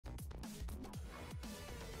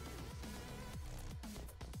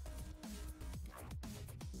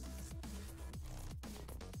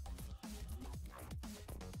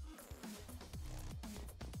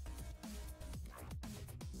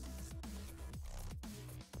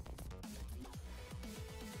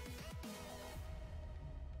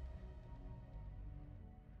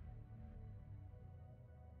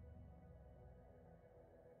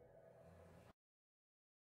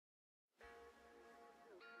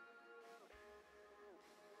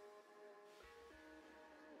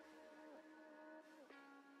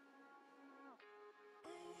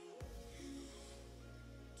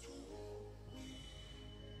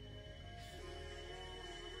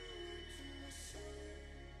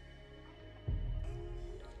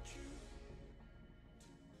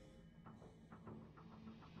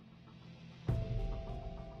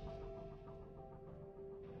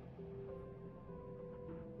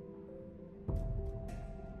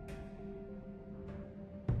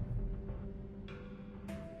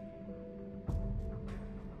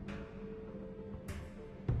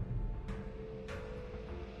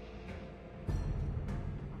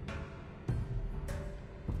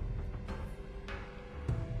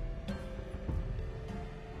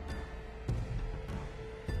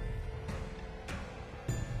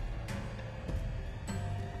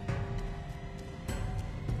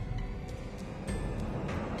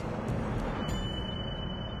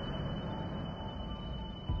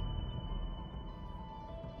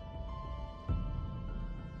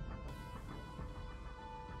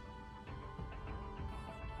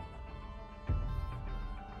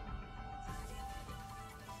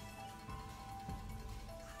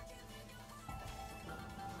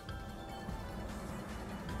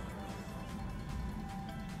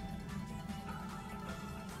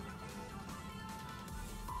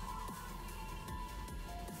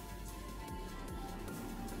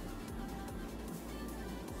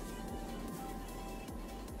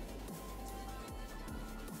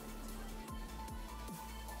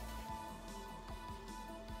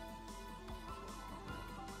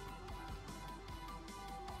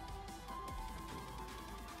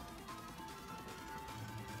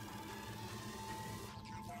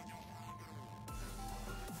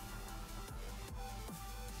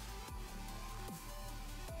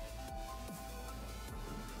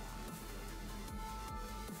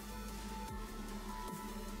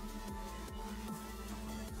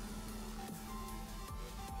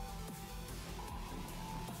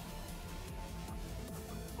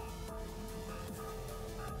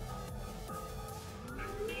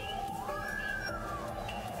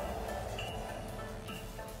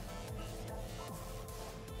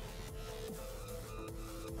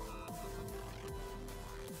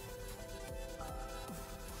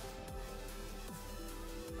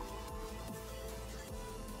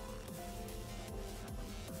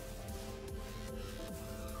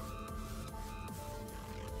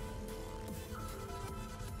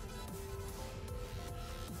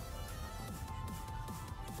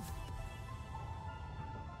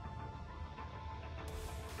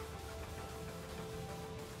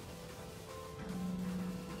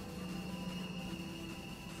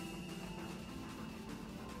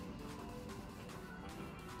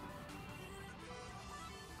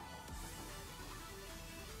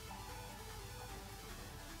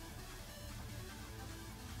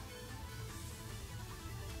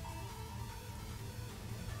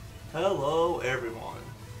Hello everyone.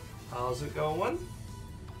 How's it going?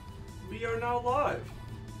 We are now live.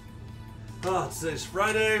 Today's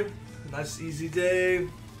Friday. Nice easy day.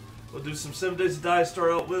 We'll do some 7 Days to Die to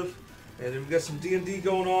start out with. And then we got some D&D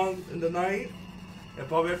going on in the night. And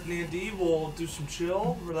probably after D&D we'll do some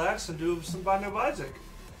chill, relax, and do some Binding of Isaac.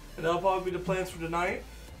 And that'll probably be the plans for tonight.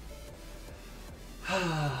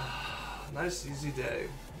 Nice easy day.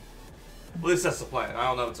 At least that's the plan. I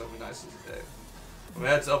don't know if it's gonna be a nice easy day. I mean,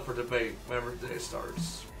 that's up for debate whenever the day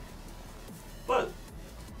starts. But,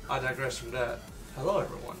 I digress from that. Hello,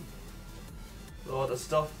 everyone. All the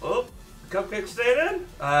stuff. Oh, the cupcake stayed in?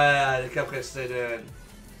 Ah, the cupcake stayed in.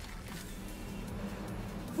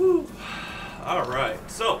 Whew. Alright,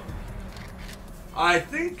 so. I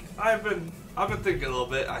think I've been thinking a little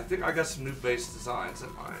bit. I think I got some new base designs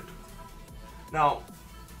in mind. Now,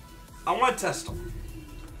 I want to test them.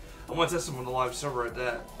 I want to test them on the live server at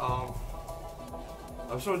that.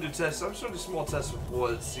 I'm just going to do tests. I'm just going to do small tests with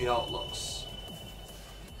wood, see how it looks.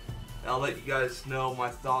 And I'll let you guys know my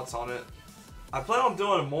thoughts on it. I plan on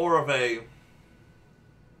doing more of a...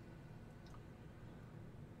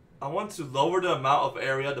 I want to lower the amount of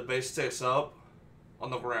area the base takes up on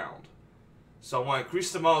the ground. So I want to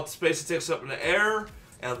increase the amount of space it takes up in the air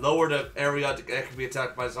and lower the area that can be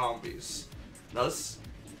attacked by zombies. Now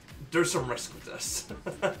there's some risk with this.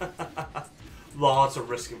 Lots of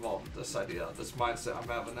risk involved with this idea, this mindset I'm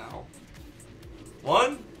having now.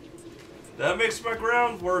 One, that makes my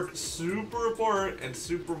groundwork super important and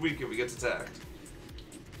super weak if it gets attacked.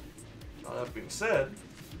 Now that being said,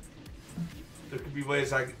 there could be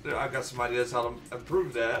ways I got some ideas how to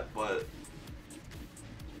improve that, but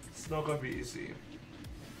it's not gonna be easy.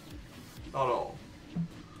 Not at all.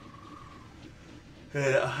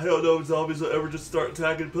 Hey, I don't know if zombies will ever just start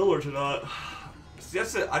attacking pillars or not. See,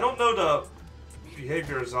 that's it. I don't know the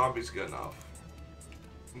behavior of zombies good enough.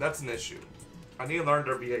 And that's an issue. I need to learn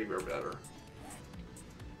their behavior better.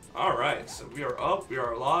 Alright, so we are up, we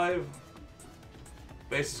are alive.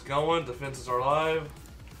 Base is going, defenses are alive.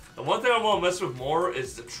 The one thing I want to mess with more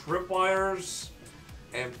is the tripwires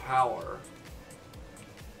and power.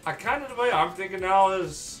 I kind of, the way I'm thinking now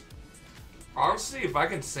is, honestly, if I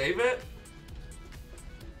can save it,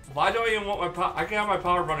 why do I even want my power? I can have my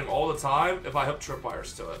power running all the time if I hook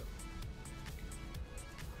tripwires to it.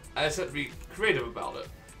 I just have to be creative about it,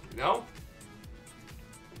 you know?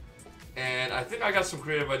 And I think I got some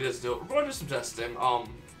creative ideas to do it. We're going to do some testing.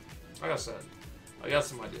 Like I said, I got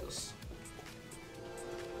some ideas.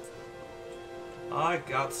 I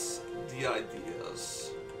got the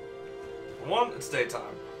ideas. One, it's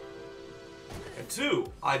daytime. And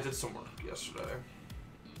two, I did some work yesterday.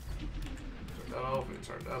 Turn that off, we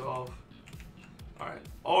turn that off. Alright,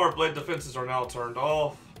 all our blade defenses are now turned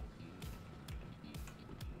off.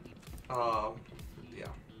 Yeah.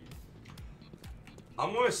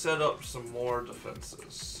 I'm going to set up some more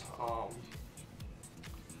defenses. Man,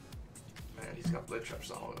 he's got blade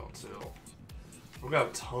traps all on too. We're going to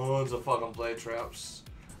have tons of fucking blade traps.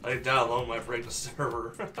 I think that alone might break the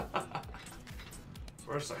server.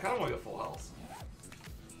 First, I kind of want to get full health.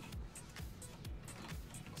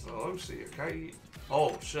 So, let me see. Can I eat?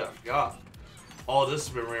 Oh, shit, I forgot. Oh, this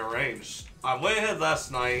has been rearranged. I went ahead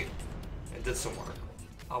last night and did some work.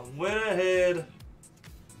 I went ahead.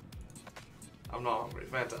 I'm not hungry.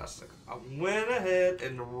 Fantastic. I went ahead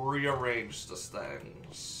and rearranged the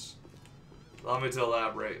things. Allow me to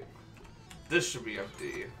elaborate. This should be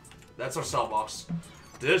empty. That's our cell box.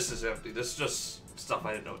 This is empty. This is just stuff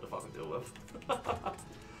I didn't know what to fucking deal with.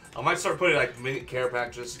 I might start putting like mini care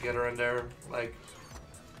packages together in there. Like,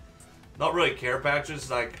 not really care packages,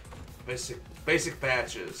 like basic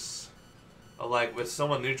patches. Like, if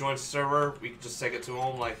someone new joins the server, we can just take it to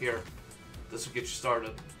them, like, here, this will get you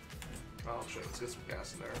started. Oh, shit, let's get some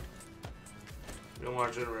gas in there. We don't want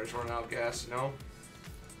our generators running out of gas, you know?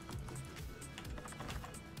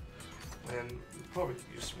 And we probably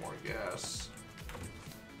could use some more gas.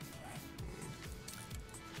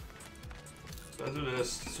 So I do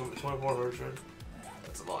this, 2400.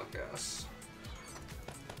 That's a lot of gas.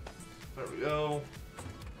 There we go.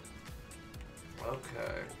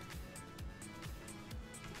 Okay.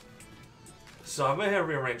 So I may have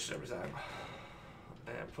rearranged everything.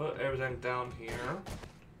 And put everything down here.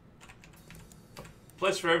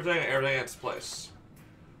 Place for everything, and everything in its place.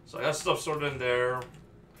 So I got stuff sorted in there.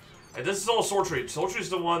 And this is all Sortry. Sortry's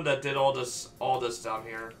the one that did all this down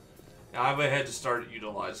here. And I went ahead to start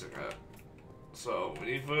utilizing it. So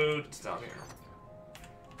we need food, it's down here.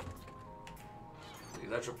 The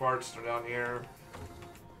electric parts are down here.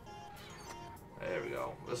 There we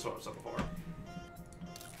go. This is what I was looking for.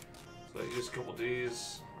 So use a couple of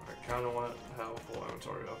these. I kind of want to have a full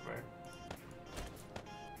inventory of me.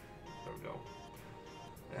 There we go.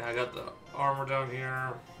 Yeah, I got the armor down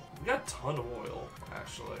here. We got a ton of oil,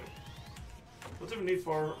 actually. What do we need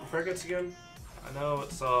for frigates again? I know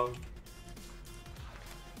it's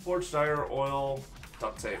forged iron, oil,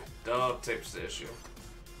 duct tape. Duct tape's the issue.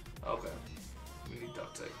 Okay. We need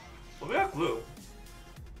duct tape. Well, we got glue.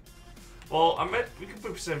 Well, we can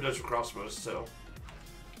put same dose for crossbows too.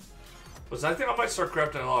 But I think I might start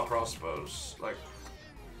crafting a lot of crossbows. Like,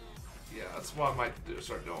 yeah, that's what I might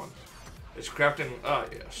start doing. It's crafting. Oh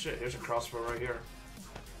yeah, shit. Here's a crossbow right here.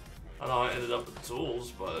 I know I ended up with the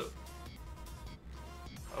tools, but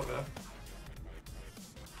okay.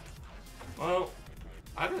 Well,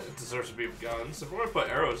 I didn't deserve to be with guns. If we're gonna put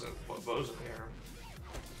arrows in, put bows in here.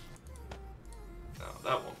 No,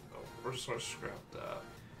 that won't go. We're just gonna scrap that.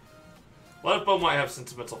 Light bow might have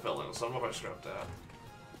sentimental feelings, so I'm not gonna scrap that.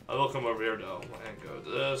 I will come over here though and go to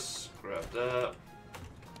this, grab that.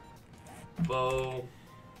 Bow.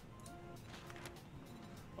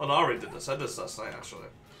 Oh no, I already did this. I did this last night actually.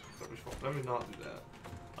 Let me not do that.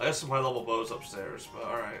 I have some high level bows upstairs, but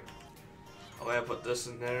alright. I'm gonna put this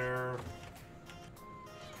in there.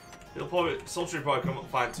 Sultry will probably come up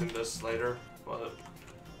and fine tune this later, but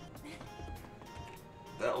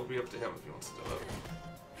that will be up to him if he wants to do it.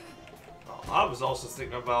 I was also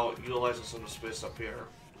thinking about utilizing some of the space up here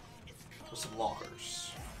with some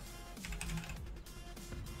lockers.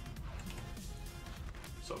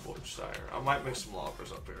 So forged iron. I might make some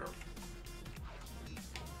lockers up here.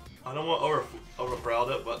 I don't want to overcrowd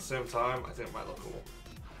it, but at the same time, I think it might look cool.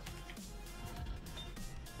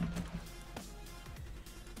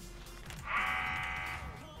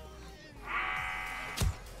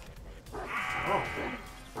 Oh.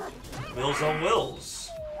 Wheels on wheels.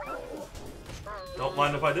 Don't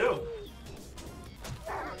mind if I do.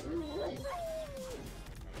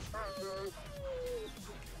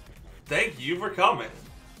 Thank you for coming.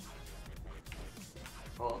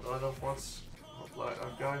 Oh, do I know if once light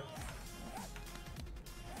up guy?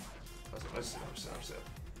 I see.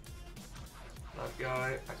 That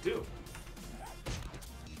guy, I do.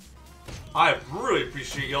 I really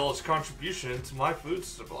appreciate y'all's contribution to my food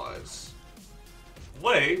supplies.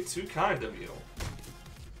 Way too kind of you.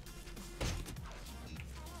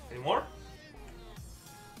 Any more?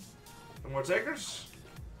 Any more takers?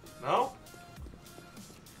 No?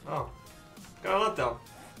 Oh. Gotta let them.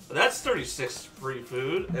 But that's 36 free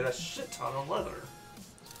food and a shit ton of leather.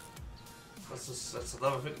 That's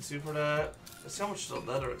 11.52 for that. Let's see how much the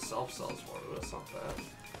leather itself sells for. That's not bad.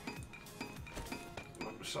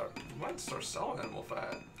 We might start selling animal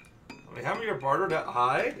fat. I mean, having your barter that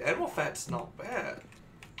high, animal fat's not bad.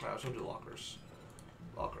 Alright, let's go do lockers.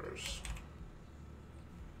 Lockers.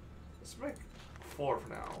 Let's make 4 for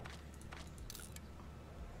now.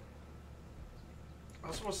 I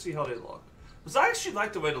just want to see how they look. Because I actually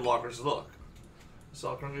like the way the lockers look.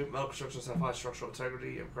 So currently metal constructions have high structural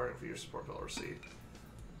integrity and preparing for your support pillar C.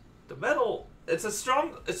 The metal, it's a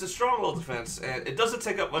strong little defense, and it doesn't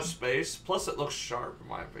take up much space. Plus, it looks sharp, in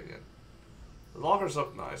my opinion. The lockers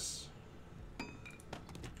look nice.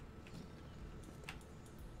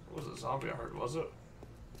 What was it? Zombie I heard, was it?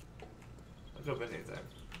 That could have been anything.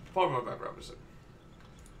 Probably my background music.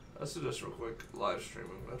 Let's do this real quick. Live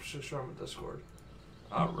streaming. Let's just show them in Discord.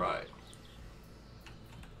 Alright.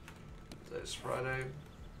 Today's Friday.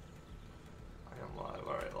 I am live.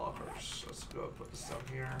 Alright, lockers. Let's go and put this down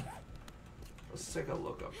here. Let's take a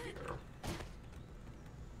look up here.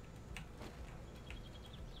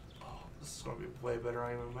 Oh, this is going to be way better than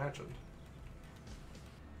I even imagined.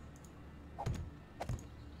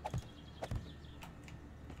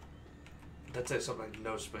 That takes up like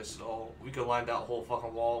no space at all. We could line that whole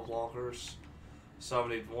fucking wall of lockers. So I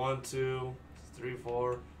need 1, 2, 3,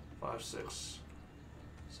 4, 5, 6,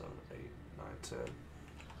 7, 8, 9, 10.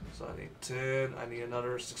 So I need 10. I need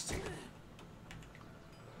another 16.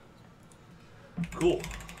 Cool.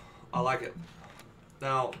 I like it.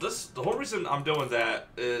 Now, the whole reason I'm doing that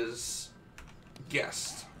is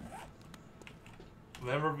guest.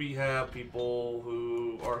 Remember, we have people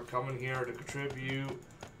who are coming here to contribute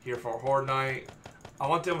here for Horde Night. I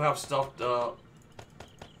want them to have stuff to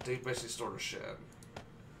they basically store the shed.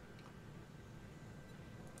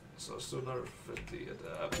 So let's do another 50 of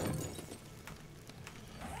that.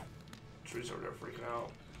 Trees over there freaking out.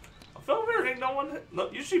 I felt weird, ain't no one.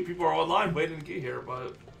 Look, usually people are online waiting to get here, but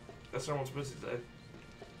I guess everyone's busy today.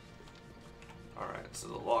 Alright, so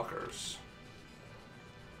the lockers.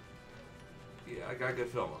 Yeah, I got a good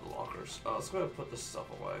feeling with the lockers. Let's go ahead and put this stuff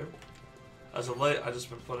away. As of late, I've just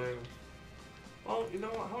been putting. Well, you know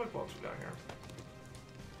what? How many bones we got here?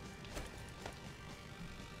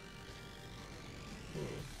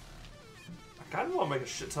 Kinda wanna make a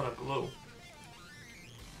shit ton of glue.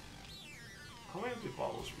 How many empty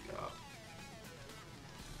bottles we got?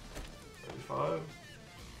 35?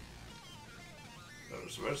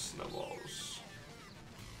 Where's snowballs?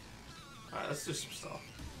 Alright, let's do some stuff.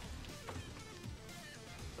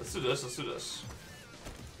 Let's do this, let's do this.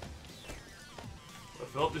 I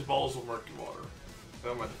fill up these bottles with murky water. I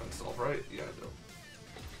got my defense self, right? Yeah, I do.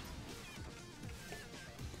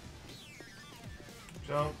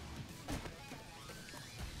 Jump.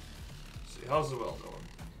 Let's see, how's the well doing?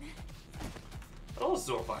 Oh, it's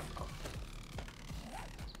doing fine now.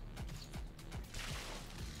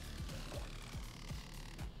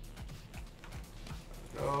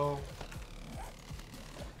 Go.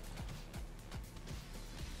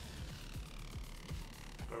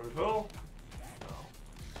 Go refill? No.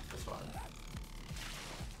 That's fine.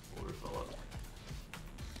 We'll refill it.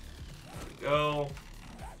 There we go.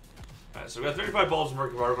 Alright, so we got 35 balls of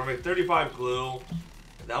mercury water. We're gonna make 35 glue.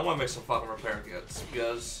 And now I wanna make some fucking repair kits.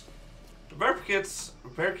 Because repair kits.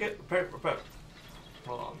 Repair.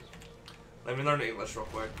 Hold on. Let me learn English real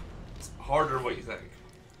quick. It's harder than what you think.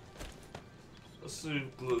 Let's do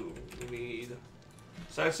glue. We need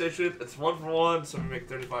stack station. It's 1 for 1, so we make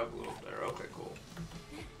 35 glue up there. Okay, cool.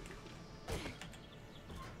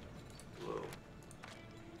 Glue.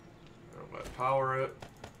 I'm gonna power it.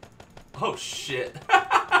 Oh shit!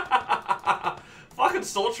 Fucking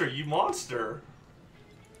Soldier, you monster!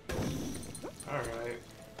 Alright.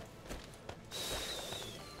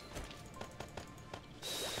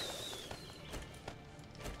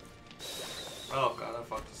 Oh god, I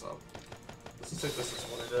fucked this up. Let's take this as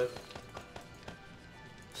what I did.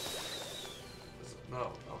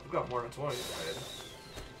 No, we've got more than 20 right?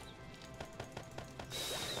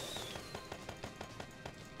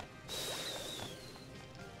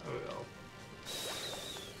 There we go.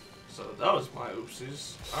 So that was my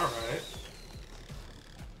oopsies. Alright.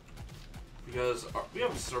 Because we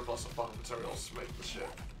have a surplus of fucking materials to make this shit.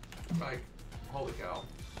 Like, holy cow.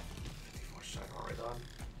 54 shit already done.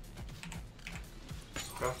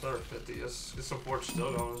 Craft another 50. Let's get some forge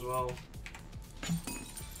still going as well.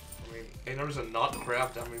 I mean, ain't no reason not to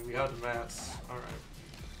craft. I mean, we have the mats. Alright.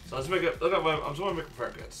 So let's make it. Look at my. I'm just gonna make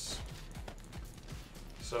repair kits.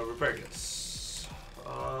 So, repair kits.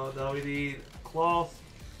 Now we need cloth.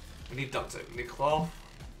 We need duct tape. We need cloth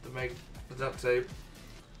to make the duct tape.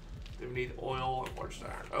 Then we need oil and forged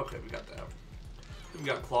iron. Okay, we got that. We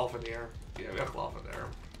got cloth in here. Yeah, we got cloth in there.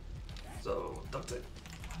 So, duct tape.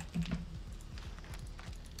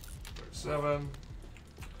 37.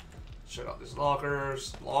 Check out these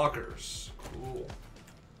lockers. Lockers. Cool.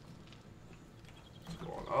 It's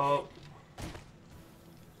going up.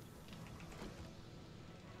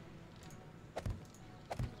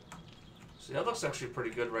 See, that looks actually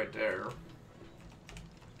pretty good right there.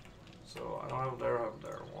 So I don't have them there, I have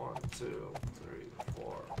them there. 1, 2, 3,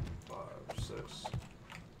 4, 5, 6.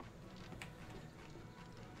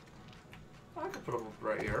 I could put them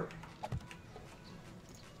right here.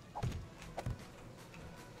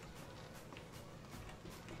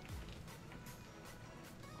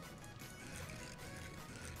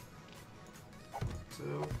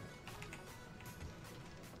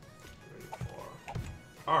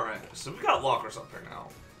 Alright, so we got lockers up here now.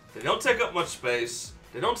 They don't take up much space.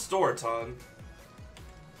 They don't store a ton.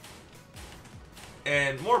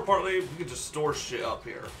 And more importantly, we can just store shit up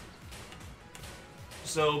here.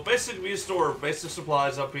 So basically, we store basic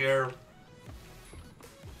supplies up here.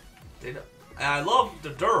 And I love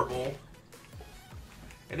they're durable.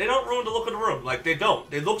 And they don't ruin the look of the room. Like, they don't.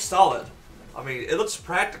 They look solid. I mean, it looks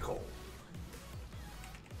practical.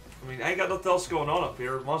 I mean, I ain't got nothing else going on up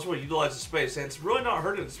here. Might as well utilize the space. And it's really not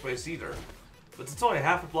hurting the space either. But it's only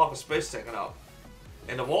half a block of space taken up.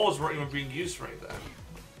 And the walls weren't even being used for anything.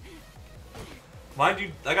 Mind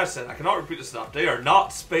you, like I said, I cannot repeat this enough. They are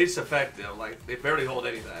not space effective. Like, they barely hold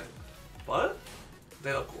anything. But,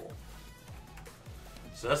 they look cool.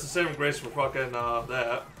 So that's the saving grace for fucking,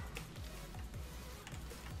 that.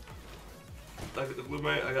 Did I get the glue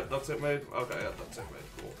made? I got duct tape made? Okay, I got duct tape made.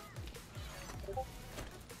 Cool.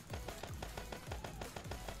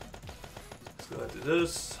 Let's go ahead and do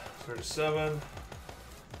this. 37.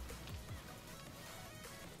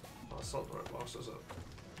 Oh, that's not the right box, is it?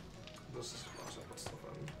 This is the box I put stuff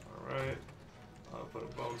in. Alright. I'll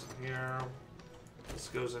put bones in here. This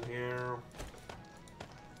goes in here.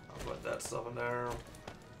 I'll put that stuff in there.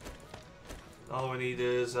 All we need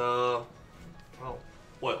is, well,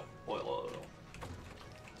 oil. Oil.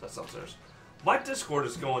 That's upstairs. My Discord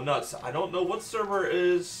is going nuts. I don't know what server it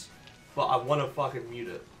is, but I want to fucking mute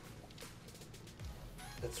it.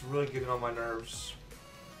 It's really getting on my nerves.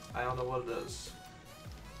 I don't know what it is.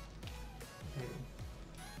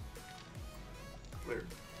 Weird.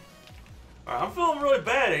 Alright, I'm feeling really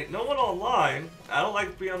bad. Ain't no one online. I don't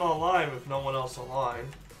like being online with no one else online.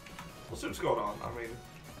 We'll see what's going on. I mean,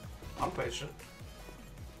 I'm patient.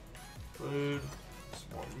 Food.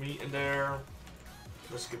 Some more meat in there.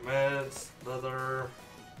 Biscuit meds. Leather.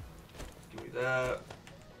 Give me that.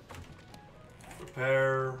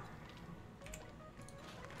 Repair.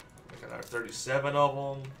 Make another 37 of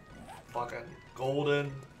them. Fucking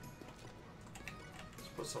golden. Let's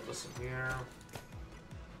put some of this in here.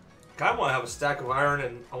 I want to have a stack of iron,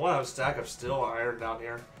 and I want to have a stack of steel iron down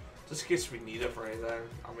here, just in case we need it for anything.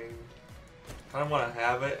 I mean, kind of want to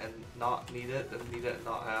have it and not need it, then need it and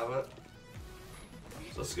not have it.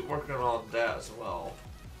 So let's get working on that as well.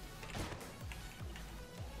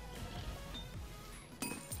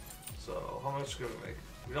 So how much can we make?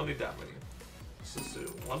 We don't need that many. Let's just do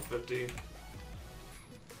 150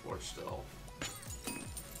 forged steel,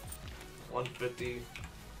 150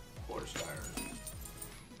 forged iron.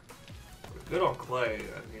 Good on clay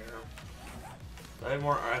in here. Do I have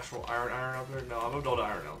more actual iron up here? No, I'm gonna build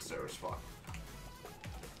iron downstairs. Fuck.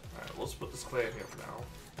 Alright, let's put this clay in here for now.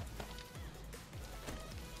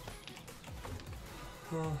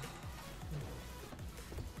 Alright,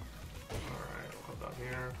 we'll come down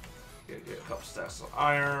here. Get a couple stacks of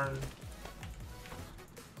iron.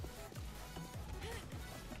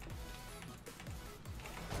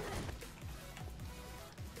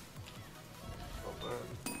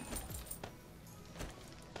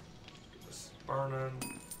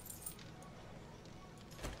 Burning.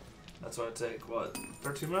 That's gonna take what?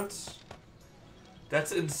 13 minutes?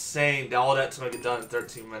 That's insane. All that's gonna get done in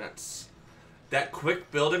 13 minutes. That quick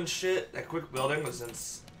building shit, that quick building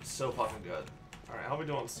was so fucking good. Alright, how are we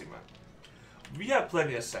doing on cement? We have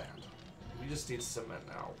plenty of sand. We just need cement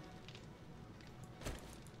now.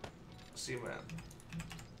 Cement.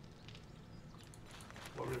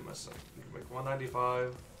 What are we missing? We can make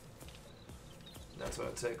 195. That's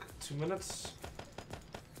gonna take 2 minutes.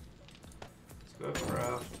 Let's go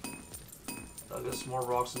craft. I'll get some more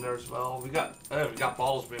rocks in there as well. We got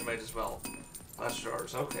bottles being made as well. Glass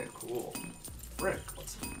jars. Okay, cool. Brick.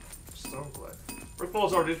 What's stone clay? Brick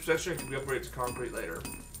balls are deep protection and can be upgraded to concrete later.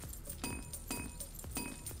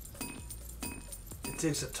 It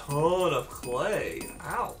takes a ton of clay.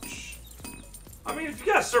 Ouch. I mean, if you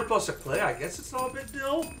got a surplus of clay, I guess it's not a big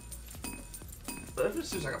deal. But it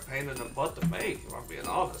just seems like a pain in the butt to make, if I'm being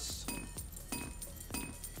honest.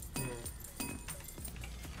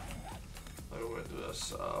 We're going to do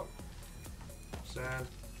this. Sand.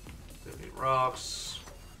 They need rocks.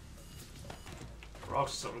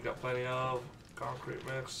 Rocks is something we got plenty of. Concrete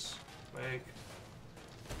mix. Make.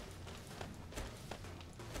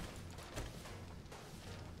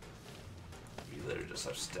 We literally just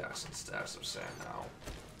have stacks and stacks of sand now.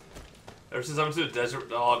 Ever since I went to the desert with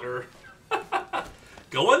the auger.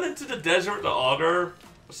 Going into the desert with the auger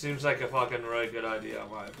seems like a fucking really good idea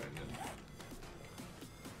in my opinion.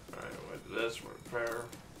 Alright, we'll do this, we'll repair.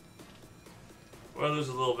 We'll lose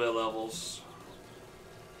a little bit of levels.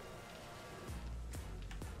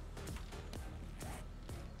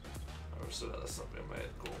 Oh, so that's something I made,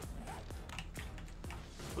 cool.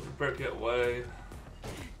 Put the repair kit away.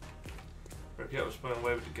 Repair kit was putting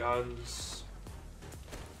away with the guns.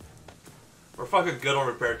 We're fucking good on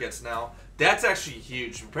repair kits now. That's actually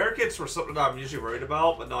huge. Repair kits were something that I'm usually worried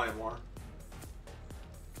about, but not anymore.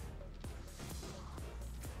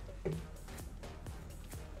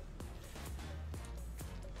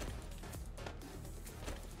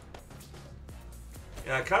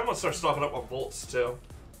 Yeah, I kind of want to start stocking up on bolts too.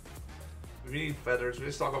 We need feathers. We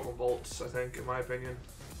need to stock up on bolts, I think, in my opinion.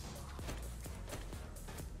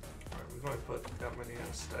 Alright, we've only put that many in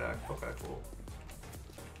a stack. Okay, cool.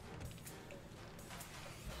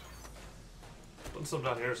 Putting some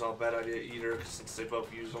down here is not a bad idea either, since they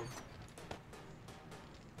both use them.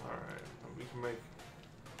 Alright, we can make...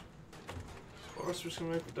 What else are we just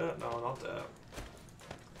gonna make with that? No, not that.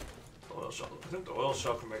 The oil shell. I think the oil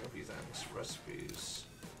shell can make a few things. Recipes.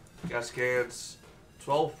 Gas cans.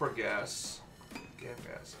 12 per gas. Can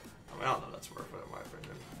gas. I mean, I don't know if that's worth it in my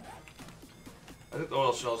opinion. I think the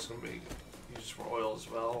oil shell is gonna be used for oil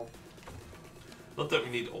as well. Not that we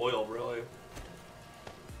need oil, really.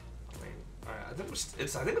 Alright, I think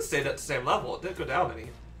it stayed at the same level. It didn't go down any.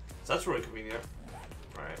 So that's really convenient.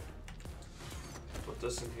 Alright. Put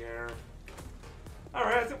this in here.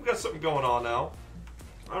 Alright, I think we got something going on now.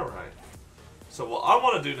 Alright. So what I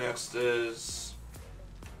want to do next is...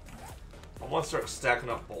 I want to start stacking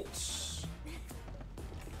up bolts.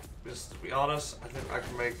 Because to be honest, I think I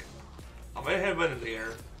can make... I may have been in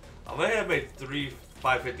here. I may have made 3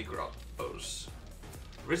 550 bows.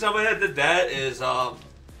 reason I went ahead and did that is,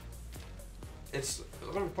 it's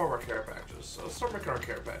gonna be part of our care packages. So let's start making our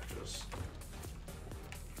care packages.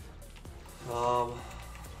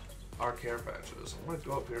 Our care packages. I'm gonna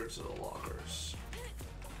go up here to the lockers.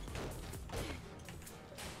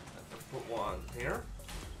 Put one here.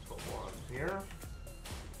 Put one here.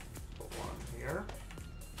 Put one here.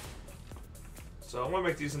 So I'm gonna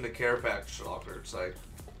make these into care package lockers, like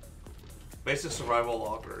basic survival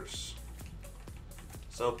lockers.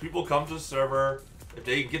 So people come to the server, if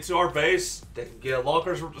they can get to our base, they can get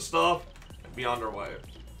lockers with the stuff and be on their way.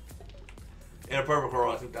 In a perfect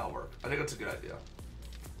world, I think that'll work. I think that's a good idea.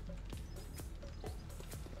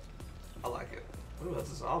 I like it. Ooh,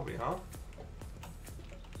 that's a zombie, huh?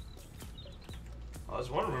 I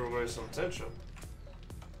was wondering if we were going to get some attention.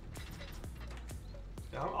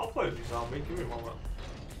 Yeah, I'll play with you, zombie. Give me a moment.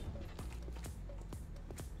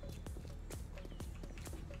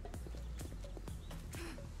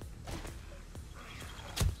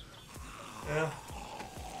 Yeah.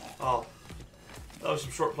 Oh. That was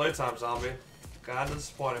some short playtime, zombie. Kinda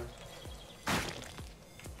disappointing.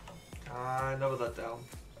 Kind of a letdown.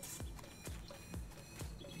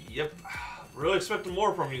 Yep. Really expecting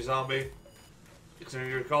more from you, zombie.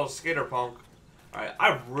 Considering you're called Skater Punk. Alright,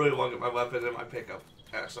 I really want to get my weapon and my pickup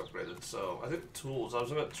axe upgraded, so I think tools. I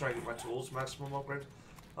was gonna try and get my tools maximum upgrade.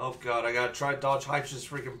 Oh god, I gotta try dodge Hype's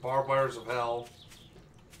freaking barbed wires of hell.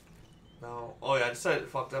 No. Oh yeah, I decided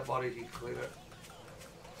fuck that body, he can clean it.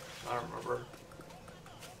 I don't remember.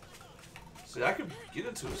 See, I could get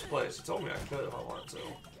into his place. He told me I could if I wanted to.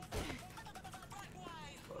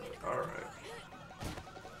 But, alright.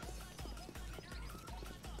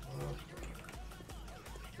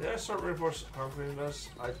 Did I start reinforced concreting this?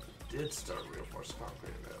 I did start reinforced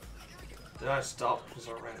concreting it. Then I stopped because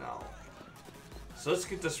I ran out. So let's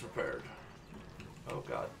get this repaired. Oh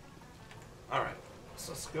god. Alright.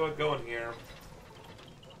 So let's go in here.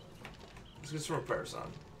 Let's get some repairs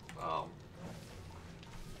on.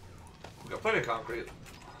 We got plenty of concrete.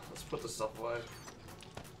 Let's put this stuff away.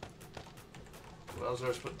 Well,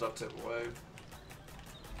 let's put duct tape away.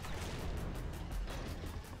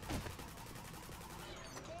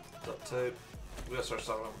 Duct tape. We gotta start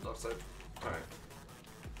stocking up with duct tape. Alright.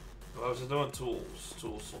 Well, I was doing tools.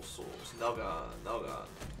 Tools. Nail gun.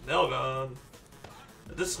 Nail gun.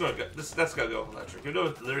 This is gonna go. That's gotta go with electric. You know,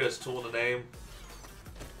 it literally has tool in the name.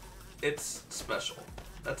 It's special.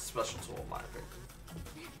 That's a special tool in my opinion.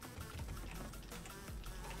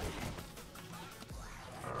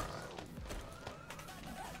 Alright.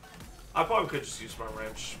 I probably could just use my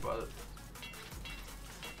wrench, but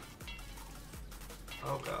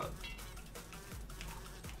oh god.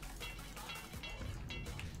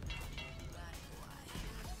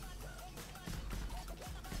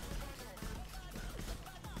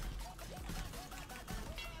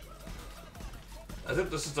 I think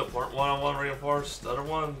this is the one-on-one reinforced. The other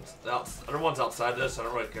ones outside this, I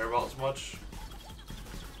don't really care about as much.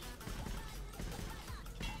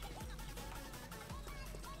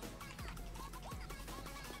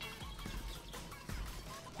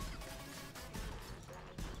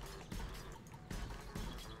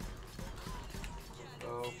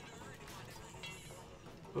 Oh.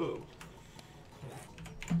 Ooh.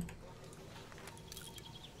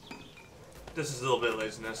 This is a little bit of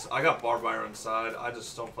laziness. I got barbed wire inside. I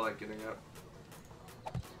just don't feel like getting it.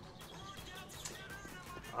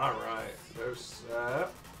 Alright, there's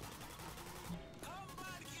that.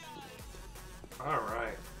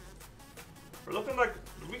 Alright. We're looking like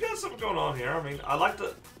we got something going on here. I mean, I like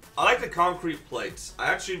the concrete plates. I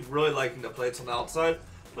actually really liking the plates on the outside.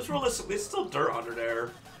 But realistically, it's still dirt under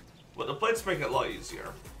there. But the plates make it a lot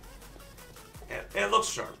easier. And it looks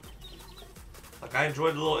sharp. Like, I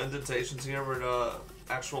enjoyed the little indentations here where the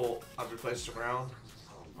actual, I've replaced the ground.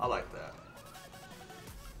 I like that.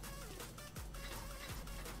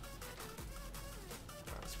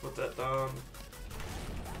 Alright, let's put that down.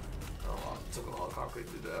 Oh, it took a lot of concrete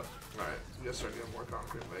to do that. Alright, we gotta start getting more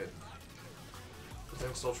concrete made. I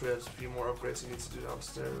think Sultry has a few more upgrades he needs to do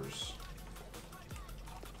downstairs.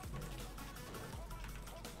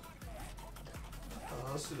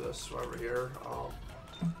 Let's do this right over here.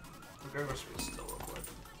 We're gonna go still real quick.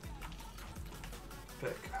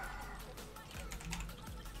 Pick.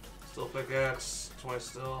 Still pickaxe. 20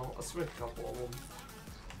 still. Let's make a couple of them.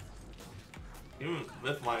 Even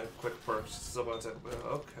with my quick purchase, it's still gonna take a bit.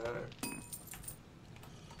 Okay.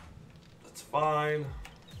 That's fine.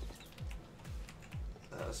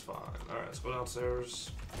 That's fine. Alright, let's go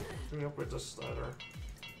downstairs. Can we upgrade this ladder?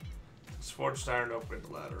 It's forged iron to upgrade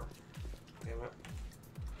the ladder. Damn it.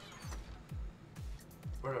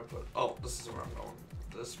 Where did I put? Oh, this is where I'm going.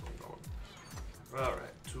 This is where I'm going.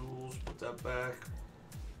 Alright, tools, put that back.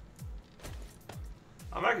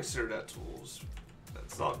 I might consider that tools.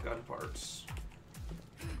 It's not gun parts.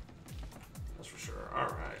 That's for sure.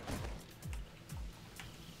 Alright.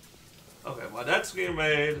 Okay, well that's getting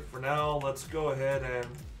made. For now, let's go ahead and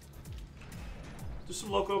do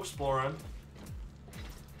some local exploring.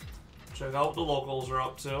 Check out what the locals are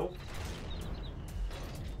up to.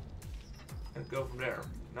 And go from there.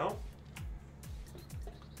 No?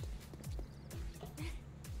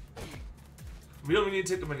 We don't even need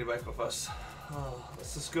to take the menu back with us.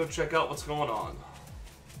 Let's just go check out what's going on.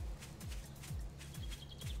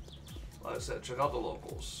 Like I said, check out the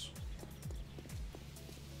locals.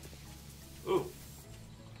 Ooh.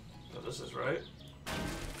 No, this is right.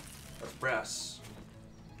 That's brass.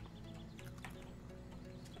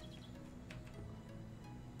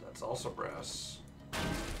 That's also brass.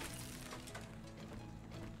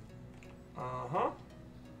 Uh-huh.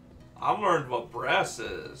 I'm learning what brass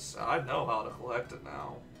is. I know how to collect it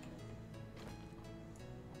now.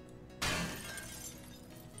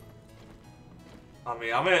 I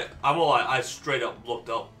mean, I straight up looked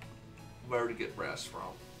up where to get brass from.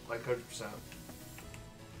 Like 100%.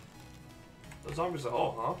 The zombies are,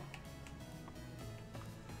 oh, huh?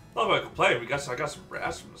 Not gonna complain, I got some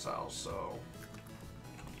brass from this house, so.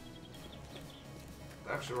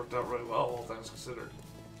 It actually worked out really well, all things considered.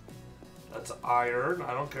 That's iron.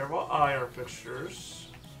 I don't care about iron fixtures.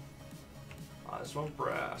 I just want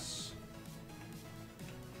brass.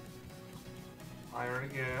 Iron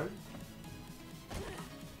again.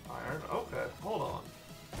 Iron. Okay, hold on.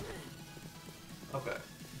 Okay.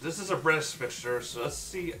 This is a brass fixture, so let's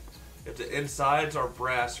see if the insides are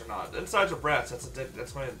brass or not. The insides are brass. That's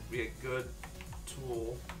going to be a good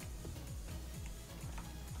tool.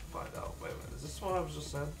 Find out. Wait a minute. Is this what I was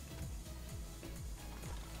just in?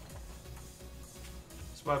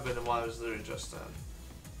 This might have been the one I was literally just in.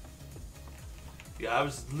 Yeah, I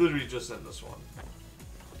was literally just in this one.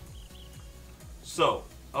 So,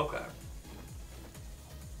 okay.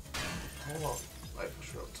 Hold on. Light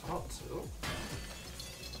fixture up top too.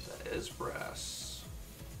 That is brass.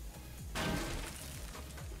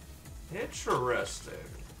 Interesting.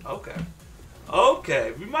 Okay.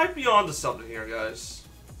 Okay, we might be onto something here, guys.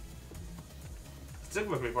 Stick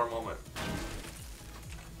with me for a moment.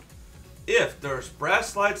 If there's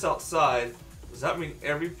brass lights outside, does that mean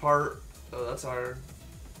every part... Oh, that's iron.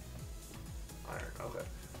 Iron, okay.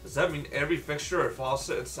 Does that mean every fixture or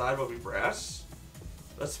faucet inside will be brass?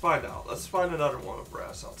 Let's find out. Let's find another one with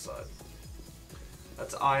brass outside.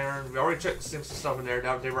 That's iron. We already checked the sinks and stuff in there.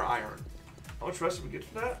 Now they were iron. How much rest did we get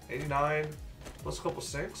from that? 89 plus a couple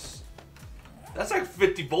sinks. That's like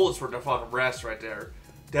 50 bullets worth of fucking brass right there.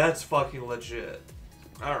 That's fucking legit.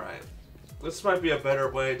 Alright. This might be a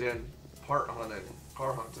better way than part hunting.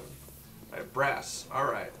 Car hunting. Alright, brass.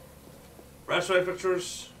 Alright. Brass light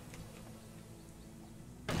fixtures.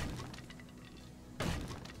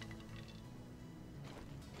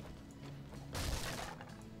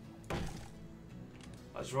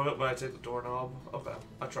 I just run up when I take the doorknob. Okay,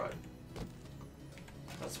 I tried.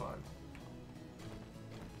 That's fine.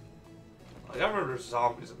 Like, I remember there's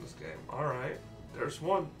zombies in this game. Alright, there's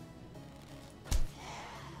one.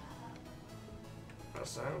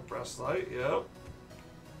 Brass iron, brass light, yep.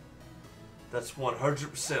 That's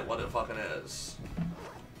 100% what it fucking is.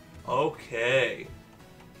 Okay.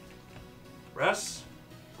 Brass?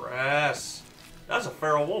 Brass. That's a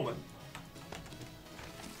feral woman.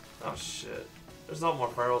 Oh shit. There's not more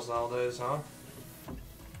ferals nowadays, huh?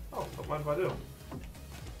 Oh, don't mind if I do.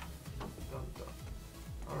 Dun, dun.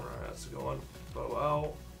 Alright, that's going. Bow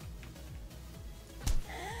out.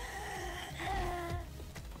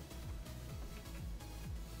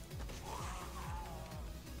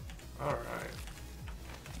 Alright.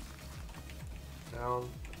 Down.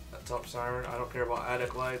 That top siren. I don't care about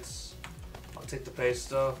attic lights. I'll take the paste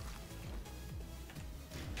stuff.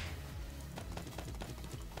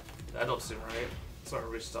 That don't seem right. It's not a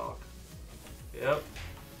restock. Yep.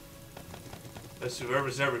 Let's see, whoever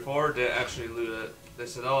was there before did actually loot it. They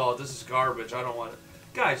said, oh, this is garbage. I don't want it.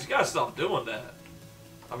 Guys, you gotta stop doing that.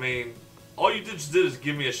 I mean, all you just did is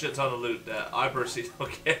give me a shit ton of loot that I personally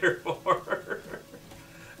don't care for.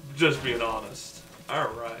 Just being honest.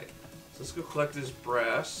 Alright. So let's go collect this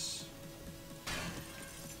brass.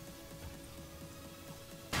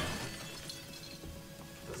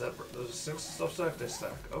 Those six stuff stack? They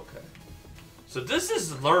stack. Okay. So this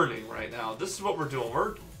is learning right now. This is what we're doing.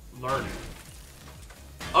 We're learning.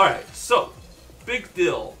 Alright, so big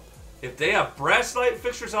deal. If they have brass light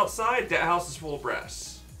fixtures outside, that house is full of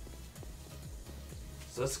brass.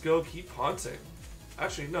 So let's go keep hunting.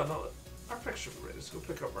 Actually, no. Our pick should be ready. Let's go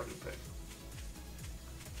pick up our new pick.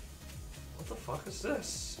 What the fuck is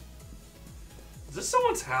this? Is this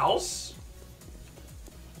someone's house?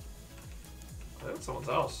 I think it's someone's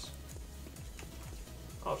house.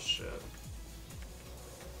 Oh shit.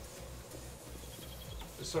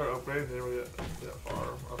 They started upgrading, they didn't get that far.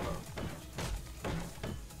 Okay.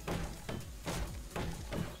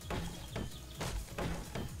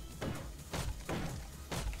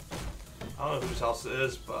 I don't know whose house it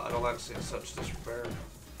is, but I don't like seeing such disrepair.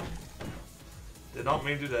 Did not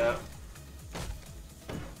mean to do that.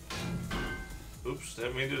 Oops,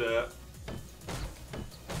 didn't mean to do that.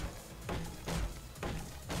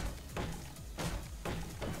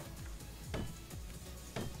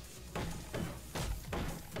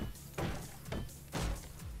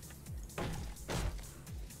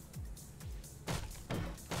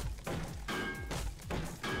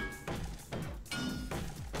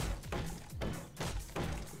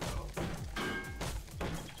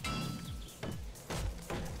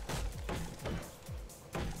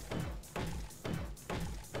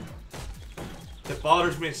 It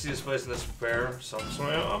bothers me to see this place in this repair, so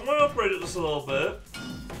I'm gonna upgrade it just a little bit.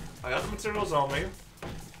 I got the materials on me.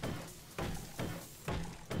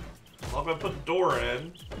 I'm not gonna put the door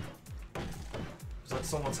in, because that's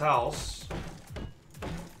someone's house.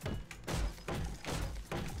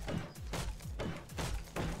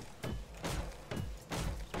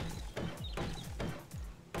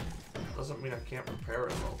 Doesn't mean I can't repair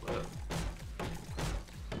it a little bit.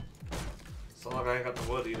 It's not like I ain't got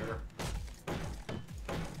the wood either.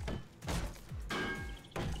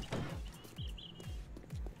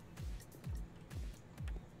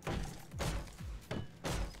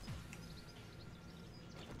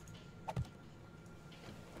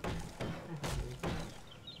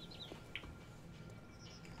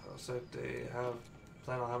 So they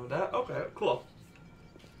plan on having that? Okay, cool.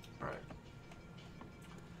 Alright.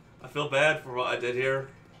 I feel bad for what I did here.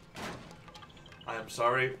 I am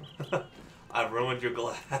sorry. I ruined your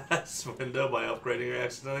glass window by upgrading it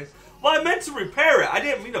accidentally. Well, I meant to repair it. I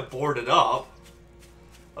didn't mean to board it up.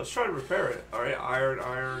 I was trying to repair it. Alright,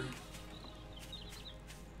 iron.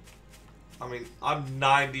 I mean, I'm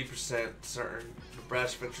 90% certain the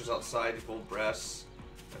brass fixtures outside equal brass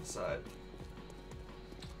inside.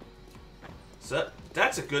 So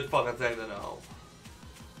that's a good fucking thing to know.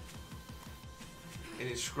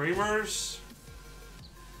 Any screamers?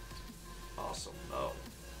 Awesome, no.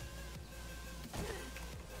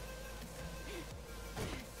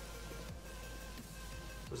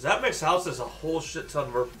 Because that makes houses a whole shit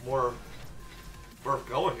ton more worth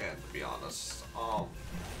going in, to be honest. Oh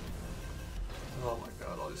my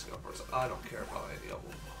god, all these gunners. I don't care about any of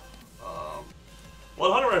them.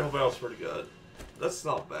 Well, 100 rifle barrel's pretty good. That's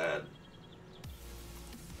not bad.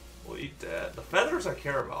 We'll eat that. The feathers I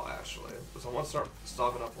care about, actually. Because I want to start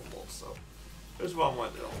stocking up on bolts, so. Here's what I'm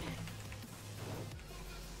going to do.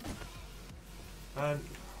 And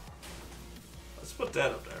let's put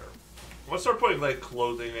that up there. I'm going to start putting, like,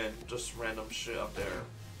 clothing and just random shit up there.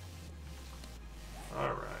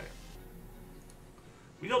 Alright.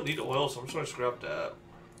 We don't need oil, so I'm just going to scrap that.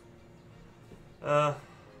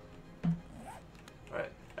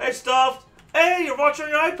 Alright. Hey, Stuffed! Hey, you're watching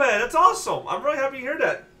on your iPad. That's awesome. I'm really happy to hear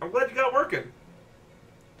that. I'm glad you got it working.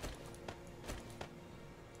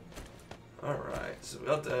 Alright, so we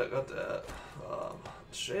got that.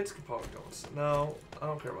 Shades can probably go in. No, I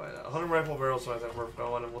don't care about that. 100 rifle barrels, so I think we're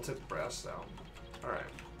going, and we'll take the brass down. Alright,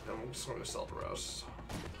 then I'm just going to sell the rest.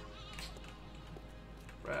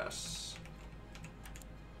 Brass.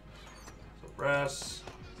 So brass.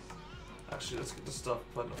 Actually, let's get this stuff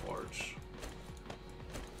put in the forge.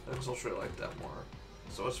 I think I'll treat it like that more.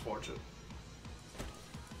 So let's forge it.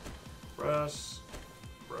 Brass.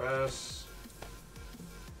 Brass.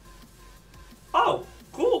 Oh,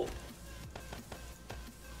 cool.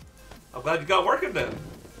 I'm glad you got working then.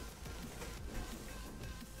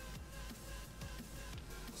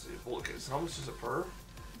 Let's see, bullet casings. How much is it per?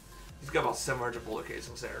 He's got about 700 bullet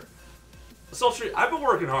casings there. Sultry, I've been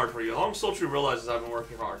working hard for you. As long as Sultry realizes I've been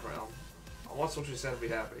working hard for him, I want Sultry to be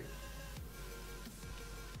happy.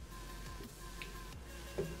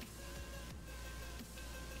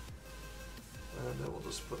 And then we'll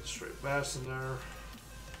just put the straight bass in there.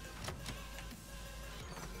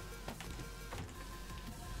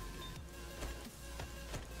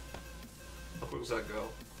 How quick does that go?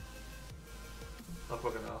 Not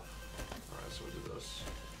quick enough. Alright, so we do this.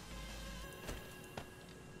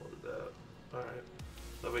 We'll do that. Alright.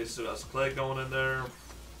 That way still has clay going in there.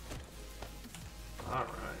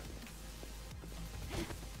 Alright.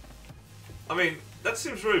 I mean, that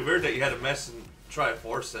seems really weird that you had to mess and try to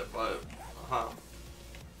force it, but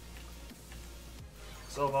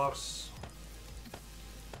cell box.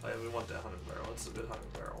 Oh, yeah, we want that hunting barrel. It's a good hunting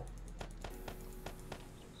barrel.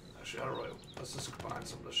 Actually, I don't really. Let's just combine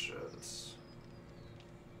some of this shit. It's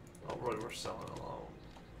not really worth selling alone.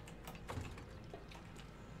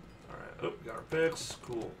 Alright, oh, we got our picks.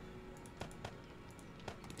 Cool.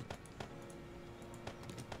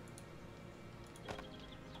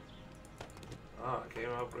 Ah, I can't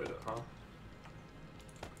even upgrade it, huh?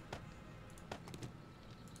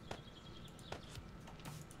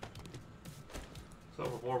 So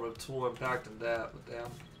we're more of a tool impact than that, but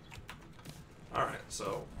damn. Alright,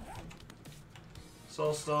 so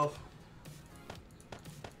sell stuff.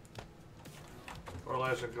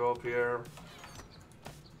 Fertilizer can go up here.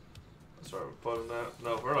 That's where we're putting that.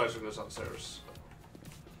 No, fertilizer goes downstairs.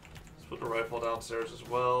 Let's put the rifle downstairs as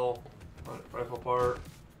well. Rifle part.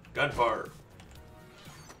 Gun part.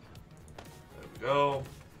 There we go.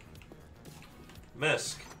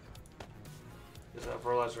 Misk. Doesn't have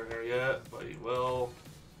fertilizer in here yet, but he will.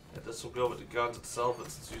 And this will go with the guns itself.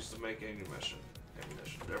 It's used to make ammunition.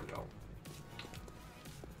 There we go.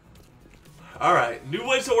 Alright, new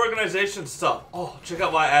ways of organization stuff. Oh, check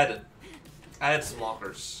out what I added. I added some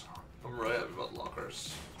lockers. I'm really happy about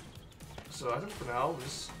lockers. So I think for now,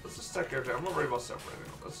 let's just stack everything. I'm not worried about separating.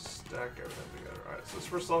 Let's just stack everything together. Alright, so this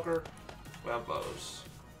first locker, we have bows.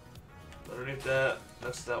 Underneath that,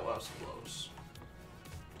 next to that, we'll have some bows.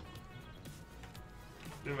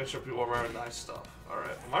 Need to make sure people are wearing nice stuff.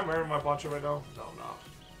 Alright, am I wearing my poncho right now? No, I'm not.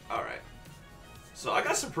 Alright. So I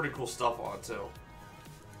got some pretty cool stuff on too.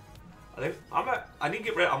 I think I need to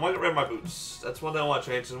get rid. I want to get rid of my boots. That's one thing I want to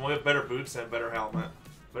change. I want to get better boots and better helmet.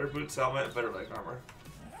 Better boots, helmet, and better leg armor.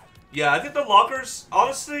 Yeah, I think the lockers,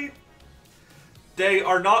 honestly, they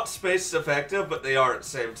are not space effective, but they are at the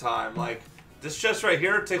same time. Like this chest right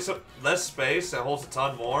here takes up less space and holds a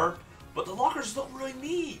ton more, but the lockers look really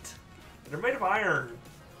neat. They're made of iron.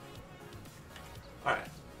 All right,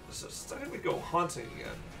 so it's time we go hunting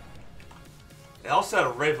again. They also had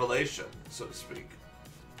a revelation, so to speak.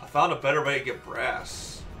 I found a better way to get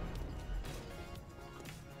brass.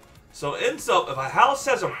 So it ends up, if a house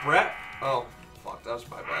has a brass... Oh, fuck, that was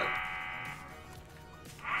my bad.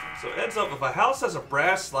 So it ends up, if a house has a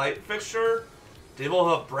brass light fixture, they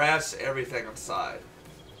will have brass everything inside.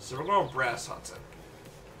 So we're going brass hunting.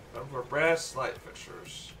 We're brass light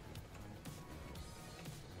fixtures.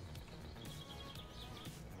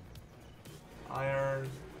 Iron.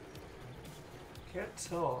 Can't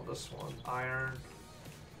tell on this one. Iron.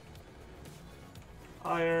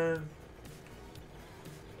 Iron.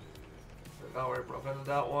 I already broke into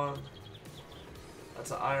that one.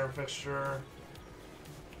 That's an iron fixture.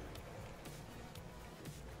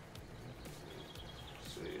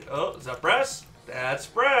 Let's see. Oh, is that brass? That's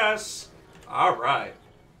brass. Alright.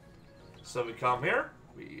 So we come here.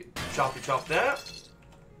 We choppy chop that.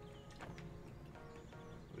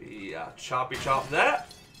 We choppy chop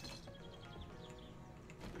that.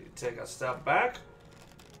 We take a step back.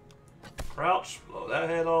 Crouch, blow that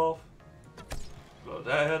head off. Blow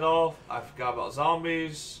that head off. I forgot about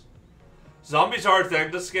zombies. Zombies are a thing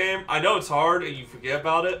in this game. I know it's hard and you forget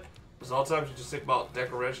about it. Because all the times you just think about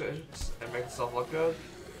decorations and making stuff look good.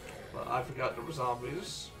 But I forgot there were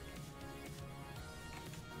zombies.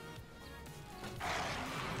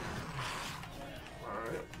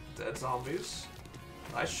 Alright, dead zombies.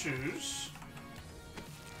 Nice shoes.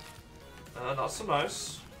 Not so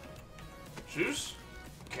nice. Shoes?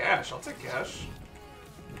 Cash, I'll take cash.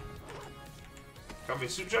 Got me a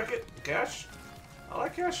suit jacket, cash. I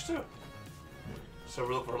like cash too. So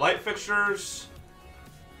we're looking for light fixtures,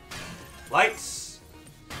 lights,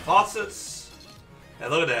 faucets, and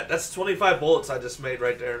look at that. That's 25 bullets I just made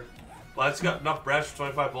right there. Well, it's got enough brass for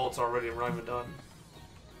 25 bullets already. I'm not even done.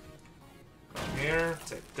 Come here,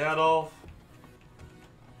 take that off.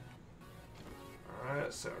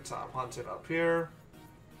 Alright, so our time hunting up here.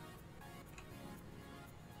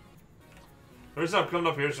 The reason I'm coming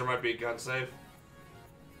up here is there might be a gun safe.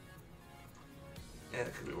 And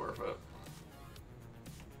it could be worth it.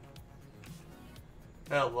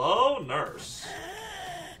 Hello, nurse.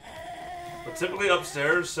 But typically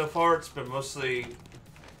upstairs, so far, it's been mostly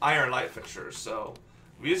iron light fixtures. So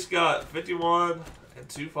we just got 51 and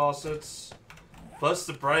 2 faucets. Plus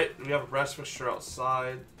the we have a brass fixture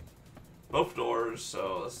outside. Both doors,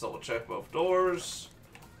 so let's double check both doors.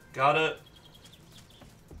 Got it.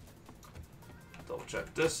 Double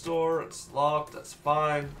check this door. It's locked. That's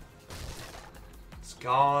fine. It's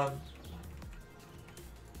gone.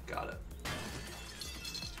 Got it.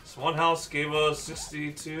 This one house gave us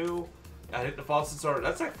 62. I think the faucets are...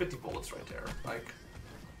 That's like 50 bullets right there. Like,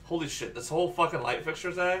 holy shit. This whole fucking light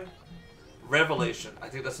fixture thing. Revelation. I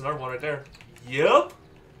think that's another one right there. Yep.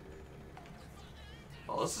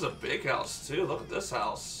 Well, Oh, this is a big house too. Look at this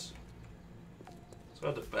house. It's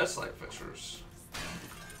got the best light fixtures.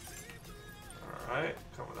 Alright,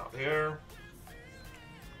 coming out here.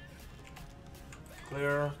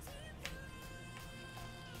 Clear.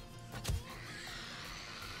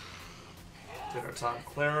 Take our time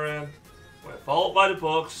clearing. Followed by the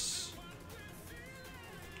books.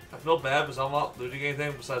 I feel bad because I'm not looting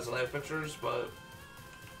anything besides the light fixtures, but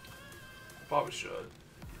I probably should.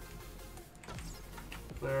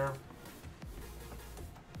 Clear.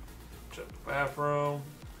 Check the bathroom.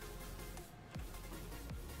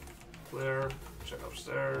 Clear. Check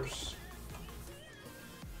upstairs.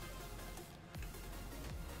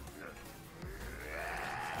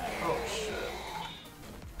 Oh shit.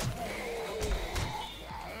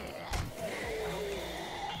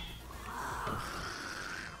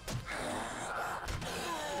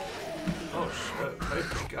 Oh shit, hey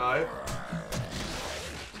big guy.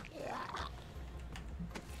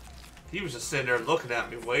 He was just sitting there looking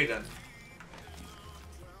at me, waiting.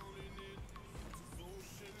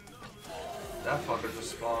 That fucker just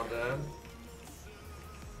spawned in.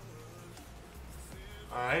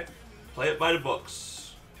 Alright. Play it by the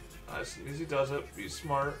books. Nice and easy does it. Be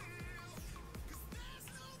smart.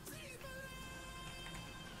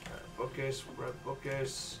 Alright, bookcase, red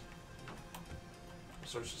bookcase.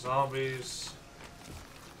 Search the zombies.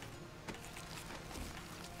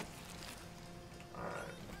 Alright.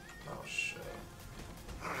 Oh shit.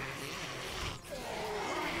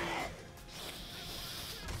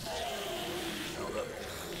 Held up.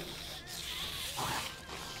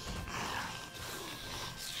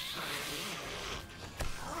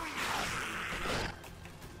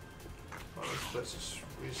 Oh, this place is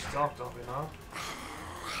restocked on me, huh?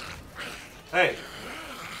 Hey!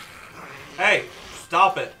 Hey!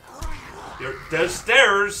 Stop it! The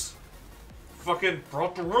stairs fucking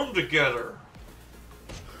brought the room together.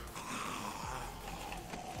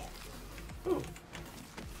 Ooh.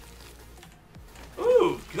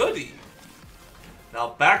 Ooh, goody.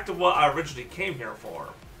 Now back to what I originally came here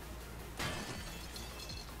for.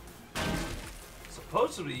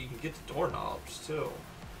 Supposedly you can get the doorknobs too.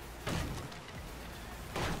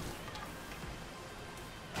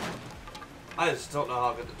 I just don't know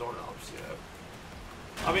how to get the doorknobs yet.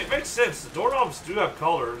 I mean, it makes sense. The doorknobs do have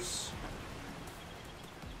colors.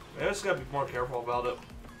 I just gotta be more careful about it.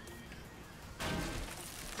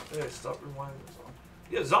 Hey, stop reminding me.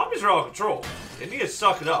 Yeah, zombies are out of control. They need to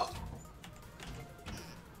suck it up.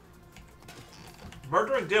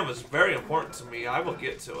 Murdering them is very important to me. I will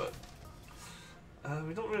get to it.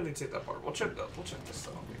 We don't really need to take that part. We'll check that. We'll check this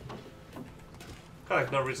out. Kind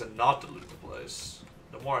of no reason not to loot the place.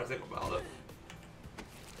 The more I think about it.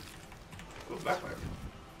 Ooh, backfire.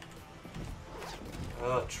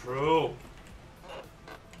 True.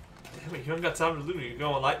 Damn it, you ain't got time to loot. You're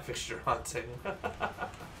going light fixture hunting. Ooh,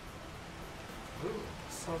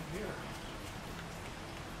 what's up here?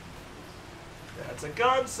 That's a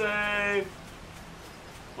gun save.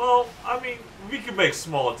 Well, I mean, we can make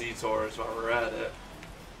small detours while we're at it.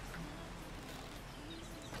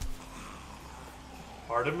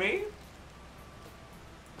 Pardon me?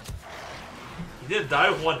 He didn't die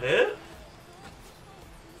with one hit?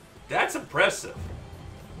 That's impressive.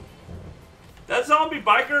 That zombie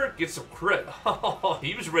biker gets some crit. Oh,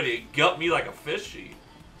 he was ready to gut me like a fishy.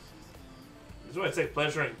 He's going to take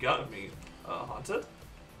pleasure in gutting me. Haunted?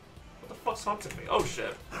 What the fuck's haunting me? Oh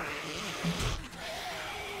shit.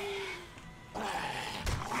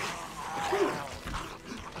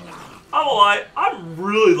 I won't lie, I'm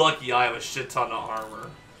really lucky I have a shit ton of armor.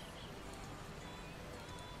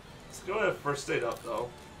 Let's go ahead and first aid up though.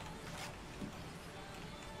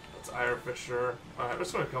 That's iron fixture. Alright, we're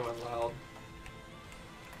just gonna come in loud.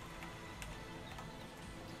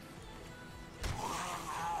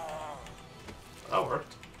 That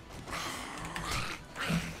worked.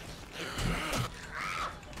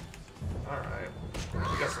 Alright. We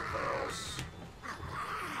got some barrels.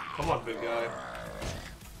 Come on, big guy.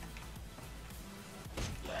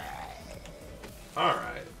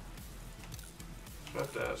 Alright.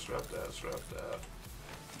 Scrap that, scrap that, scrap that.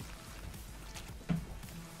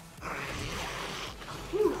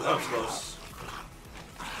 Whew, that was close.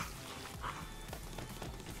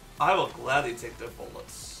 I will gladly take their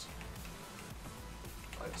bullets.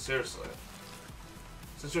 Like, seriously.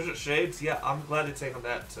 Since shades, yeah, I'm glad to take on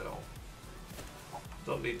that too.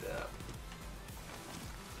 Don't need that.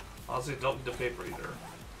 Honestly, don't need the paper either.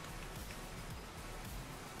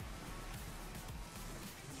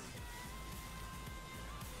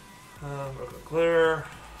 We're gonna clear.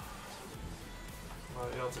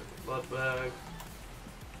 Alright, I'll take the blood bag.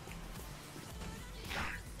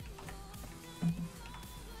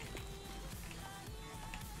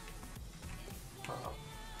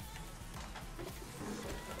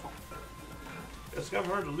 It's got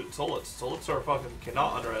hard to loot tullets. Tullets are fucking,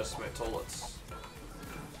 cannot underestimate tullets.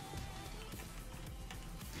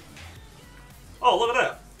 Oh, look at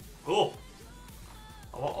that. Cool.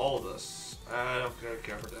 I want all of this. I don't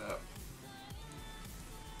care for that.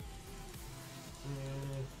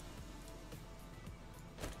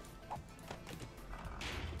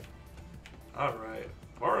 Alright.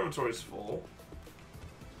 Our inventory's full.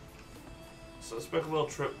 So let's make a little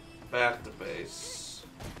trip back to base.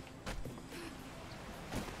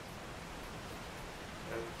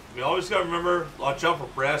 And we always gotta remember, watch out for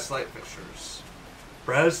brass light fixtures.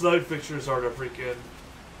 Brass light fixtures are the freaking...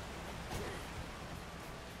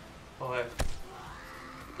 Oh, hey.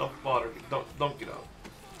 Don't bother me. Don't get up.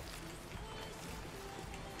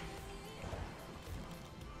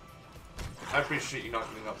 I appreciate you not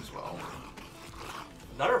getting up as well.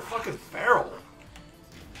 Another fucking feral.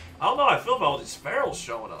 I don't know how I feel about all these ferals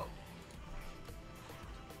showing up.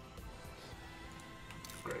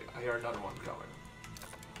 Great, I hear another one coming.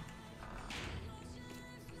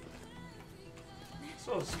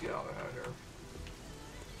 So let's get out of here.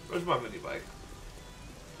 Where's my mini bike?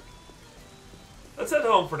 Let's head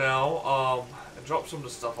home for now, and drop some of the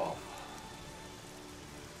stuff off.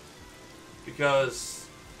 Because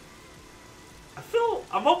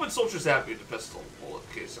I'm hoping Soldier's happy with the pistol bullet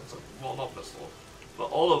casings. Well, not pistol, but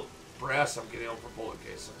all the brass I'm getting for bullet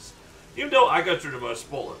casings. Even though I got through the most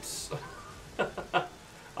bullets.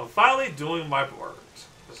 I'm finally doing my part,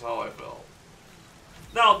 is how I feel.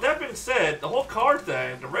 Now, that being said, the whole car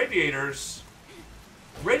thing, the radiators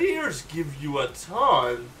give you a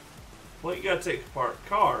ton, but you gotta take apart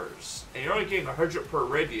cars, and you're only getting 100 per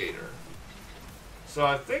radiator. So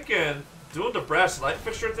I'm thinking, doing the brass light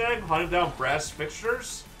fixture thing, hunting down brass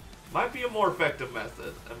fixtures, might be a more effective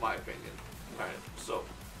method, in my opinion. Alright, so,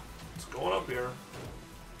 it's going up here.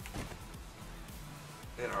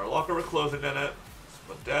 And our locker with clothing in it. Let's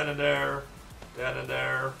put that in there,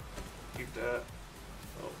 keep that.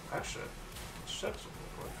 Oh, actually, let's check something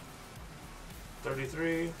real quick.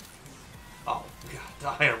 33. Oh, God, the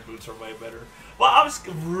iron boots are way better. Well, I was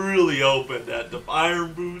really hoping that the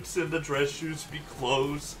iron boots and the dress shoes be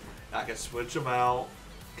closed. I can switch them out.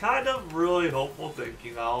 Kind of really hopeful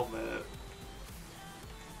thinking, I'll admit.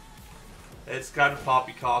 It's kind of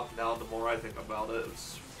poppycock now, the more I think about it.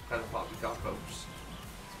 It's kind of poppycock hopes.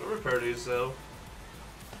 Let's go repair these, though.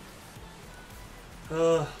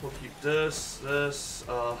 We'll keep this can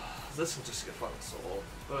just get fucking sold.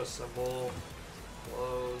 Put a symbol.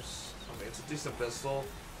 Close. I mean, it's a decent pistol,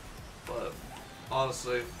 but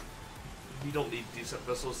honestly, we don't need decent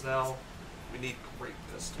pistols now. We need great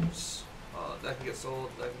pistols. That can get sold,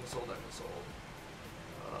 that can get sold, that can get sold.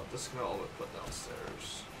 This can all get put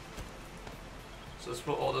downstairs. So let's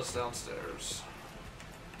put all this downstairs.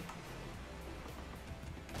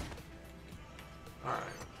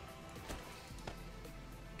 Alright.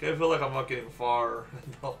 Okay, I feel like I'm not getting far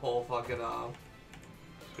in the whole fucking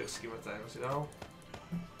big scheme of things, you know?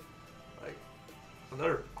 Like,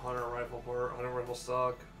 another hunter rifle part, hunter rifle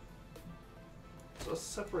stock. So let's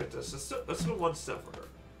separate this. Let's go one step further.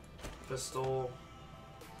 Pistol,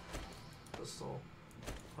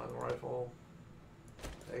 hunting rifle,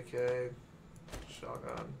 AK,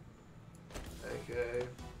 shotgun, AK,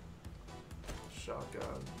 shotgun.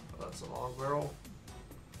 Oh, that's a long barrel.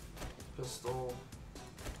 Pistol,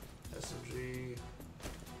 SMG,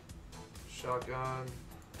 shotgun,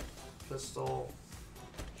 pistol,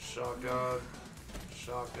 shotgun,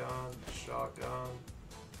 shotgun, shotgun,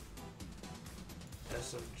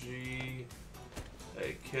 SMG,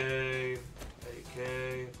 AK,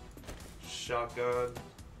 shotgun.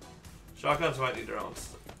 Shotguns might need their own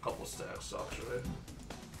couple stacks, actually.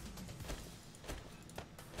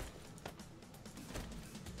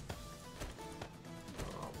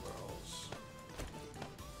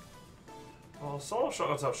 Well, sawed-off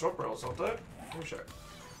shotguns have short barrels, don't they? Let me check.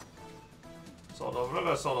 Sawed-off. I'm not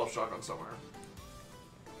gonna sawed-off shotgun somewhere.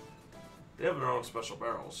 They have their own special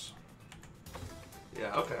barrels.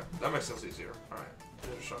 Yeah, okay. That makes things easier. Alright.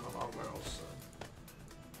 There's a shotgun long barrels.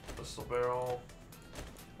 Pistol barrel.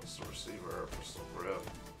 Pistol receiver. Pistol grip.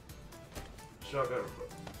 Shotgun.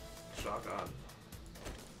 Shotgun.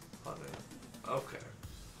 Hunting. Okay.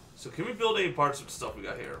 So can we build any parts of the stuff we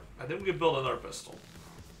got here? I think we can build another pistol.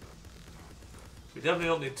 We definitely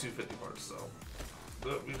don't need 250 parts, though.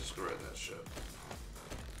 But we just go right in that shit.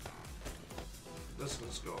 This can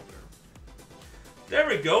just go up there. There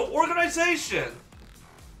we go! Organization!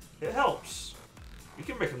 It helps. We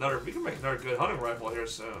can make another good hunting rifle here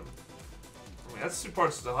soon. I mean, that's 2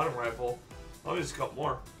 parts of the hunting rifle. I'll use a couple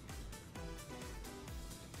more.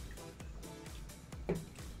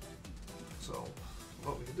 So,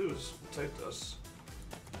 what we can do is we'll take this.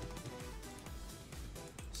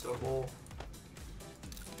 Symbol.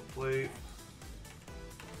 Complete.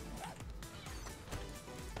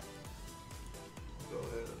 Go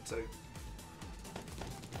ahead and take.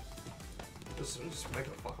 Just make a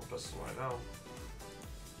fucking pistol right now.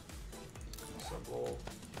 Symbol.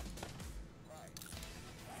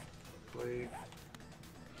 Complete.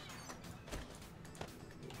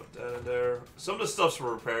 Put that in there. Some of the stuff's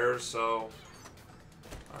for repairs, so.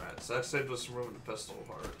 Alright, so that saved us from moving the pistol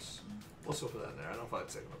parts. We'll still put that in there. I don't know if I'd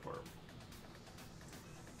take them apart.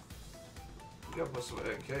 We got most of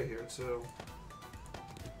an AK here, too.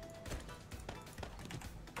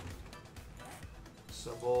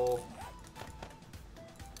 Symbol.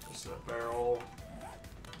 Just a barrel.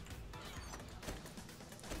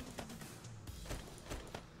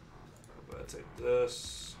 I'm gonna take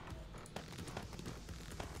this.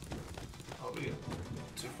 I'll be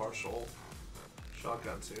too partial.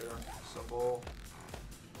 Shotguns here. Symbol.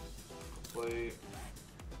 Complete.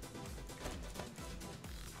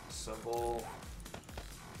 Symbol.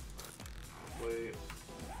 Complete.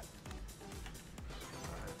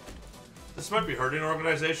 Alright. This might be hurting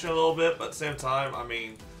organization a little bit, but at the same time, I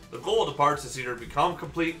mean, the goal of the parts is either become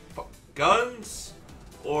complete guns,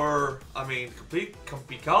 or, I mean,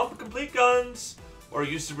 become complete guns, or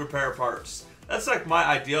use to repair parts. That's like my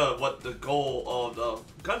idea of what the goal of the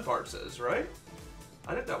gun parts is, right?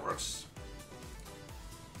 I think that works.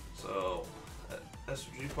 So,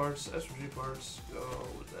 SMG parts, go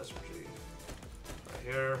with SMG. Right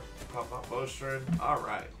here, pop out bowstring.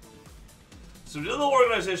 Alright. So we did a little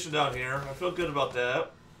organization down here. I feel good about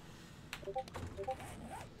that.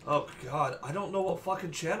 Oh god, I don't know what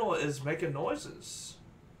fucking channel is making noises.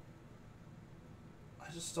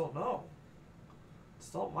 I just don't know.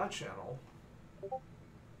 It's not my channel.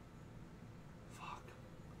 Fuck.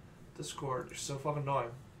 Discord, you're so fucking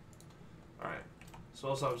annoying. Alright, so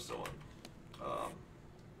what else I was doing?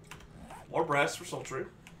 More brass for sultry.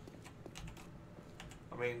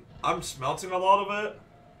 I mean, I'm smelting a lot of it,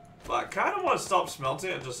 but I kind of want to stop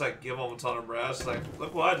smelting and just like give them a ton of brass. Like,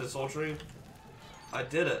 look what I did, sultry. I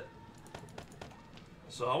did it.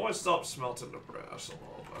 So I want to stop smelting the brass a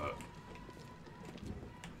little bit.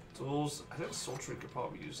 Tools. I think sultry could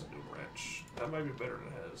probably use a new wrench. That might be better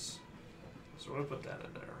than his. So we're gonna put that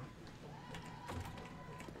in there.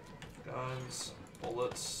 Guns,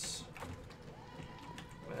 bullets,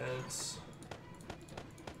 meds.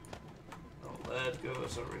 No lead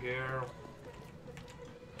goes over here.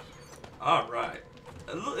 Alright.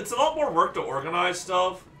 It's a lot more work to organize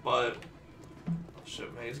stuff, but oh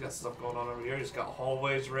shit, man, he's got stuff going on over here. He's got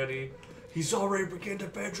hallways ready. He's already began the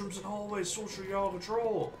bedrooms and hallways. Sultry, you're on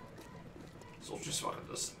control. Sultry's fucking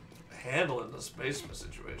just handling this basement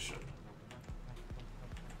situation.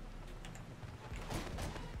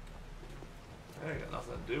 I ain't got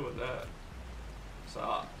nothing to do with that.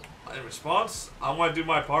 So, in response, I want to do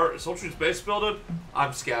my part. Sultry's base building,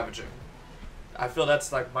 I'm scavenging. I feel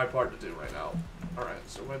that's like my part to do right now. Alright,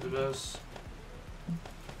 so we're going to do this.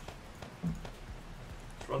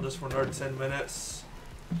 Let's run this for another 10 minutes.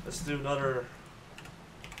 Let's do another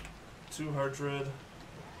 200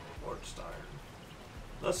 forged iron.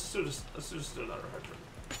 Let's do just do another 100.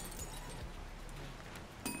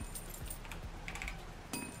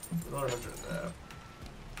 Another 100 of that.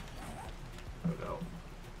 There we go.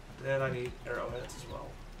 Then I need arrowheads as well.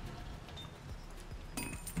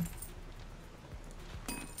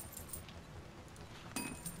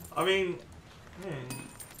 I mean,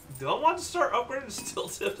 do I want to start upgrading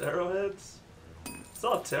steel-tipped arrowheads? It's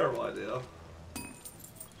not a terrible idea.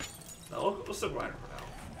 No, we'll stick Rider for now.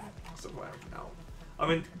 Stick Rider for now. I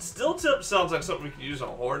mean, steel-tip sounds like something we could use on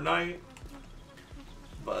Horde Night,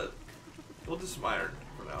 but we'll do some iron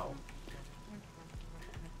for now.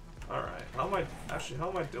 Alright, how am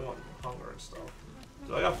I doing hunger and stuff?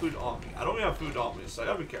 Do I got food on me? I don't even have food on me, so I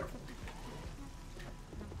gotta be careful.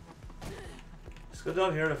 Let's go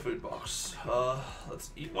down here in a food box.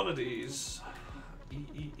 Let's eat one of these.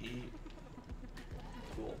 Eat.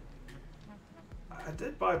 Cool. I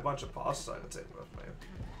did buy a bunch of pasta I could take with me.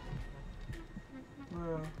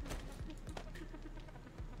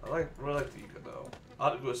 I really like the yucca though.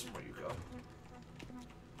 I'll go with some more yucca.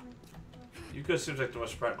 Yucca seems like the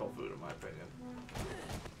most practical food in my opinion.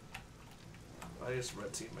 I need some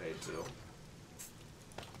red tea made too.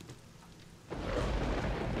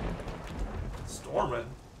 Storming.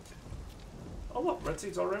 Oh look, red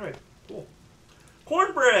tea's already made. Cool.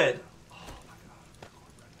 Cornbread! Oh my god,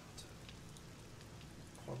 cornbread now too.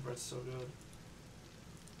 Cornbread's so good.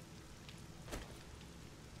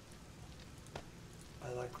 I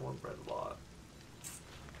like cornbread a lot.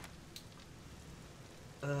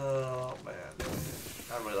 Oh man.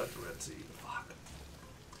 I really like the red tea. Fuck.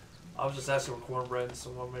 I was just asking for cornbread and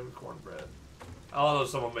someone made me cornbread. I don't know if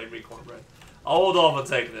someone made me cornbread. I'll hold off on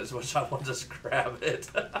taking this, which I want to just grab it.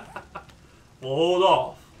 We'll hold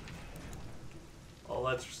off. Oh,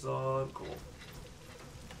 that's so cool.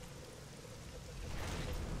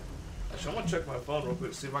 Actually, I'm gonna check my phone real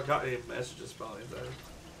quick, see if I got any messages about anything.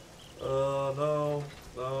 No.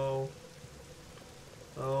 No.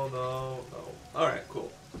 No, no, no. Alright,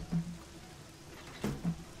 cool.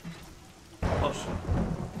 Oh, shit.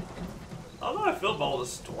 I don't know how I feel about all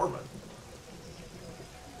this storming.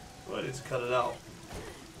 I need to cut it out.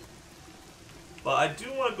 But I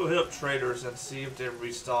do want to go hit up traders and see if they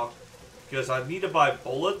restock. Because I need to buy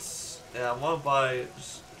bullets, and I want to buy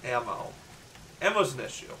just ammo. Ammo's an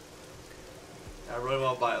issue. I really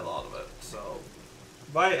want to buy a lot of it. So,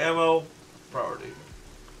 buy ammo, priority.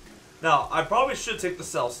 Now, I probably should take the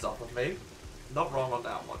sell stuff with me. Not wrong on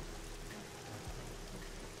that one.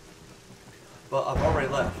 But I've already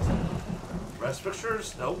left. Rest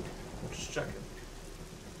fixtures? Nope. Just checking.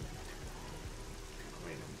 I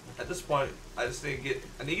mean, at this point, I just need to get...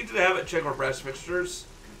 I need to get to the habit check our brass fixtures.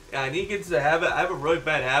 And I need to get to the habit... I have a really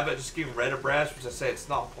bad habit just getting rid of brass, which I say it's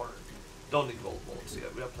not important. Don't need gold bullets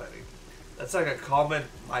yet. We have plenty. That's like a common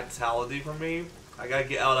mentality for me. I gotta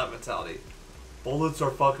get out of that mentality. Bullets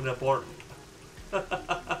are fucking important.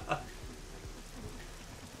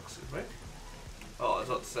 Excuse me? Oh, I was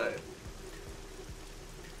about to say.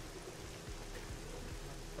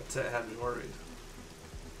 That's it, had me worried.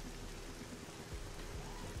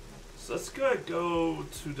 So let's go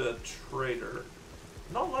to the trader.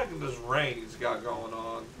 Not liking this rain he's got going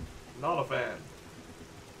on. Not a fan.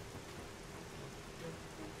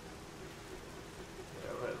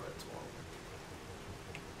 Yeah, right tomorrow.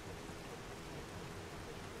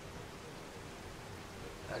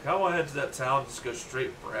 I kind of want to head to that town, just go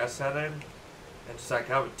straight brass heading, and just like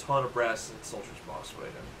have a ton of brass in soldier's box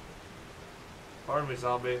waiting. Pardon me,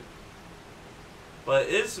 zombie. But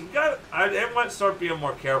it's I might start being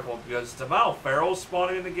more careful because the amount of ferals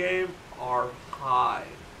spawning in the game are high.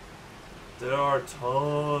 There are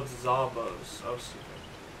tons of zombos. Oh, excuse me.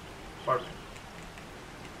 Pardon me.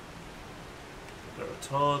 There are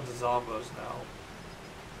tons of zombos now.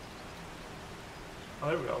 Oh,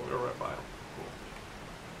 there we go. We were right by them.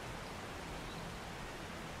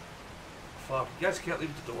 Cool. Fuck. You guys can't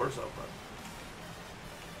leave the doors open.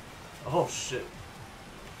 Oh, shit.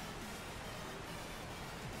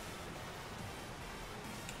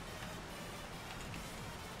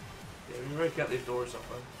 Yeah, you really can't leave doors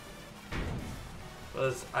open.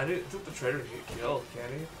 Because I didn't think the trader can get killed, can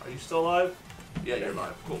he? Are you still alive? Yeah, you're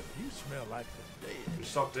alive. Cool. You smell like the dead. Your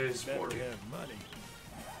stock day is 40. Have money.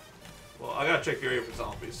 Well, I gotta check your area for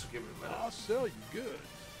zombies, so give me a minute. I'll sell you goods,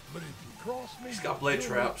 but if you cross me, He's got blade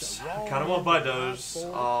traps. I kind of want to buy those. He's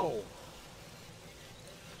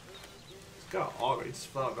got an auger. He's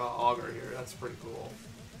got an auger here. That's pretty cool.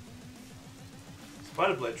 Let's buy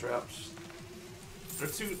the blade traps.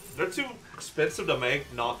 They're too expensive to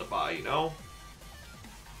make, not to buy. You know.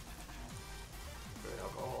 Great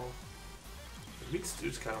alcohol. The meat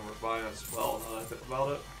stew's kind of worth buying as well. Now that I think about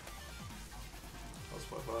it. Let's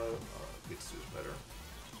buy meat stew's better.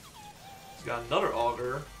 He's got another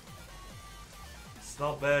auger. It's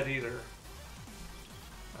not bad either.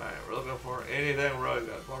 Alright, we're looking for anything really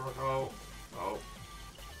good. Barbacoa. Oh.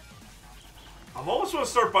 I'm almost going to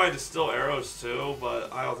start buying distilled arrows too,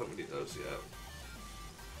 but I don't think we need those yet.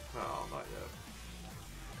 No, not yet.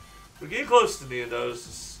 We're getting close to needing those,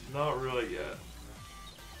 just not really yet.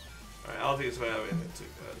 Alright, I don't think it's going to have anything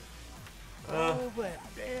too good. Oh, that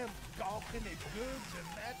damn gawking at goods and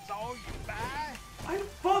that's all you buy? I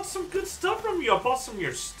bought some good stuff from you. I bought some of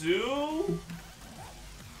your stew.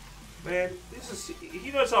 Man,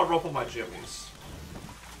 he knows how to ruffle my jimmies.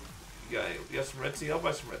 You got some red tea? I'll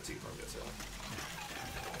buy some red tea from you too.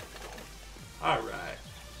 Alright.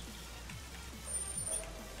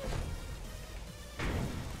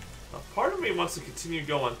 Now, part of me wants to continue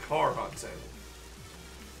going car hunting.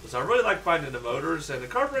 Because I really like finding the motors, and the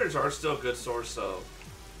carburetors are still a good source of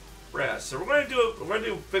brass. So we're gonna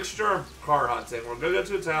do fixture and car hunting. We're gonna go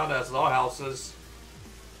to a town that has a lot of houses.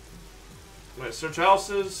 We're gonna search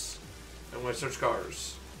houses, and we're gonna search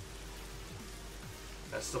cars.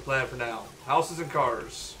 That's the plan for now. Houses and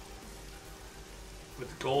cars. With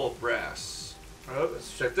the goal of brass. Alright,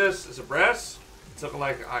 let's check this. Is it brass? It's looking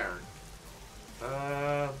like iron.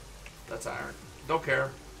 That's iron. Don't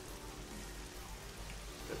care.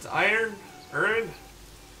 It's iron. Iron.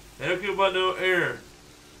 They don't care about no iron.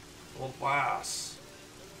 Well, brass.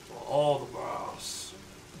 Well, all the brass.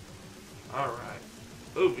 Alright.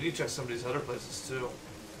 Ooh, we need to check some of these other places too.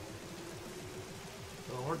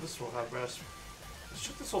 Oh, where this will have brass. Let's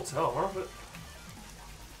check this hotel. I wonder if it...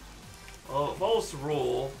 Well, it follows the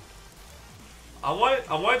rule. I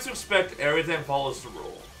want to expect everything follows the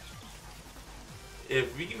rule.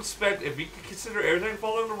 If we can consider everything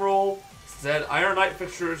following the rule, instead iron night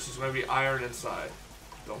fixtures is going to be iron inside.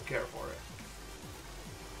 Don't care for it.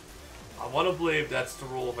 I want to believe that's the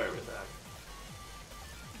rule of everything.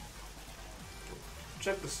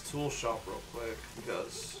 Check this tool shop real quick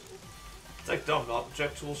because it's like dumb not to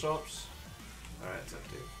check tool shops. Alright, it's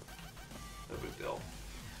empty. No big deal.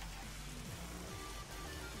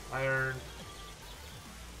 Iron.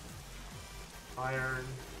 Iron.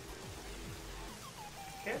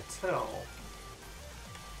 Can't tell.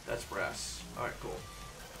 That's brass. Alright, cool.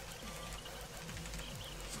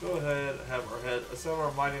 Let's go ahead and let's have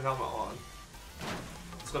our mining helmet on.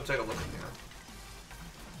 Let's go take a look in here.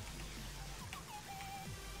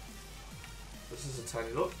 This is a tiny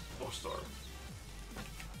little bookstore.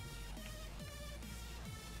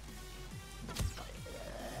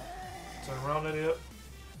 Turn around, idiot.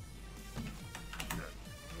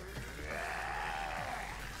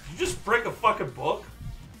 You just break a fucking book?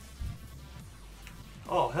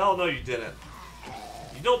 Oh, hell no you didn't.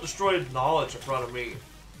 You don't destroy knowledge in front of me.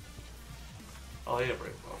 Oh, he didn't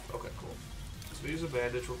break a book. Okay, cool. So we use a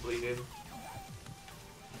bandage, we're bleeding.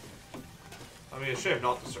 I mean, it's a shame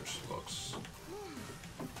not to search the books.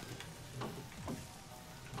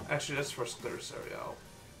 Actually, let's first clear this area out.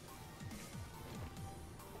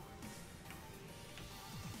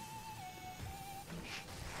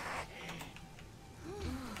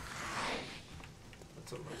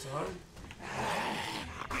 That's over time.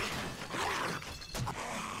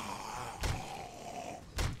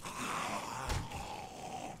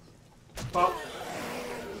 Pop.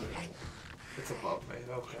 It's above me,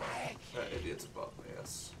 okay. That idiot's above me,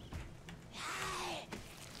 yes.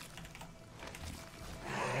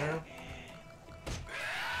 There.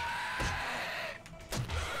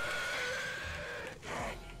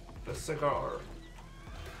 Let's take our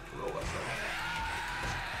real weapon.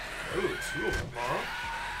 Ooh, two of them, huh?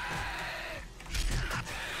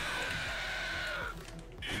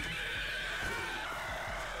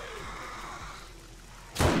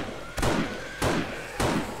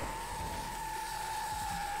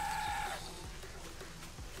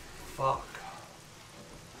 Fuck.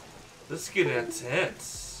 This is getting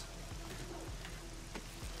intense.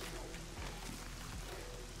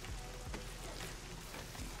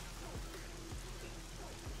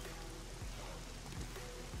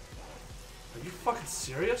 Are you fucking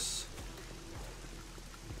serious?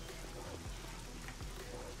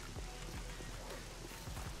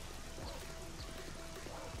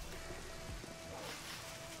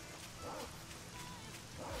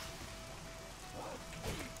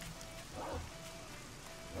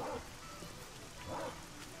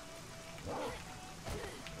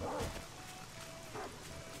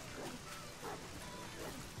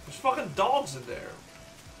 There's fucking dogs in there.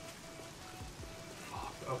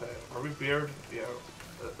 Fuck, okay. Are we beard? Yeah,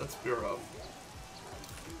 let's beer up.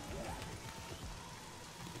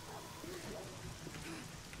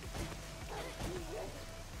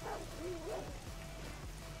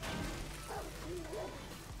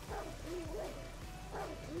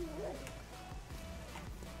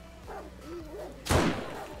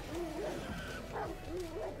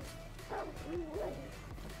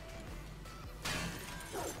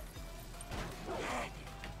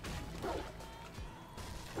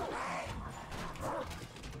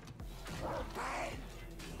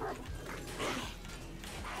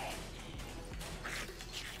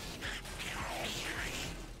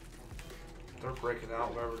 They're breaking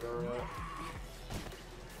out wherever they're at.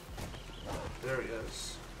 There he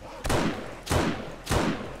is.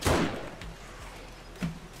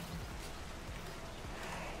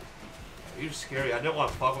 He was scary. I didn't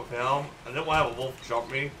want to fuck with him. I didn't want to have a wolf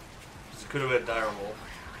jump me. Because it could have been a dire wolf.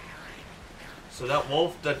 So that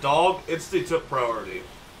wolf, that dog, instantly took priority.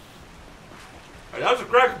 Alright, that was a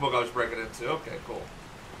cracker book I was breaking into. Okay, cool.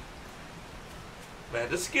 Man,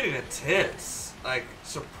 this is getting intense. Like,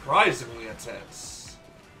 surprisingly intense.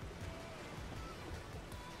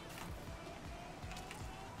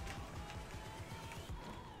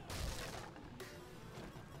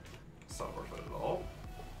 It's not worth it at all.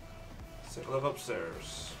 Let's take a look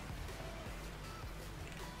upstairs.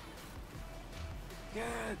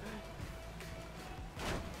 Good.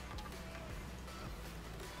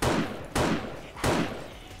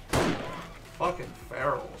 Fucking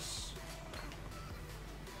ferals.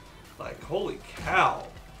 Like, holy cow.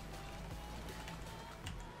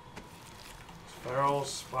 Ferals,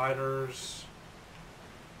 spiders.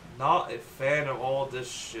 Not a fan of all this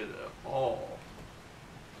shit at all.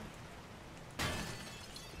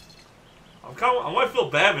 I might feel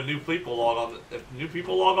bad when new people log on. If new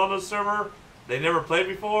people log on to the server, they never played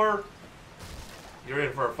before. You're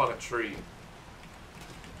in for a fucking treat.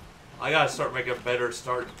 I gotta start making better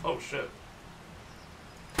start. Oh shit!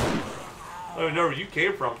 I don't even know where you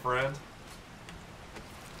came from, friend.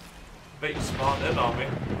 Bet you spawned in on me.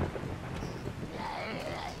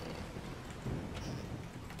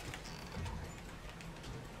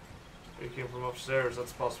 You came from upstairs.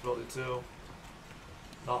 That's a possibility too.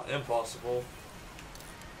 Not impossible.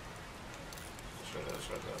 Let's try that, let's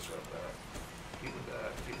try that, let's try that. Keep with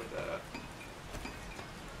that, keep with that.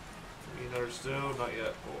 Need another stew? Not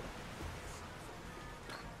yet. Cool.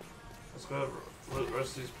 Let's go ahead and loot the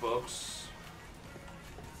rest of these books.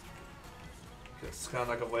 It's kind of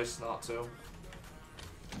like a waste not to.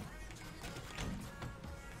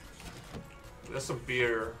 We got some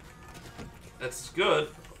beer. It's good.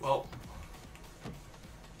 Well,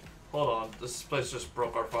 hold on. This place just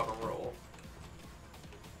broke our fucking rule.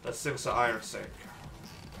 That sink's an iron sink.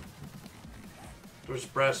 There's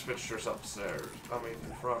brass fixtures upstairs. I mean,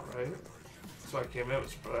 in front, right? So I came in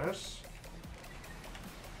with brass.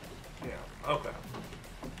 Yeah, okay.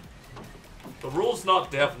 The rule's not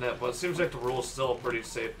definite, but it seems like the rule's still a pretty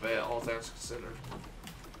safe bet, all things considered.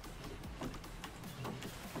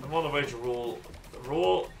 I'm on the wager the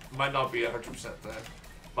rule might not be 100% then,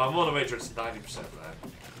 but I'm on the wager it's 90%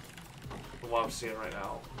 then. From what I'm seeing right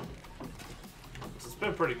now. It's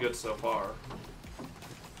been pretty good so far.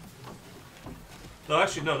 No,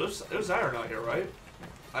 actually, no, there's iron out here, right?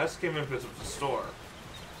 I just came in because it was a store. I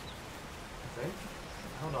think?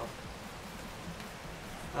 I don't know.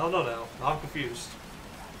 I don't know now. I'm confused.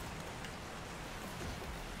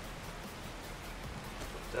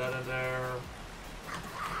 Put that in there.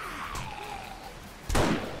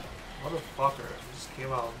 Motherfucker. He just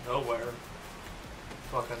came out of nowhere.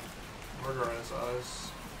 Fucking murder in his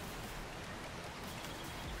eyes.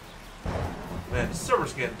 Man, this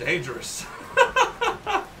server's getting dangerous.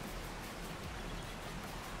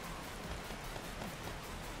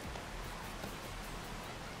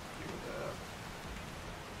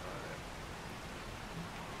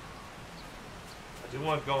 I do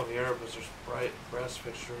want to go in here because there's bright brass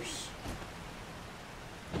fixtures.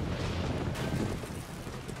 The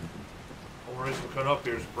only reason we're coming up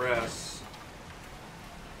here is brass.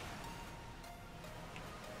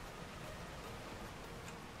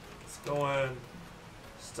 Let's go in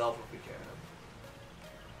stealth if we can.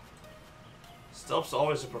 Stealth's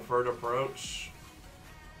always a preferred approach,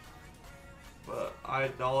 but I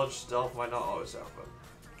acknowledge stealth might not always happen.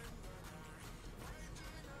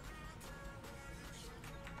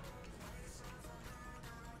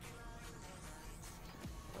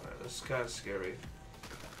 This is kind of scary.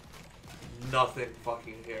 Nothing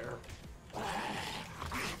fucking here.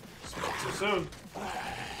 Spoke too soon. The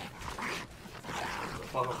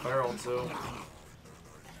fucking barrel too.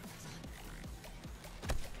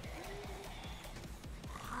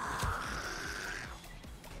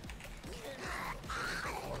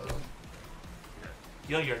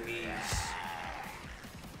 Get on your knees.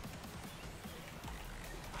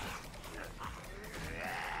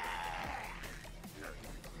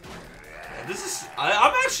 This is...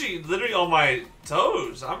 I'm actually literally on my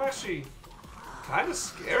toes. I'm actually kind of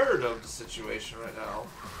scared of the situation right now.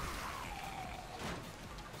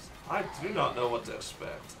 I do not know what to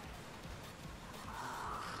expect.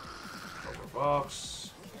 Over box.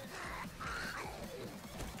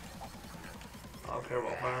 I don't care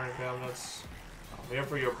about firing cabinets. I'm here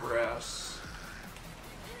for your brass.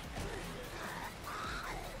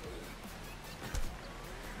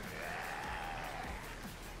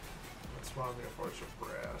 That's why I'm here for, is your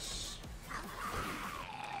brass.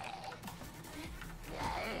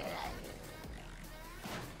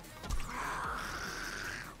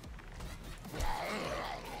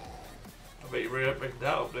 I bet you ready to make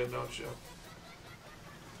that opening, don't you?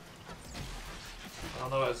 I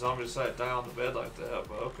don't know why zombie decided to die on the bed like that,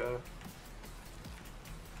 but okay.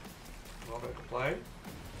 I'm not gonna complain.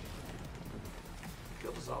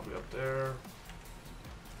 Kill the zombie up there.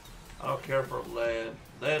 I don't care for lead.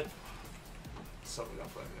 Lead. Something I'm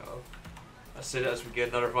playing of. I say that as we get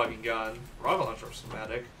another fucking gun. Rocket launcher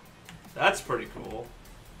schematic. That's pretty cool.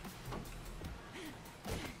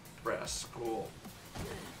 Brass. Cool.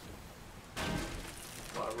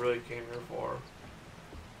 What I really came here for.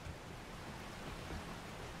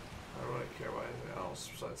 I don't really care about anything else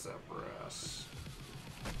besides that brass.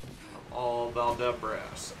 I'm all about that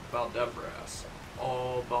brass. About that brass.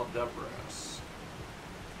 All about that brass.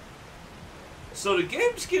 So the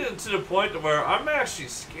game's getting to the point where I'm actually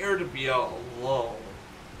scared to be out alone.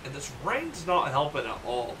 And this rain's not helping at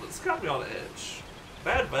all, but it's got me on the edge.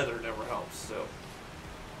 Bad weather never helps, so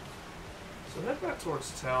head back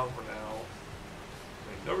towards town for now.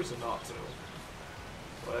 I mean, no reason not to.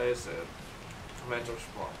 What is it? Commander's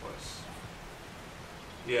Spawn Place.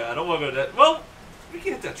 Yeah, I don't want to go to that. Well, we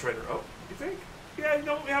can hit that trader up. You think? Yeah, you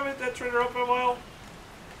know, we haven't hit that trader up in a while.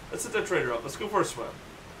 Let's hit that trader up. Let's go for a swim.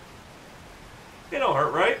 It don't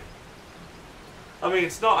hurt, right? I mean,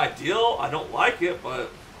 it's not ideal. I don't like it,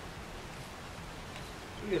 but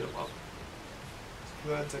we hit him up. Let's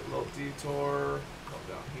go ahead and take a little detour. Come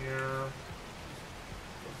down here.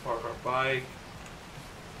 Park our bike.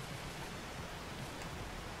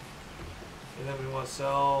 And then we want to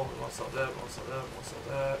sell. We want to sell that. We want to sell that. We want to sell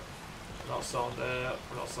that. We're not selling that.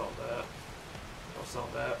 We're not selling that. We're not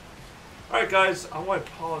selling that. Alright guys, I want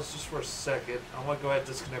to pause just for a second. I want to go ahead and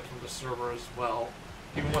disconnect from the server as well.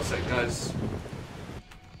 Give me 1 second, guys.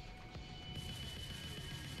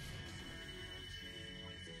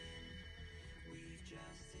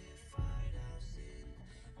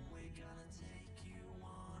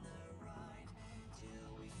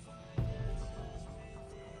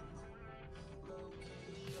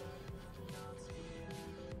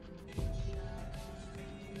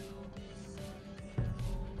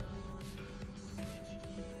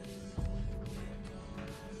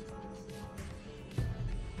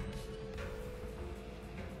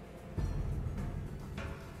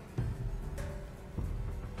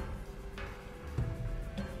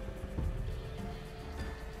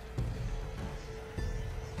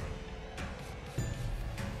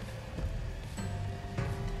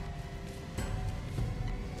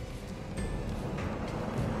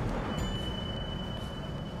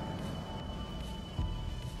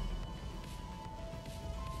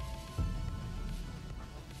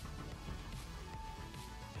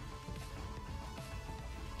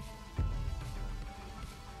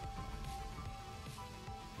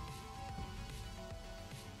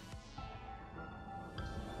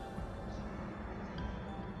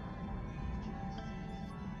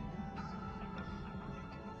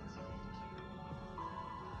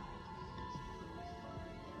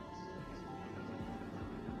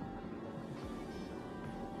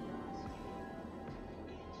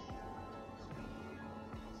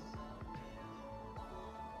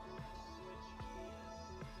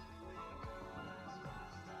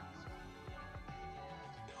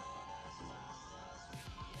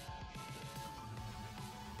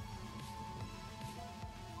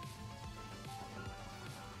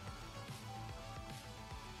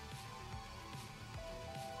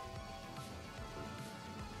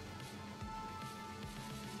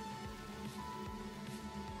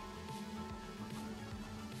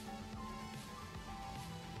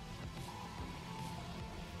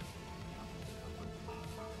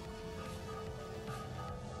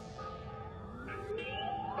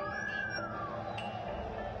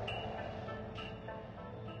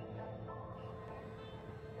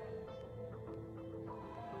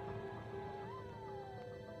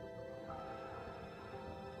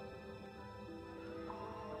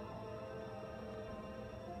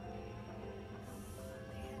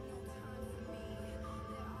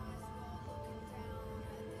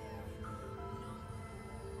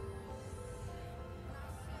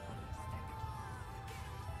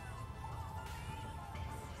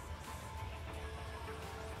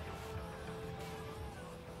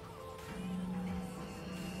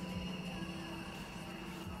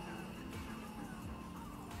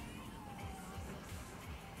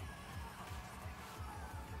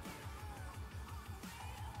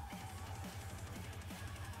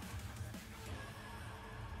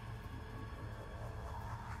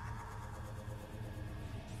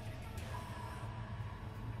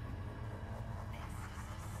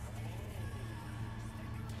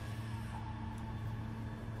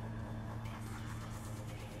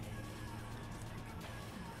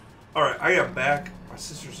 Alright, I am back. My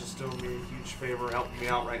sister's just doing me a huge favor, helping me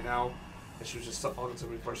out right now. And she was just talking to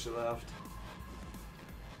me before she left.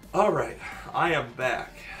 Alright, I am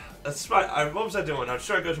back. That's right. What was I doing? I was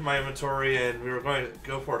trying to go to my inventory and we were going to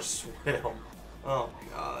go for a swim. Oh my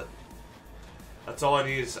god. That's all I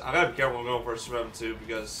need is... I gotta be careful when I'm going for a swim too,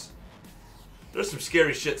 because there's some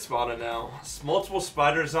scary shit spawning now. Multiple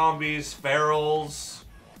spider zombies, ferals.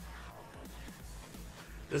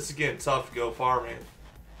 This is getting tough to go farming.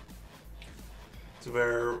 To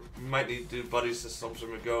where we might need to do buddy systems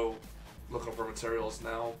when we go looking for materials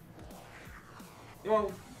now.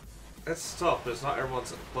 Well, that's tough, because not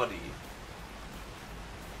everyone's a buddy.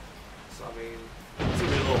 So, I mean, it's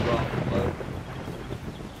gonna be a little rough, but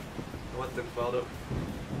one thing about it.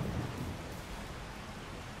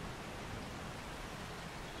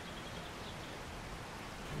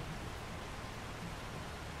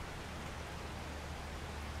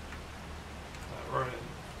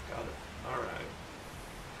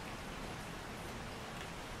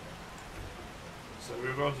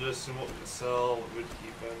 we're going to assume what we can sell, what we'd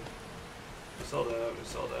keep in. We sell that, we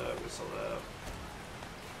sell that, we sell that.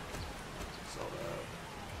 Sell that.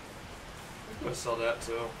 I'm gonna sell that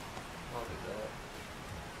too. I'll do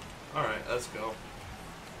that. Alright, let's go.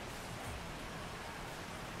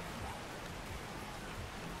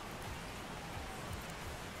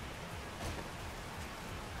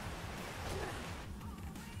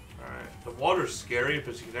 Alright, the water's scary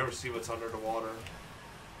because you can never see what's under the water.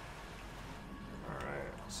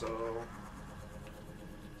 Alright, so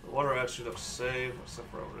the water actually looks safe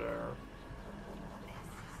except for over there.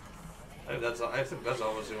 I think that's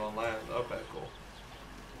obviously on land. Okay, cool.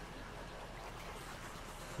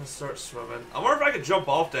 Let's start swimming. I wonder if I could jump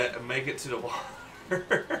off that and make it to the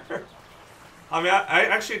water. I mean, I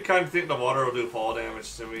actually kind of think the water will do fall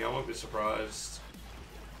damage to me. I won't be surprised.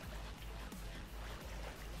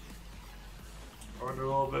 Under a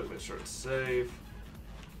little bit, make sure it's safe.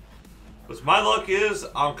 Because my luck is,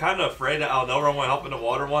 I'm kind of afraid that I'll know where I'm going to hop in the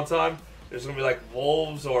water one time. There's going to be like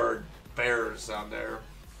wolves or bears down there.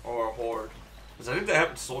 Or a horde. Because I think that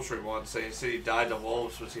happened to Sultry once. He said he died to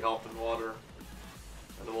wolves because he hopped in water.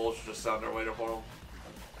 And the wolves were just down there waiting for him.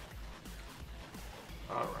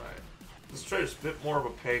 Alright. This trader's a bit more of a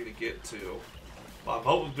pain to get to. But I'm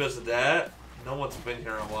hoping because of that, no one's been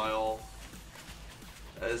here in a while.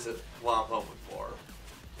 That is what I'm hoping for.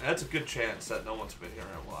 And that's a good chance that no one's been here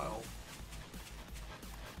in a while.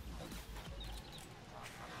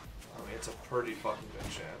 I mean, it's a pretty fucking good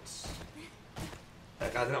chance.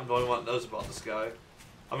 Heck, I think I'm the only one that knows about this guy.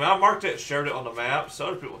 I mean, I marked it and shared it on the map, so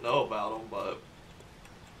other people know about him, but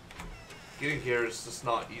getting here is just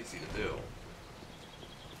not easy to do.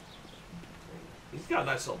 He's got a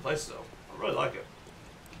nice little place, though. I really like it.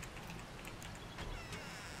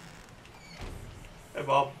 Hey,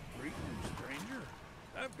 Bob. Greetings, stranger.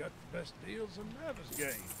 I've got the best deals in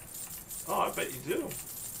Navisgate. Oh, I bet you do.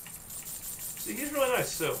 See, he's really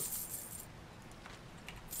nice, too.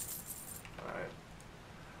 Alright.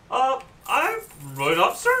 I'm really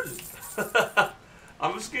not certain.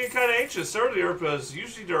 I'm just getting kind of anxious earlier because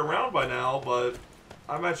usually they're around by now, but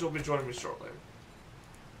I imagine they'll be joining me shortly.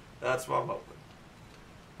 That's what I'm hoping.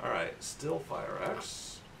 Alright, still Fire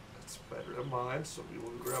Axe. That's better than mine, so we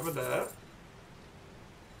will be grabbing that.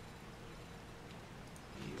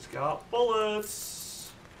 He's got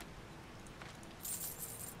bullets.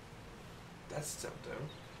 That's tempting.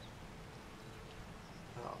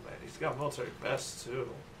 Oh man, he's got military vests too.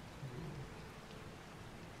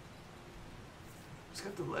 He's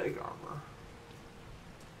got the leg armor.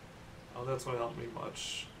 Oh, that's not help me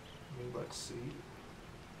much. Let me let's see.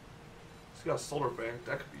 He's got a solar bank.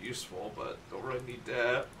 That could be useful, but don't really need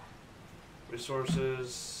that.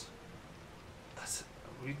 Resources.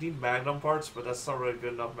 We need Magnum parts, but that's not really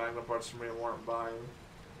good enough Magnum parts for me to warrant buying.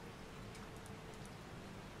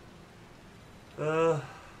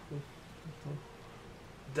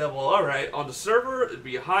 Devil, alright. On the server, it'd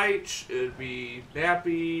be Heich, it'd be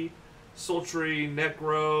Nappy, Sultry,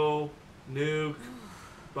 Necro, Nuke,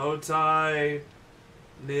 Bowtie,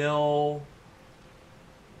 Nil.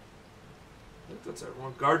 I think that's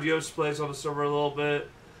everyone. Guardios plays on the server a little bit.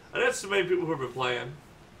 And that's the main people who have been playing.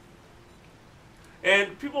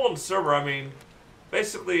 And people on the server, I mean,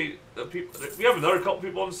 basically, we have another couple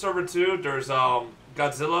people on the server too. There's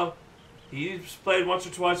Godzilla. He's played once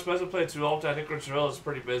or twice, but hasn't played too often. I think Godzilla is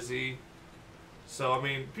pretty busy. So, I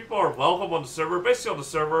mean, people are welcome on the server. Basically, on the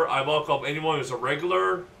server, I welcome anyone who's a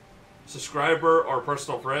regular, subscriber, or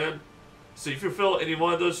personal friend. So, if you fill any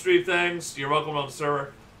one of those three things, you're welcome on the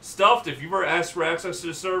server. Stuffed, if you were asked for access to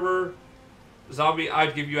the server, Zombie,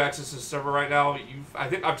 I'd give you access to the server right now. I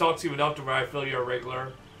think I've talked to you enough to where I feel you're a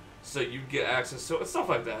regular, so you get access to it. Stuff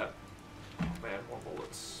like that. Oh, man, more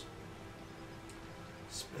bullets.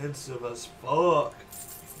 Expensive as fuck.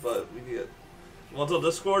 But we need it. The ones on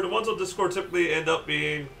Discord. The ones on Discord typically end up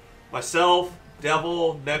being myself,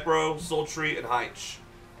 Devil, Necro, Sultry, and Heich.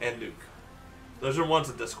 And Nuke. Those are ones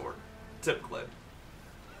in Discord. Typically.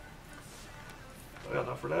 I got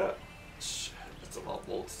enough for that? Shit, that's a lot of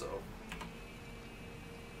bullets though.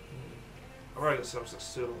 I'm already gonna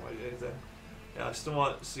 7.62, don't want to get anything. Yeah, I still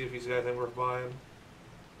want to see if he's got anything worth buying.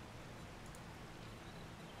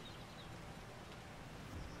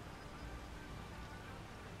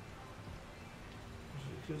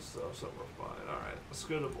 Good stuff, something worth buying. Alright, let's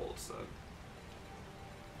go to bolts then.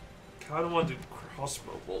 Kinda want to do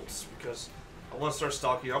crossbow bolts because I want to start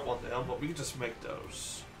stocking up on them, but we can just make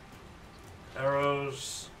those.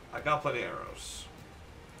 Arrows. I got plenty of arrows.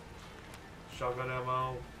 Shotgun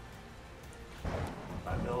ammo.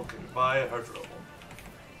 I know. Can we buy a hard drill?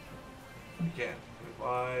 You can. Can we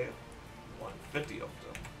buy 150 of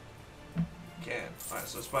them? Can. Alright,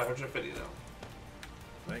 so let's buy 150 now.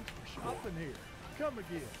 Thanks for stopping here. Come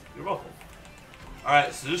again. You're welcome.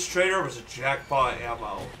 Alright, so this trader was a jackpot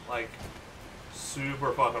ammo. Like,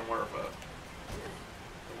 super fucking worth it.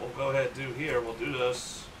 We'll go ahead and do here. We'll do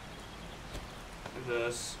this. Do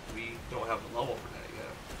this. We don't have the level for that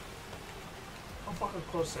yet. How fucking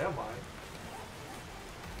close am I?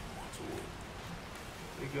 Tool.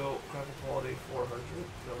 We go graphic quality 400.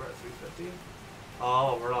 No, we're at 350.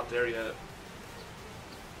 Oh, we're not there yet.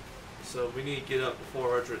 So we need to get up to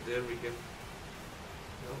 400. Then we can.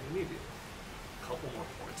 No, we need a couple more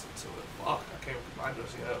points into it. Fuck, I can't combine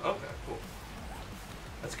those yet. Okay, cool.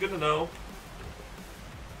 That's good to know.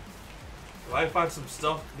 If I find some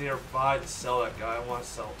stuff nearby to sell that guy, I want to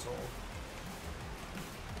sell it to him.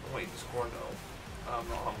 I want to eat this corn though. I'm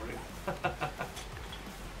not hungry.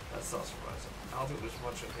 That's not surprising. I don't think there's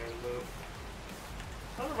much in here to loot.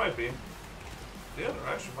 Oh, there might be. Yeah, there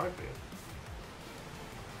actually might be.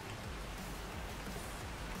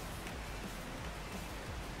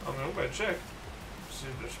 I mean, I'm gonna check. See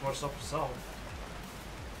if there's more stuff to sell.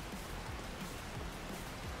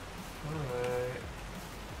 Alright.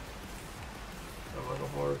 Another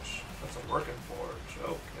forge. That's a working forge.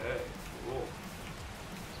 Okay, cool.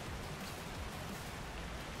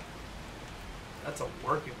 That's a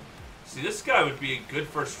working. See, this guy would be a good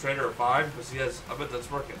first trader of mine because he has. I bet that's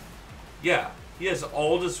working. Yeah, he has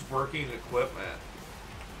all this working equipment.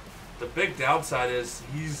 The big downside is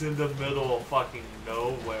he's in the middle of fucking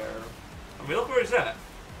nowhere. I mean, look where he's at.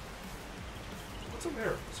 What's up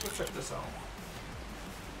here? Let's go check this out.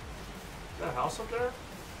 Is that a house up there?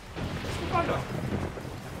 Let's go find out.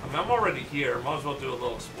 I mean, I'm already here. Might as well do a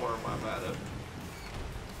little exploring while I'm at it.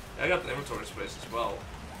 I got the inventory space as well.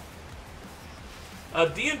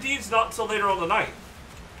 D&D's not until later on the night.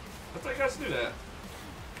 I thought you guys knew that.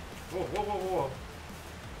 Whoa, whoa, whoa, whoa.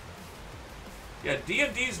 Yeah,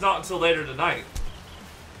 D&D's not until later tonight.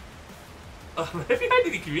 Maybe I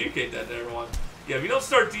need to communicate that to everyone. Yeah, we don't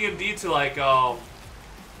start D&D till like, probably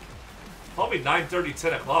 9:30,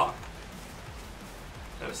 10 o'clock.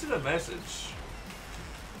 I haven't seen that message.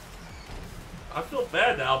 I feel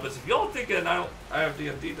bad now, but if y'all thinking I have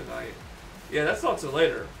D&D tonight, yeah, that's not till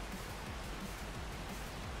later.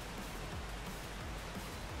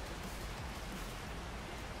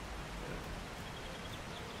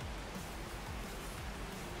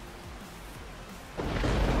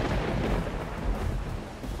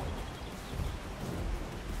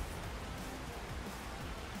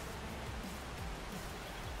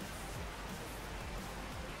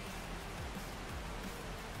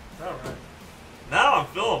 Alright. Now I'm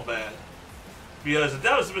feeling bad. Because if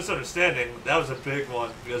that was a misunderstanding, that was a big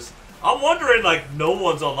one. Because I'm wondering, like, no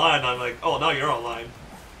one's online. I'm like, oh, now you're online.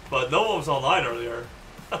 But no one was online earlier.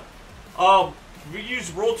 We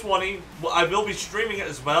use Roll20. I will be streaming it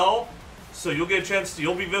as well. So you'll get a chance to,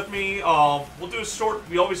 you'll be with me. We'll do a short,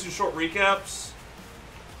 we always do short recaps.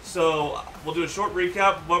 So we'll do a short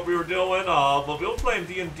recap of what we were doing. But we'll play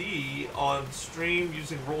D&D on stream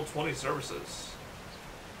using Roll20 services.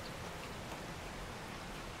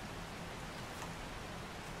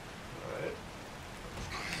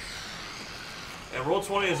 And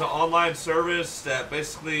Roll20 is an online service that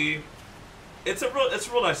basically, it's a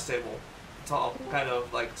real nice table. It's all kind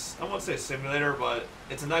of like, I won't say simulator, but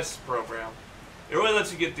it's a nice program. It really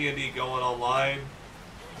lets you get D&D going online.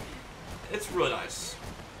 It's really nice.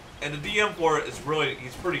 And the DM for it is really,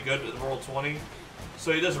 he's pretty good with Roll20.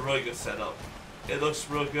 So he does a really good setup. It looks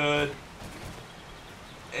real good.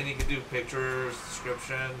 And he can do pictures,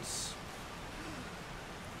 descriptions.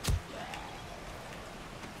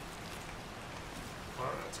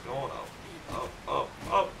 Alright, it's going up. Up, up,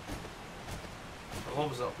 up. What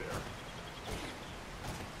was up here?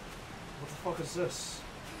 What the fuck is this?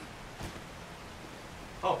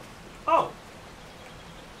 Oh. Oh!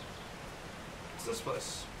 What's this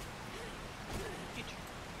place?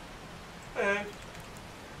 Hey.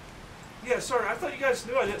 Yeah, sorry, I thought you guys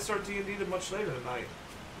knew I didn't start D&D till much later tonight.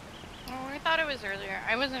 Oh, I thought it was earlier.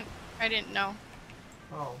 I didn't know.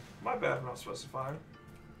 Oh, my bad for not specifying.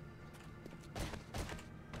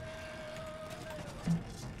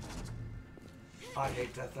 I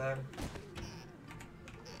hate that thing.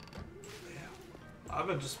 Yeah. I've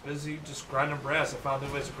been just busy just grinding brass. I found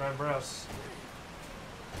new ways to grind brass.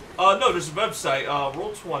 No, there's a website,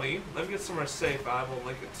 Roll20. Let me get somewhere safe. I will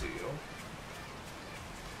link it to you.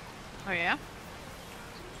 Oh, yeah?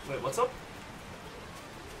 Wait, what's up?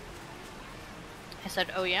 I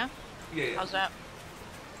said, oh, yeah? Yeah, yeah. How's that?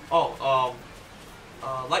 Oh,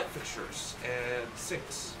 light fixtures and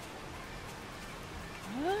sinks.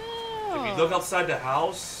 Oh. If you look outside the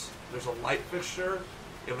house, there's a light fixture,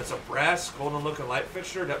 If it's a brass, golden looking light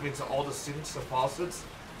fixture, that means that all the sinks and faucets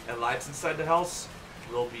and lights inside the house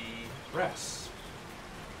will be brass.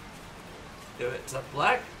 If it's a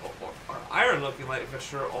black or iron looking light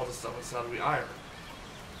fixture, all the stuff inside will be iron.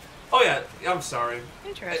 Oh yeah, I'm sorry.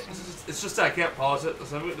 Interesting. It's just that I can't pause it,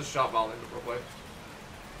 so I'm going to shop volume real quick.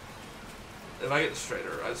 If I get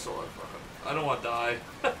straighter, I just don't want to fucking. I don't want to die.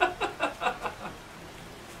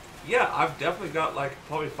 Yeah, I've definitely got like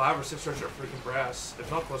probably 500 or 600 freaking brass,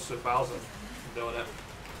 if not close to 1,000 from doing it.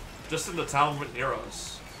 Just in the town near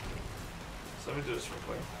us. So let me do this real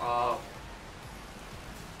quick. I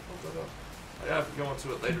have to go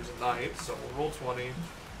into it later tonight, so we'll roll 20.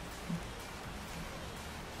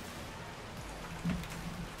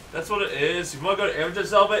 That's what it is. You want to go to Amateur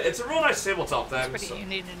Zelda? It's a real nice tabletop thing. That's what you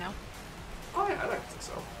need to know. Oh yeah, I think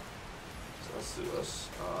so. So let's do this.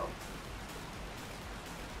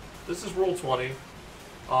 This is roll 20.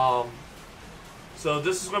 So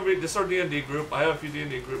this is going to be our D&D group. I have a few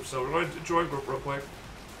D&D groups, so we're going to join group real quick.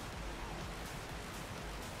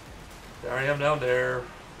 There I am down there.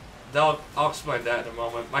 I'll explain that in a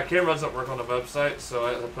moment. My camera doesn't work on the website, so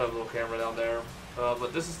I put a little camera down there.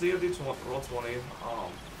 But this is D&D roll 20.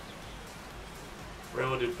 We're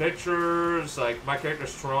able to do pictures. Like my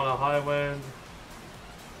character's Toronto Highwind,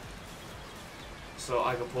 so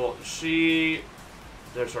I can pull up the sheet.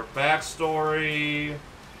 There's her backstory.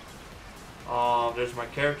 There's my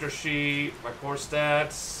character sheet, my core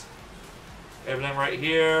stats, everything right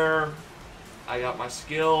here. I got my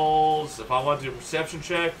skills. If I want to do a perception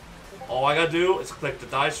check, all I gotta do is click the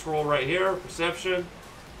dice roll right here, perception.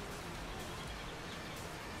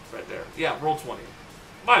 Right there. Yeah, roll 20.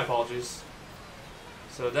 My apologies.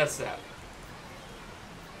 So that's that.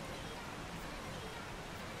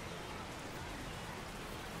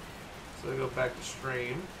 So we go back to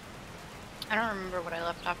stream. I don't remember what I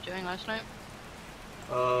left off doing last night.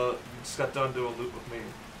 You just got done doing loot with me.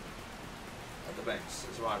 At the banks,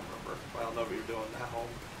 is what I remember. I don't know what you're doing at home.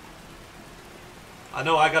 I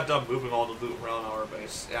know I got done moving all the loot around our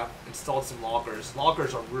base. Yeah, installed some lockers.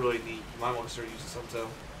 Lockers are really neat. You might want to start using some too.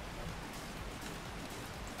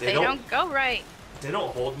 They don't go right. They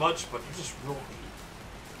don't hold much, but they're just real neat.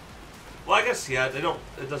 Well, I guess, yeah, they don't.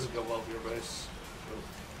 It doesn't go well with your base.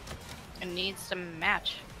 It needs to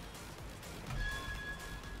match.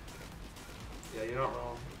 Yeah, you're not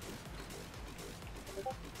wrong.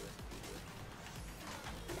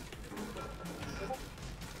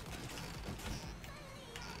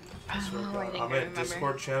 I'm in a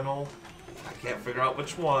Discord channel. I can't figure out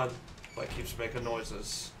which one, but it keeps making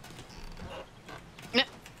noises.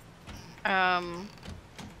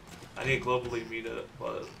 I need globally meet it,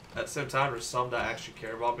 but at the same time, there's some that actually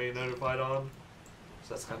care about being notified on.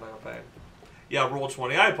 So that's kind of like a pain. Yeah, roll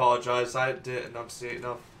 20. I apologize. I didn't enunciate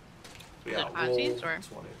enough. But yeah, roll 20.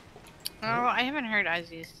 Oh, I haven't heard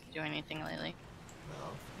Ozzy's do anything lately.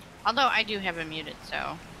 No. Although I do have him muted,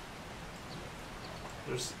 so.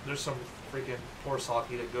 There's some freaking horse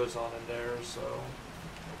hockey that goes on in there, so.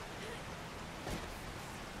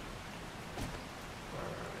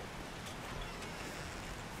 Alright.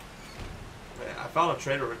 Man, I found a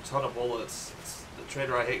trader with a ton of bullets. It's the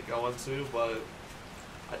trader I hate going to, but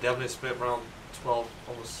I definitely spent around 12,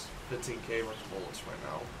 almost 15k worth of bullets right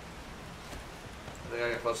now. I think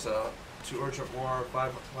I got close to 2 urgent more,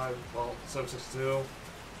 762,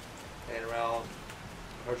 and around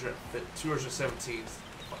 217,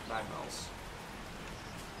 9 mils.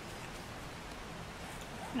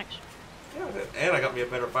 Nice. Yeah, and I got me a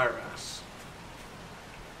better fire axe.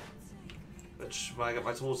 Which, when I got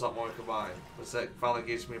my tools up more combined, which that finally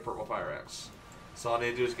gives me a purple fire axe. So all I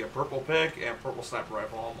need to do is get a purple pick and purple sniper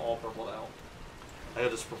rifle. I'm all purpled out. I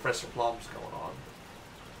got this Professor Plums going on.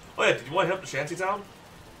 Oh yeah, did you want to hit up the Shantytown?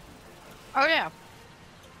 Oh yeah.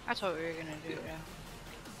 That's what we were gonna do, yeah.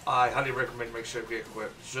 I highly recommend make sure you get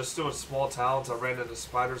equipped. Just doing small towns, I ran into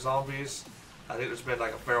spider zombies. I think there's been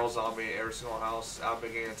like a feral zombie in every single house. I've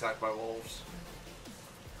been getting attacked by wolves.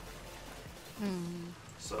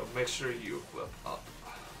 So make sure you equip up.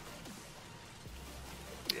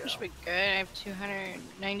 Yeah. Should be good. I have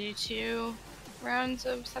 292 rounds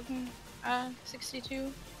of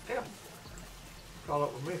 762. Yeah. Call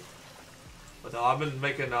up with me. But no, I've been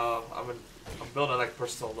making I'm building like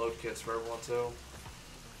personal load kits for everyone too.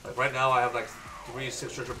 Like right now I have like 3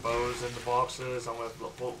 6-trigger bows in the boxes. I'm with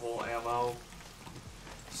full ammo.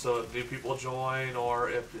 So if new people join or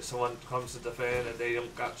if someone comes to defend and they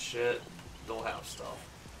don't got shit, they'll have stuff.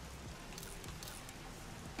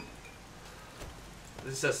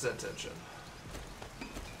 This is just the intention.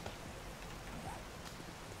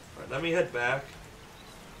 Alright, let me head back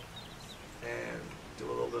and do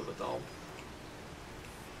a little bit of a dump.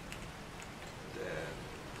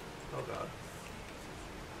 Oh god.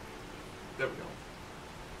 There we go.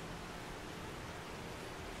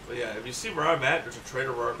 But yeah, if you see where I'm at, there's a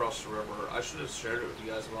trader right across the river. I should have shared it with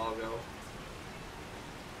you guys a while ago.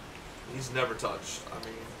 He's never touched. I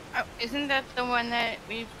mean... Oh, isn't that the one that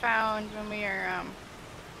we found when we were,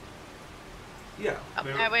 Yeah. up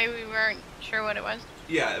that way? We weren't sure what it was?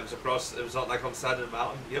 Yeah, it was across, it was on, like on the side of the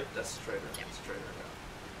mountain. Yep, that's the trader. Yep. That's the trader,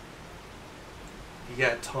 yeah. He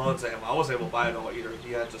had tons of ammo. I wasn't able to buy it all either.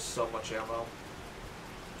 He had just so much ammo.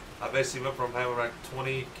 I basically went from having like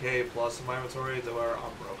 20k plus in my inventory to where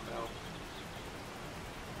I'm broke now.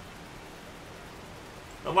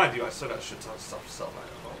 Now, mind you, I still got a shit ton of stuff to sell my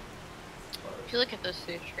ammo. But If you look at those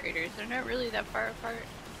two traders, they're not really that far apart.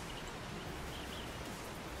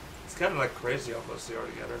 it's kind of like crazy how close they are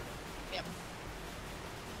together. Yep.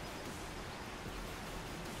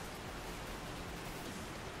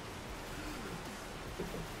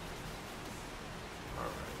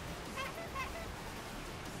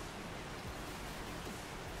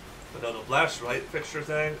 But no, the flashlight fixture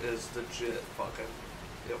thing is legit fucking,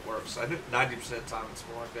 it works. I think 90% of the time it's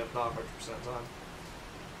more like that, if not 100% of the time.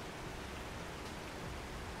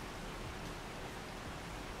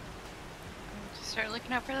 Just start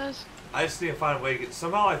looking out for those. I just need to find a way to get,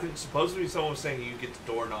 somehow I think supposedly someone was saying you get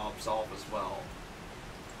the doorknobs off as well.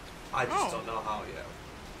 I just don't know how yet.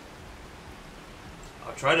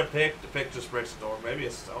 I'll try to pick, the pick just breaks the door. Maybe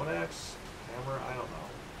a stone axe? Hammer? I don't know.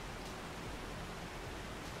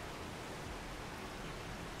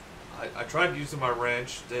 I tried using my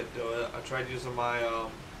wrench, didn't do it. I tried using my,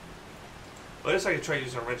 well, I guess I could try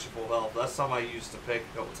using a wrench at full health. That's something I used to pick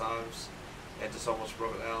a couple times and just almost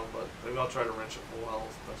broke it down, but maybe I'll try to wrench at full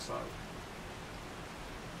health next time.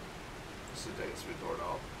 Let's see if they can speed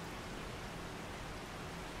doorknob.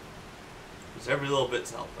 Because every little bit's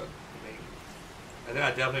helping. I mean, I think I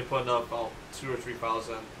definitely put up about 2,000 or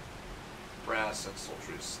 3,000 brass and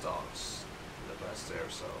sultry stocks in the best there,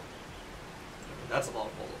 so. I mean, that's a lot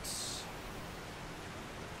of bullets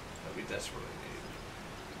that we desperately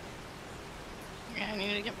need. Yeah, I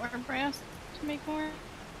need to get more brass to make more.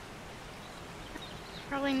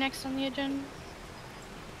 Probably next on the agenda.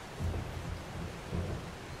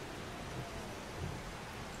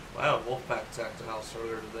 I had a Wolfpack attack the house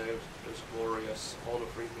earlier today. It was glorious. All the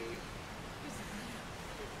free meat.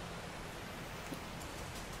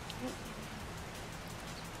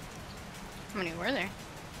 How many were there?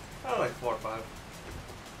 Oh, like 4 or 5.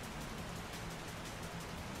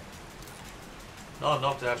 Not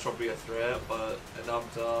enough to actually be a threat, but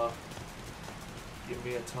enough to give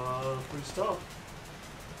me a ton of free stuff.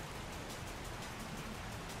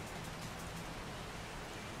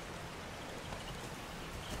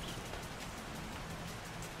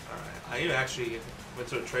 Alright, I even actually went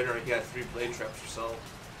to a trader and he had 3 blade traps for sale.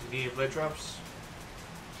 Do you need any blade traps?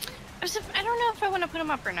 I don't know if I want to put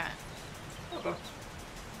them up or not. Okay.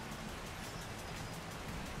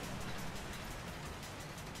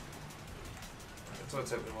 It's gonna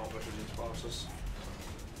take me a moment to these boxes.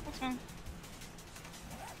 That's fine.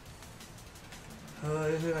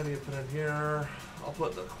 Anything I need to put in here? I'll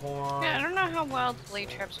put the corn. Yeah, I don't know how well the blade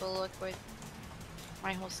traps will look with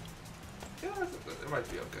my whole stuff. Yeah, I think it might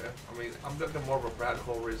be okay. I mean, I'm thinking more of a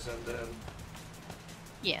practical reason than...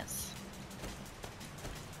 Yes.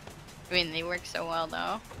 I mean, they work so well,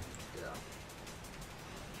 though. Yeah.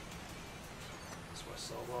 That's my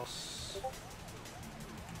cell box.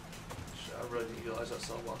 Shit, I really need to utilize that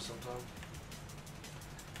cell box sometime.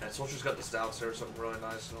 And Soldier's got this downstairs, something really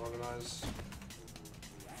nice and organized.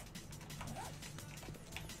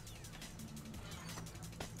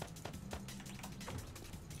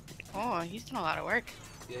 Oh, he's done a lot of work.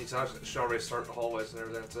 Yeah, he's actually should already start the hallways and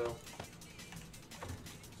everything too.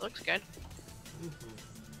 Looks good.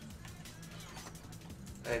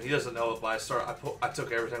 And he doesn't know it, but I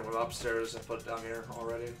took everything from upstairs and put it down here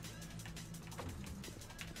already.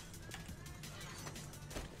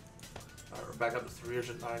 Alright, we're back up to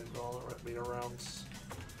 309 rounds.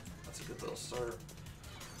 That's a good little start.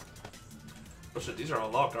 Oh shit, these are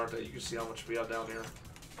unlocked, aren't they? You can see how much we have down here.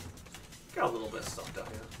 Got a little bit of stuff down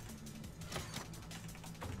here.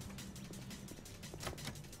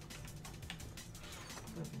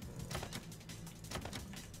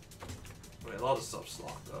 I mean, a lot of stuff's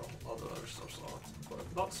locked though. A lot of the other stuff's locked,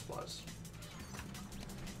 but not supplies.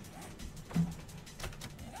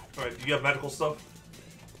 Alright, do you have medical stuff?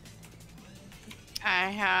 I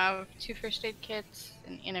have 2 first aid kits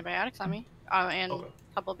and antibiotics on me. And Okay.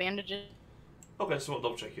 a couple bandages. Okay, so we'll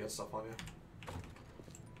double check you had stuff on you.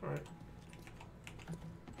 Alright.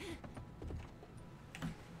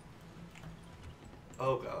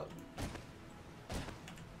 Oh god.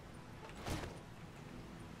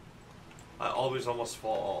 I always almost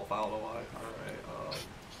fall off. I don't know why. Alright,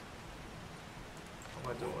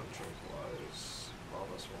 what am I doing drink-wise?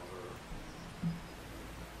 Wellness water.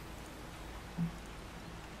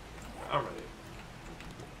 I'm ready.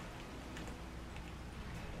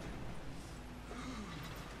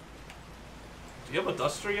 Do you have a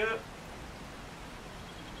duster yet?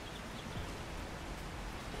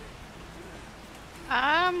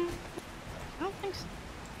 I don't think so.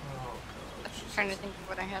 Oh, God. I'm trying to think of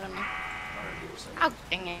what I had on me. Alright, give me a second. Oh,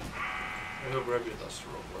 dang it. Maybe I'll grab you a duster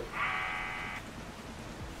real quick.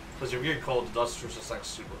 Because if you're getting cold, the duster's just like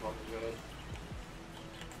super fucking good.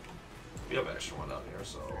 We have an extra one down here,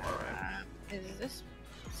 so alright. Is this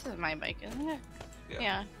is my bike, isn't it? Yeah.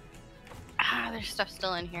 Yeah. Ah, there's stuff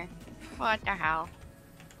still in here. What the hell?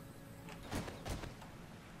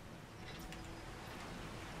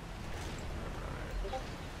 Alright.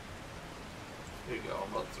 Here you go,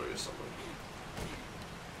 I'm about to throw you something.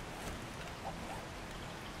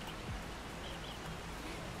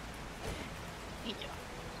 Thank you.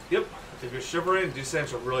 Yep. If you're shivering, these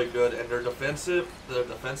things are really good, and they're defensive. The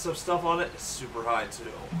defensive stuff on it is super high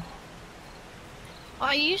too. Well,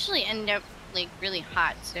 I usually end up like really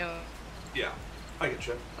hot, so Yeah, I get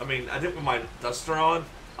you. I mean, I think with my duster on,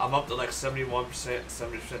 I'm up to like 71%,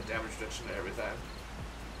 70% damage reduction to everything.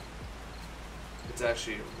 It's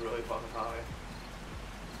actually really fucking high.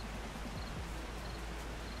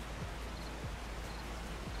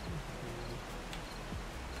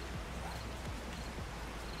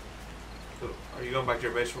 Ooh, are you going back to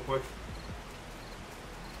your base real quick?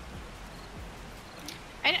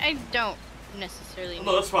 I don't necessarily. Oh,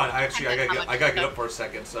 no, that's fine. I gotta get stuff. up for a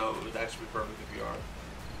second, so it would actually be perfect if you are.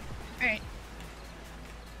 Alright.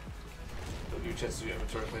 It'll give you a chance to do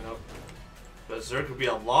inventory cleanup. Because there could be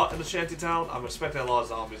a lot in the shanty town. I'm expecting a lot of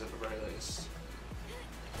zombies at the very least.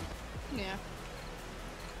 Yeah.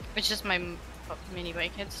 It's just my mini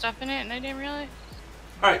bike had stuff in it, and I didn't realize.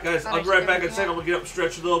 Alright, guys, Thought I'll I be right should back in a do second. that. I'm gonna get up,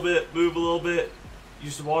 stretch a little bit, move a little bit,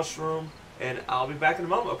 use the washroom, and I'll be back in a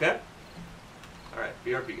moment, okay? Alright,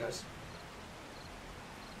 BRB, guys.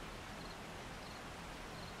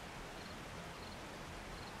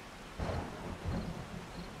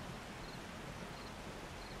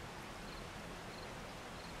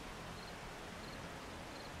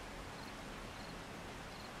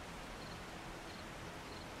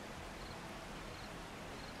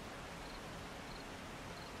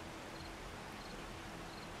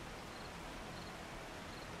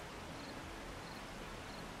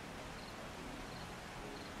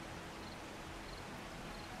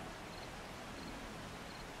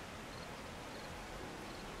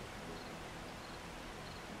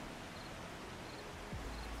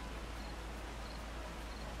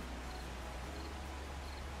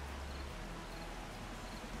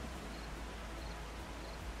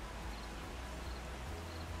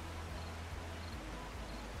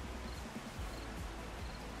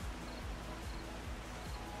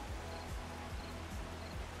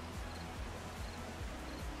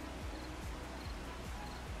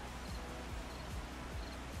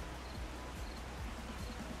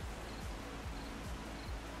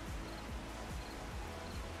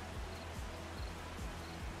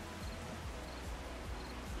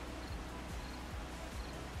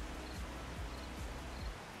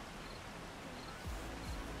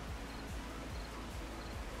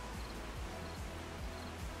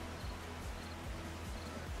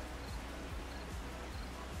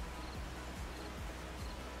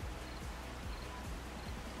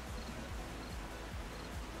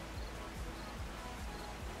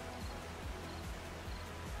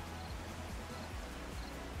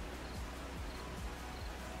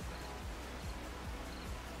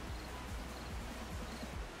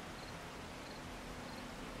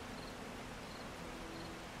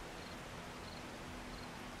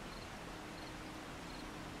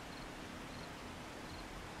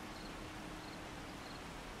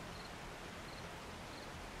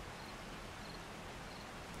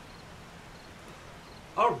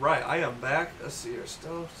 Alright, I am back. Let's see here.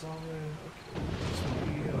 Stuff, okay.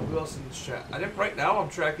 Who else in this chat? I think right now I'm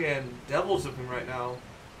tracking Devil's with me right now.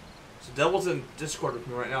 So Devil's in Discord with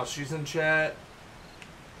me right now. She's in chat.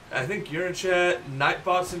 I think you're in chat.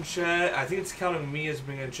 Nightbot's in chat. I think it's counting me as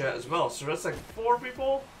being in chat as well. So that's like 4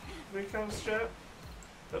 people. Me counting this chat.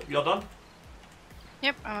 Y'all done?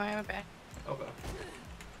 Yep, I'm on my back. Okay.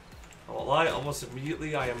 I won't lie, almost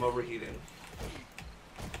immediately I am overheating.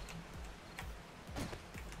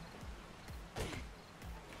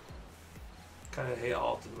 Kinda hate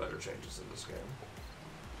all of the weather changes in this game.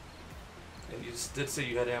 And you did say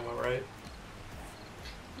you had ammo, right?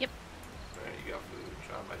 Yep. Alright, you got food.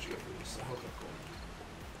 I bet you got food. So, okay, cool.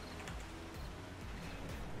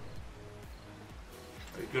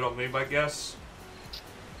 good on mini bike gas?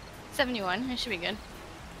 71. I should be good.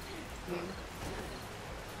 I'm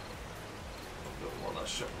doing more or less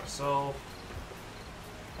shit myself.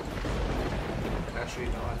 Actually,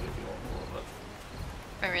 no, I did feel a little bit.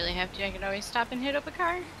 If I really have to, I could always stop and hit up a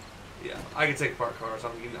car. Yeah, I can take apart cars.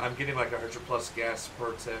 I'm getting like 100 plus gas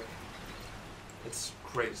per tick. It's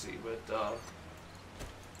crazy, but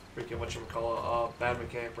freaking whatchamacallit, bad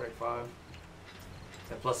mechanic brake 5.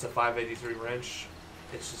 And plus the 583 wrench,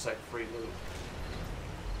 it's just like free loot.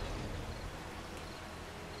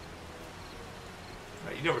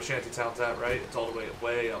 Right, you know where Shantytown's at, right? It's all the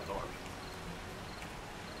way up north.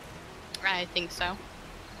 I think so.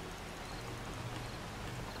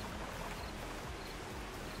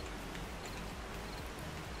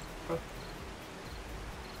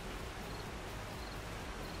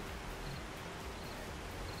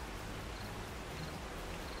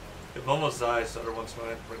 If almost dies, so every once in a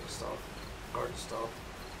while I have to bring the stuff, garden stuff.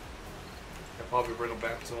 I'll probably bring them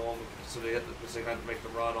back to them so they had to make the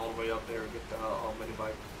run all the way up there and get the mini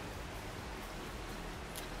bike.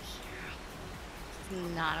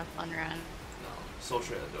 Not a fun run. No, Soul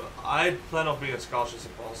Train to do it. I plan on being as cautious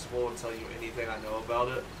as possible and tell you anything I know about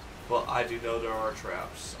it, but I do know there are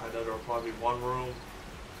traps. I know there will probably be one room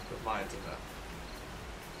with mines in that.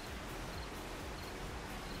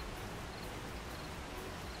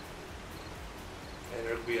 And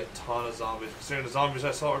there'll be a ton of zombies. Considering the zombies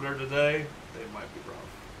I saw there today, they might be rough.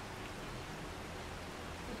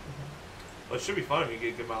 But it should be fun if you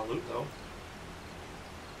get a good amount of loot, though.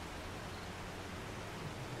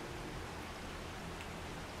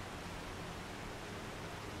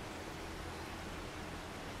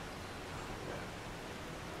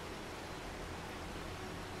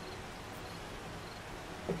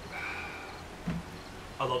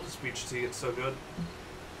 I love the speech tea, it's so good.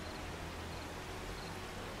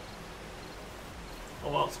 Oh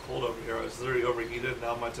wow, it's cold over here. I was literally overheated,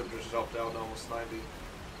 now my temperature's dropped down to almost 90.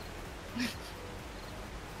 The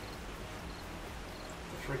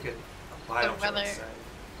freaking biomes are insane.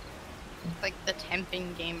 Like, the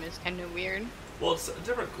temping game is kind of weird. Well, it's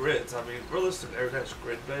different grids. I mean, realistically, everything's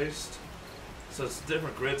grid-based. So it's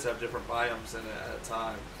different grids have different biomes in it at a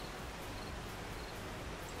time.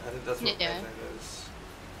 I think that's what the main thing is.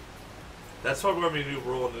 That's why we're going to be a new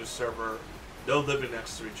rule in the new server. No living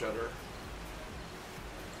next to each other.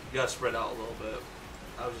 You gotta spread out a little bit.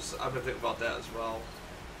 I've been thinking about that as well.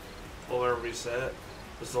 Whenever we reset,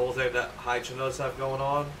 it's the whole thing that Hyde and us have going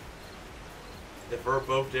on. If we're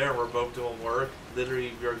both there and we're both doing work,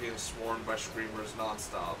 literally we're getting swarmed by screamers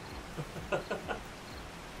nonstop.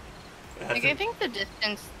 I think the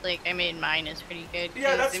distance, like, I made mine is pretty good.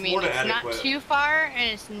 Yeah, that's more than adequate. It's not too far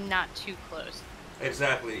and it's not too close.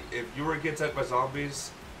 Exactly. If you were getting attacked by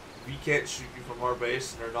zombies, we can't shoot you from our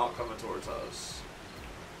base and they're not coming towards us.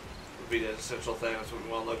 Would be the essential thing. That's what we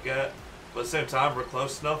want to look at. But at the same time, we're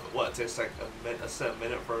close enough. What, it takes like a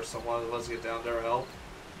minute for someone to get down there to help.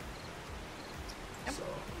 Yep. So,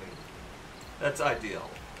 I mean, that's ideal.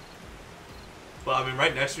 But I mean,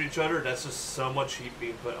 right next to each other, that's just so much heat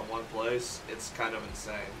being put in one place. It's kind of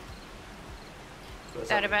insane.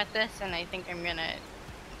 Thought about this, and I think I'm gonna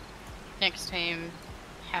next time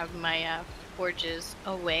have my forges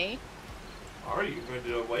away. Are you going to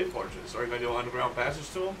do away forges? Are you going to do an underground passage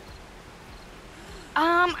to them?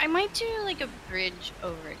 I might do like a bridge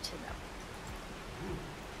over to them.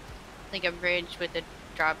 Like a bridge with a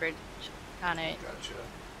drawbridge on it. Gotcha.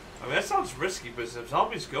 I mean, that sounds risky, but if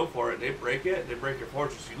zombies go for it, they break it, they break your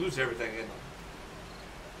fortress, you lose everything in them.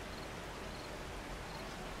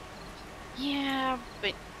 Yeah,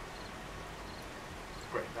 but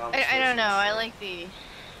Great. I don't know. I like the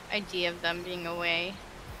idea of them being away.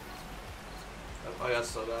 If I got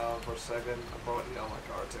slow down for a second, I'm probably down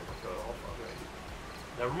my car, take my coat off. Okay.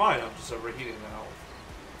 Never mind, I'm just overheating now.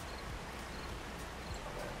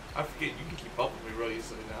 Okay. I forget you can keep up with me real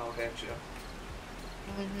easily now, can't you?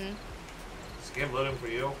 Mm-hmm. Is the game loading for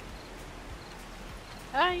you?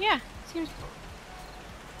 Yeah. Seems.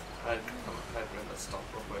 I'd grab that stuff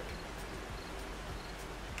real quick.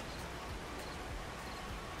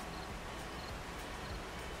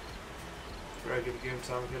 Right, give the game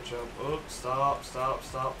time to catch up. Oops, stop.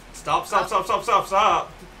 Oh.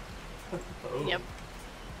 Yep.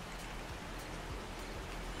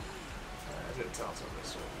 I didn't tell us on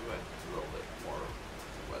this one. We went a little bit more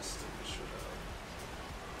west than we should have.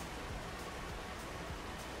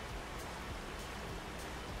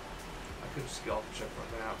 I could just go off and check my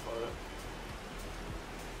map, but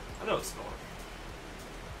I know it's north.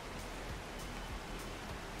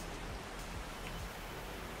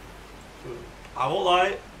 Ooh. I won't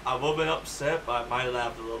lie, I would have been upset, but I might have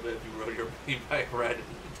laughed a little bit if you rode your e-bike right into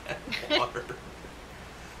that water.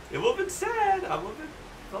 It would have been sad. I would have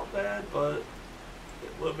felt bad, but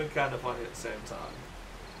it would have been kind of funny at the same time.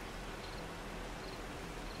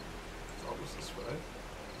 It's almost this way.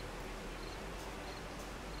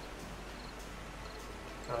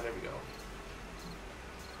 Oh, there we go.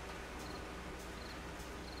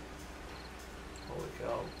 Holy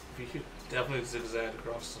cow. If you could definitely zigzag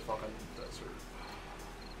across the fucking desert.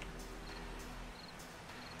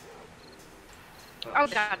 Oh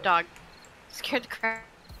god, dog. Scared the crap.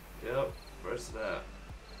 Yep. Where's that?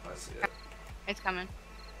 I see it. It's coming.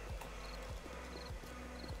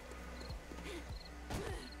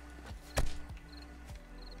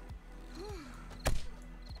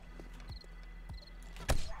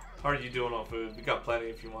 How are you doing on food? We got plenty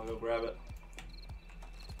if you want to go grab it.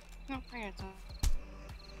 No, I got some.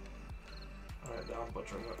 Alright, down,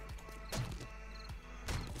 butchering it.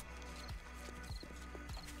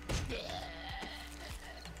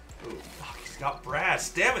 Ooh, fuck, he's got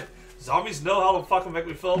brass. Damn it! Zombies know how to fucking make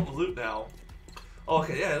me fill up with loot now. Oh,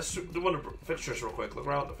 okay, yeah, let's do one of the fixtures real quick. Look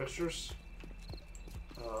around the fixtures.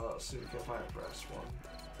 Let's see if we can find a brass one.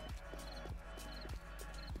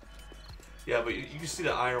 Yeah, but you can see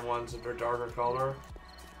the iron ones if they're darker color.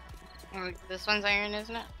 This one's iron,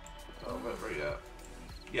 isn't it? Oh, where you at?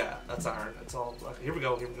 Yeah, that's iron. It's all black. Here we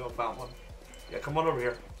go, found one. Yeah, come on over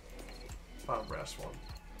here. Found a brass one.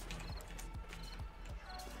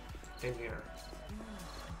 In here.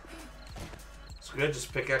 It's good,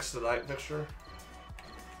 just pickaxe the light fixture.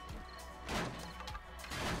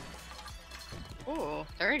 Ooh,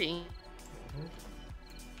 30.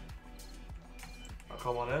 I'll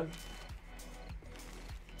come on in.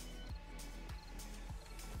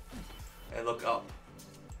 And look up.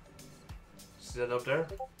 See that up there?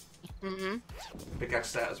 Mm-hmm.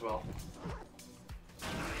 Pickaxe that as well.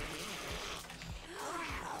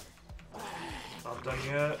 Not done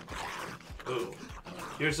yet. Ooh.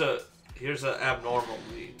 Here's a abnormal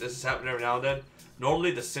lead. This is happening every now and then.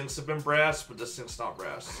 Normally the sinks have been brass, but this sink's not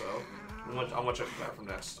brass, so I'm gonna check the bathroom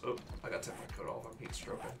next. Oh, I got to take my coat off. I'm heat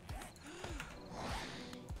stroking.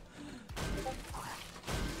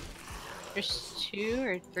 There's 2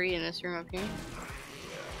 or 3 in this room up here.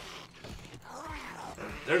 Yeah.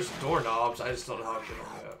 There's doorknobs. I just don't know how to get them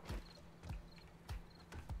yet.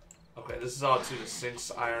 Okay, this is all to the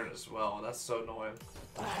sink's iron as well, and that's so annoying.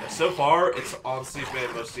 And so far, it's honestly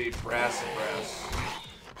been mostly brass and brass.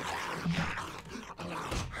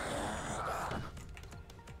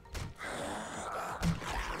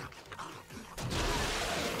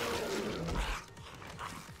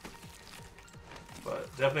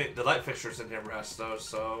 But definitely, the light fixture's in here brass though,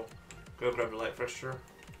 so go grab the light fixture.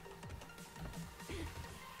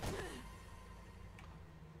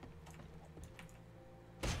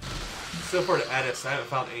 So far, the attics, I haven't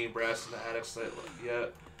found any brass in the attics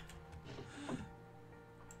yet.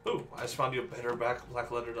 Ooh, I just found you a better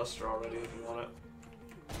black leather duster already if you want it.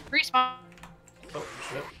 Respawn. Oh,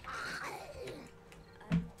 shit.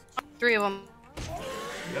 3 of them.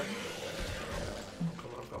 Yep.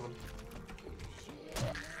 I'm coming.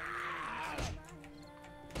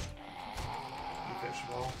 You finish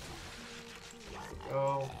them all.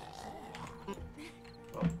 Go.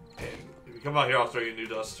 Oh, and if you come out here, I'll throw you a new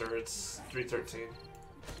duster. It's 313.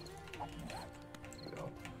 There we go.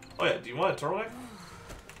 Oh yeah, do you want a turtleneck?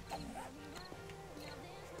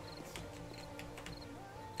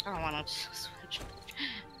 I don't want to switch.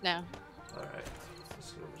 No. Alright.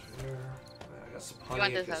 Let's go over here. I got some honey. You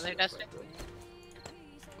want this other duster?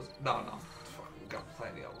 No. Fuck, we got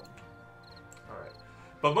plenty of them. Alright.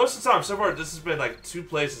 But most of the time, so far, this has been like 2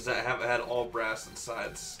 places that haven't had all brass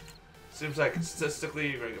inside. Seems like statistically,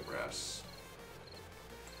 you're gonna get brass.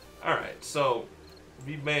 Alright, so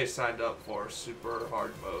we may have signed up for super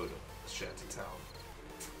hard mode Shantytown.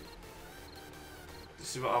 You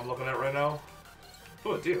see what I'm looking at right now?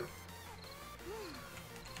 Oh, a deer.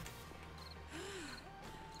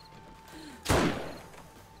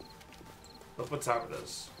 Look what time it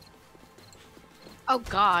is. Oh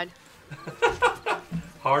god.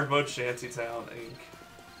 Hard mode Shantytown, Inc.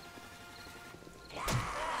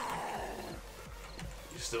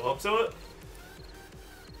 You still up to it?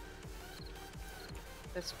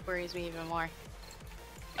 This worries me even more.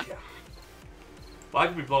 Yeah. Well, I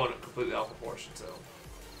could be blowing it completely out of proportion, too.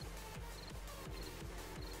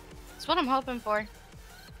 That's what I'm hoping for.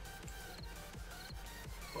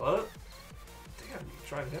 What? Damn, you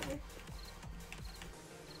trying to hit me?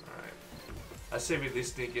 Alright. I say we at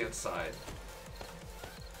least sneak inside.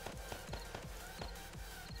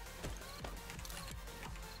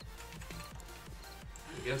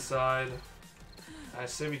 Sneak inside. I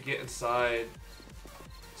say we get inside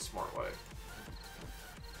the smart way.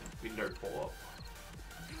 We nerd pull up.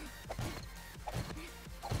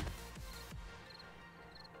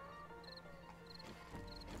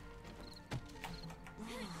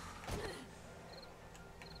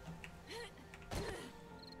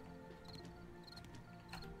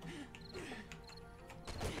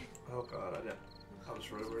 Oh god, I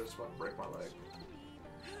was really worried about to break my leg.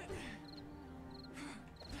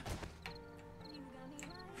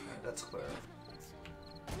 Alright, that's clear.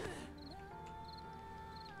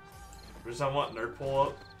 Reason I want nerd pull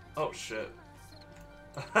up. Oh shit.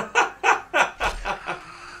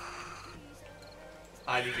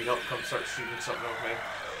 I need your help. Come start shooting something with me.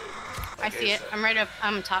 I see it. I'm right up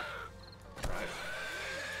top. Right.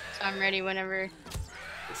 So I'm ready whenever.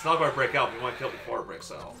 It's not going to break out. We want to kill it before it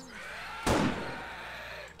breaks out.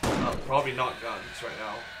 Probably not guns right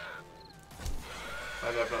now.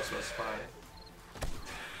 Maybe I've not specified.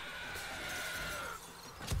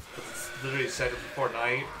 It's literally seconds before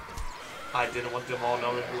night. I didn't want them all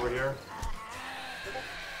knowing we were here.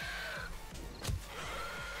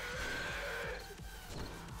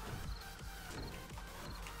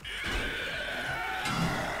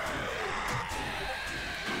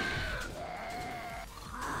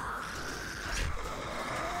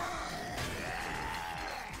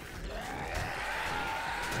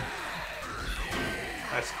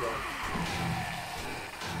 Nice kill.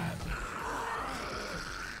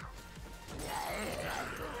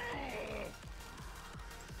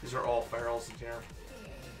 These are all ferals in here.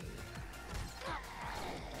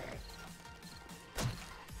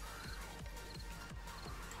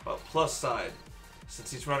 But plus side,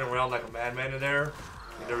 since he's running around like a madman in there,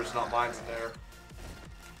 there's not mines in there.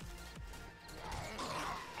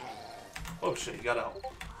 Oh shit, he got out.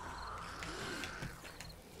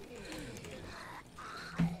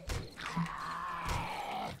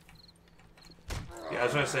 Yeah, I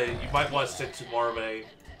was gonna say, you might want to stick to more of a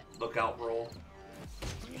lookout role.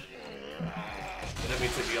 And that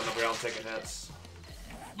means to be on the ground taking hits.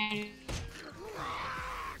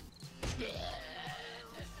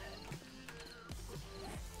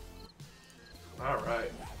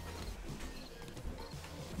 Alright.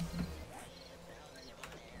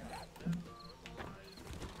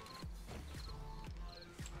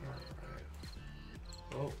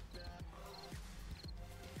 Oh.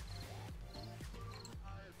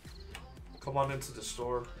 Come on into the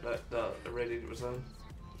store that the radiator was in.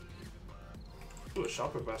 Ooh, a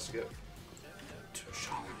shopping basket. 2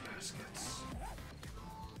 shopping baskets.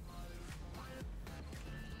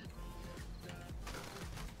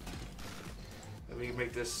 And we can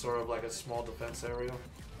make this sort of like a small defense area.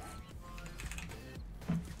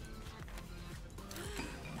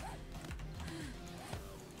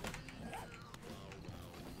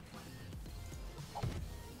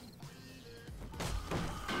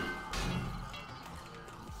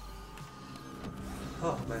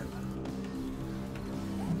 Oh man.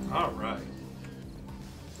 Alright.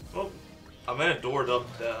 Well, I may have doored up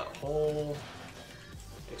that whole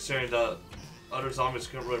exterior. The other zombies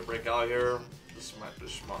couldn't really break out here. This might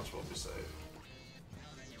as well be safe.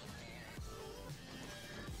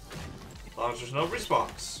 As long as there's no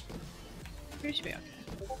respawns. We should be okay.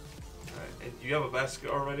 Alright, and you have a basket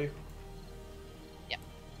already? Yep.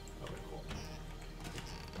 Okay, cool.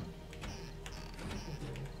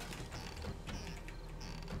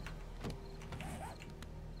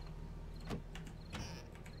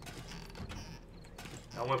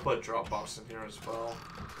 I'm gonna put a drop box in here as well.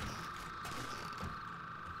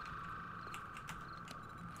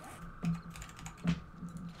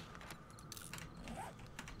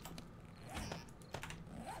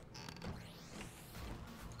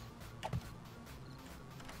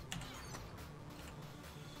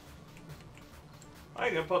 I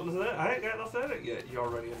ain't gonna put nothing in it. I ain't got nothing in it yet. You're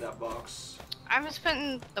already in that box. I was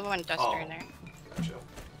putting the one duster in there. Gotcha.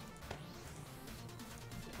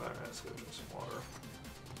 Alright, let's go drink some water.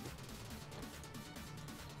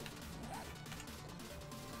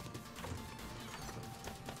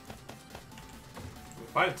 We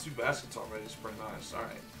find 2 baskets already, it's pretty nice.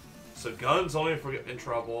 Alright. So guns only if we're in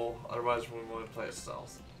trouble, otherwise we want to play it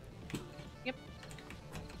stealth. Yep.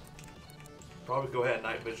 Probably go ahead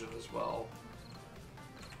night vision as well.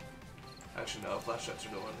 Actually no, flashlights are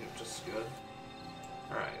doing just as good.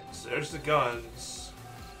 Alright, so there's the guns,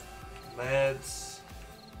 meds,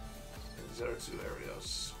 and these other 2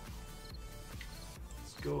 areas.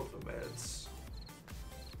 Let's go with the meds.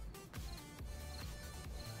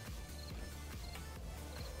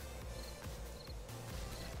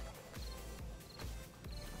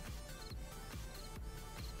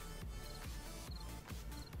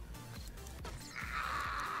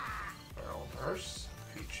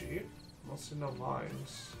 cheat? I don't see no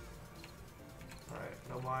mines. Alright,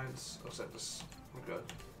 no mines. Looks like this. We're good.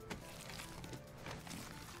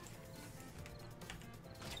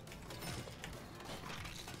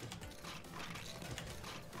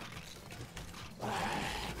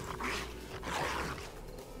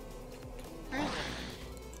 Yeah,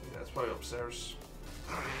 it's probably upstairs.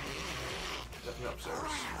 Definitely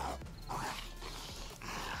upstairs.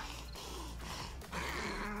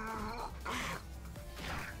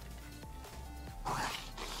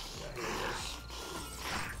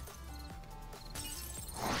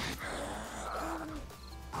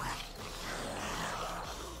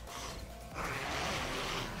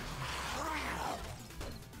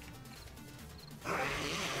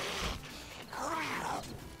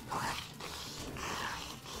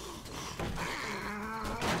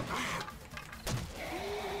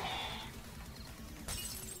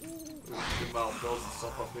 Builds and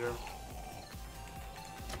stuff up here.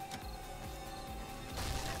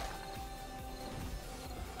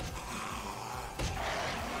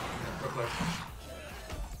 We're clear.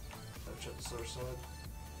 Check this other side.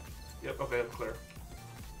 Yep, okay, I'm clear.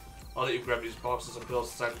 I'll let you grab these boxes and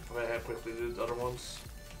pills so I can quickly do the other ones.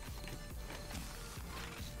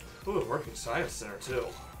 Ooh, a working science center too.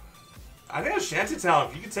 I think a shantytown,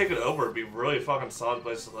 if you could take it over, it'd be really fucking solid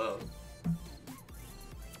place to live.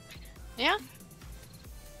 Yeah.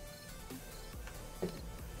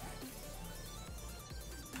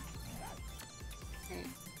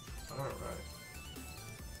 Alright.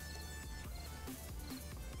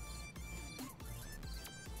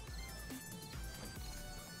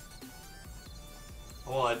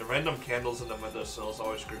 Oh, and the random candles in the windowsills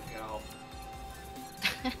always creep me out.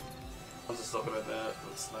 I was just looking at that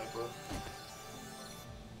with sniper.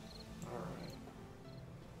 Alright.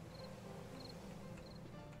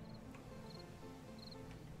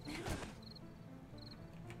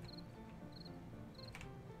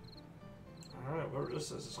 Alright, where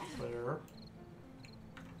this is clear.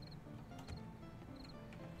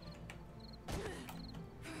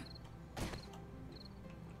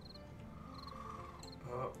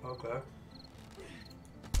 Okay.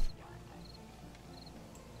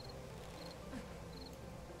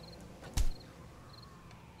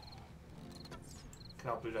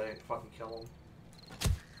 Can't believe I didn't fucking kill him. I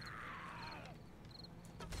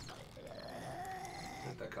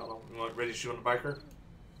think that got him. You want ready to shoot on the biker?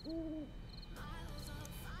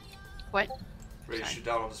 What? Ready to shoot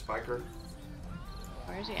down on this biker?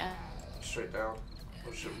 Where is he at? Straight down.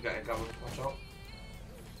 Oh shit, we got incoming. Watch out.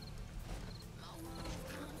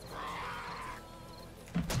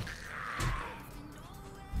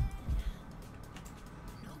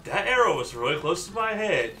 That arrow was really close to my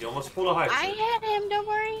head. You almost pulled a high I kick. had him, don't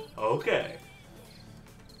worry. Okay.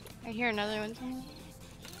 I hear another one somewhere.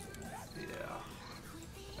 Yeah.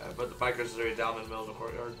 But the biker's already down in the middle of the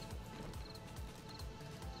courtyard.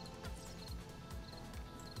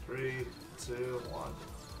 3, 2, 1.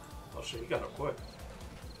 Oh shit, you got him quick.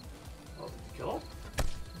 Oh, did you kill him?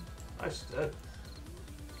 Nice, dead.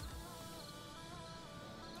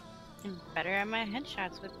 I'm better at my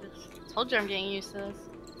headshots with this. Told you I'm getting used to this.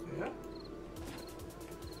 Yeah.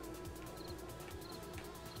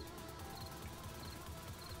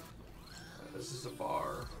 This is a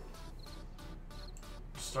bar.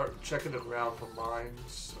 Start checking the ground for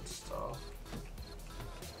mines and stuff.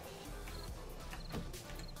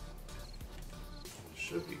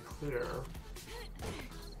 Should be clear.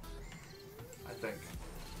 I think.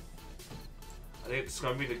 I think it's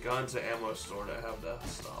gonna be the guns and ammo store that have that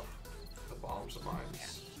stuff. The bombs and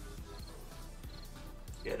mines.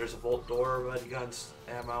 Yeah, there's a vault door, red guns,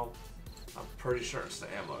 ammo. I'm pretty sure it's the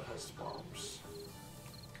ammo that has the bombs.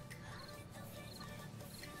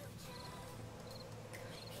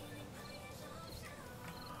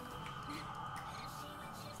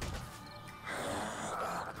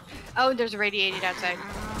 Oh, there's a radiated outside.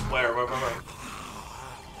 Where?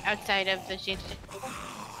 Outside of the shanty. I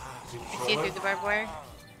see it through the barbed wire.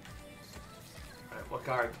 Alright, what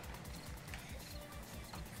kind?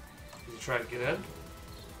 Did you try to get in?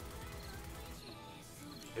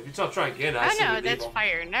 If you don't try and get in, I see Oh no, the that's evil.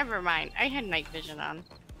 fire. Never mind. I had night vision on.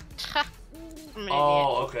 I'm an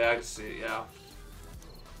Oh, okay, I can see it, yeah.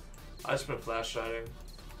 I just been flash shining.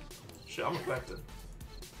 Shit, I'm infected.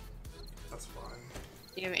 That's fine.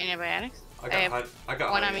 idiot. Do you have antibiotics? I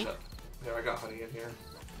got one honey. on me. Here, I got honey in here.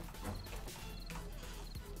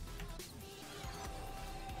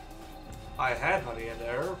 I had honey in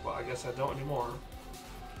there, but I guess I don't anymore.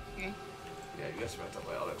 Okay. Yeah, you guys have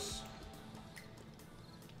antibiotics.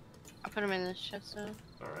 I'll put them in this chest though.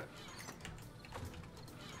 Alright.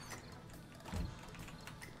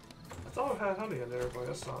 I thought I had honey in there, but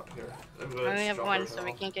it's not here. I only have one, so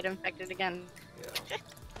we can't get infected again. Yeah.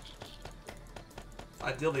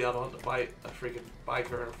 Ideally, I don't have to fight a freaking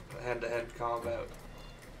biker in hand-to-hand combat.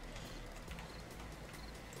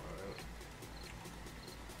 Alright.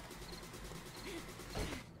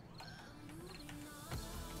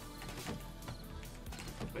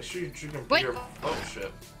 Make sure you're drinking beer. Oh,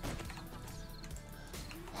 shit.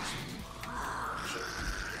 Shit.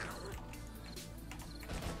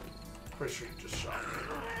 Pretty sure you just shot me.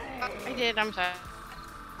 I did, I'm sorry.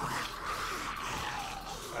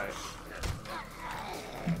 Alright.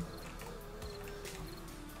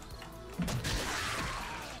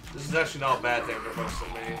 This is actually not a bad thing for folks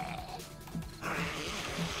like me.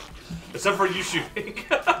 Except for you shooting.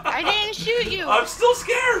 I didn't shoot you! I'm still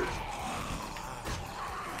scared!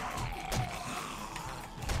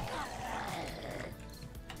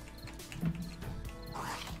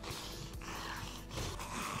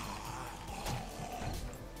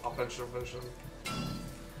 I'll finish him.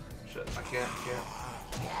 Shit, I can't.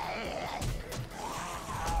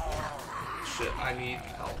 Shit, I need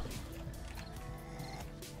help.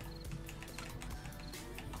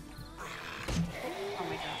 Oh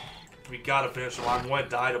my god. We gotta finish him. I'm going to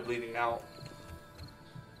die to bleeding out.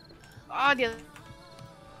 Oh, the other.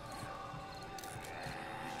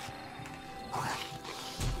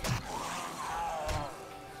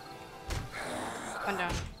 One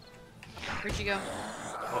down. Where'd you go?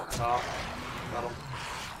 Oh, top. Got him.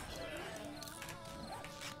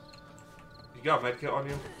 You got a medkit on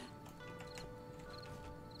you?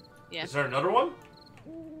 Yeah. Is there another one?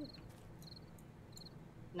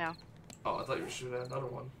 No. Oh, I thought you were shooting at another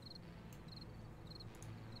one.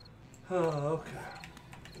 Oh, okay.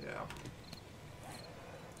 Yeah.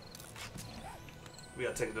 We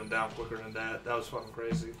gotta take them down quicker than that. That was fucking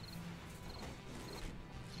crazy.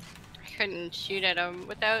 I couldn't shoot at them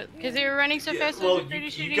without, because they were running so fast. Well,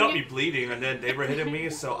 you got me bleeding, and then they were hitting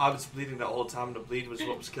me, so I was bleeding the whole time. The bleed was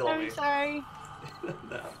what was killing me. I'm sorry.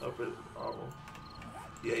 No problem.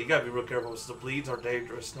 Yeah, you gotta be real careful. The bleeds are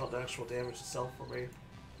dangerous, not the actual damage itself for me.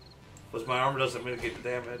 Because my armor doesn't mitigate the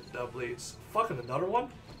damage, bleeds. Fucking another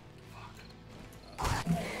one?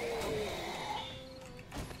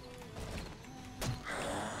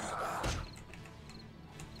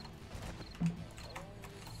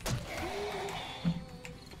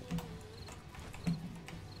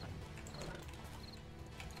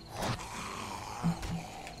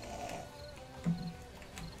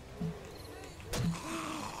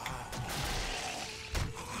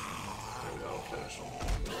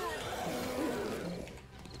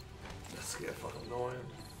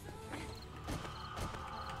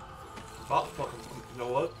 Fuck.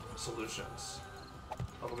 Solutions.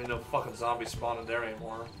 There'll be no fucking zombies spawning there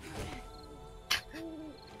anymore.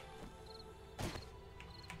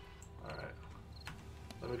 Alright.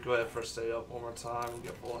 Let me go ahead and first stay up one more time and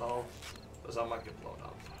get full health. Because I might get blown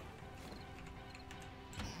up.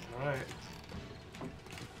 Alright.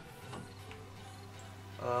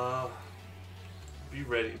 Be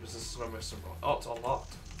ready, because this is gonna miss some. Oh, it's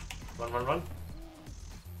unlocked. Run. Alright.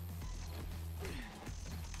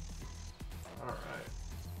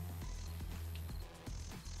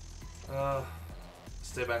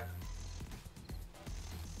 Stay back.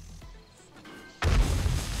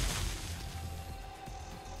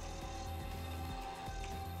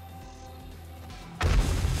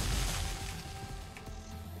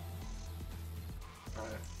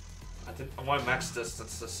 Alright. I want max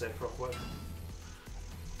distance to save real quick.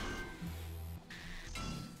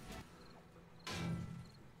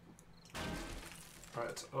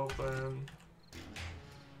 Alright, it's open.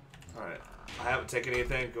 Alright. I haven't taken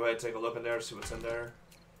anything. Go ahead and take a look in there, see what's in there.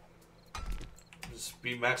 Just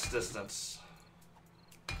be max distance.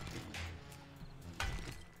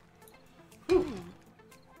 Whew.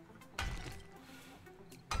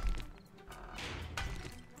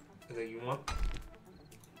 Anything you want?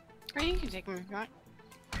 Or you can take them if you want.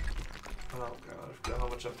 Oh god, I forgot how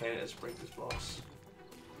much I'm paying to break these blocks.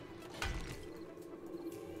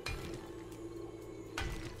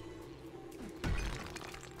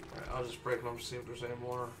 Alright, I'll just break them, see if there's any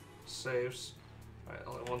more saves. Alright,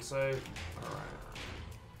 only one save. Alright.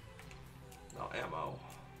 No ammo.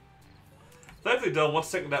 Thankfully though,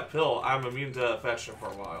 once taking that pill, I'm immune to infection for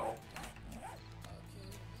a while.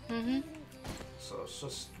 So it's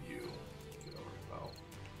just you. You don't worry about.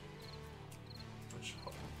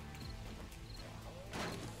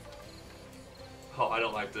 Oh, I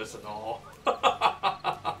don't like this at all.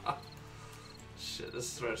 Shit,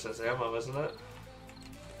 this is where it says ammo, isn't it?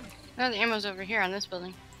 No, the ammo's over here on this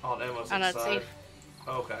building. Oh, the ammo's on inside. that safe.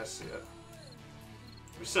 Okay, I see it.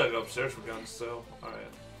 We still gotta go upstairs for guns, too.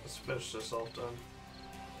 Alright. Let's finish this off then.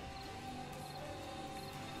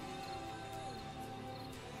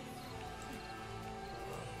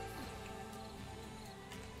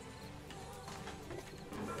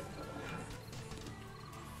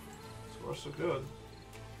 So far, so good.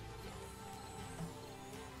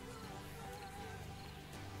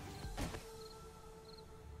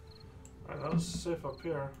 Alright, that was safe up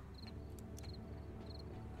here.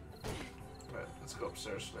 Alright, let's go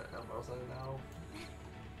upstairs to that ammo thing now.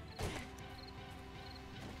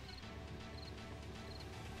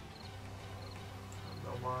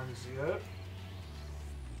 No mines yet.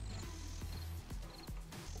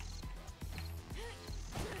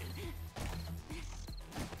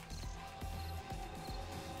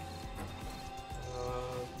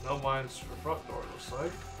 No mines for front door, looks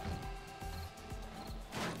like.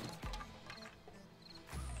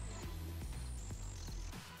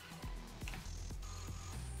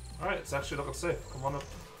 Alright, it's actually looking safe. Come on up.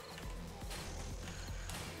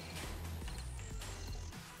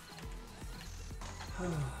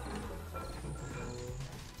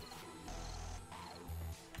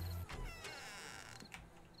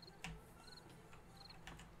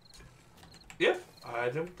 Yeah, I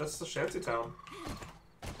think that's the shanty town.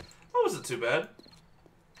 That wasn't too bad.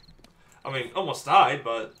 I mean, almost died,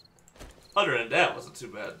 but other than that, wasn't too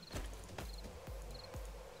bad.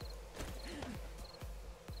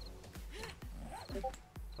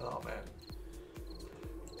 Oh man,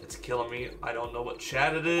 it's killing me. I don't know what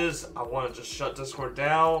chat it is. I want to just shut Discord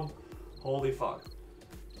down. Holy fuck.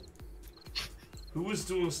 Who is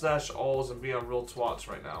doing slash alls and being real twats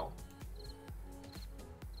right now?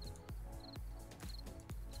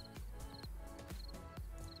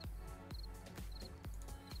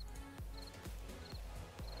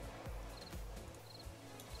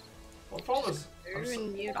 What problem is?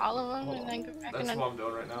 And mute all of them and then go back. That's and what I'm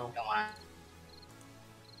doing right now. Go on.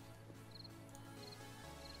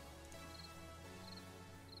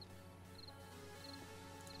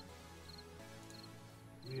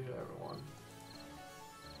 Mute everyone.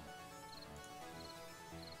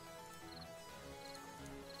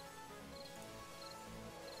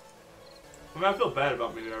 I mean, I feel bad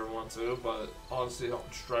about muting everyone too, but honestly,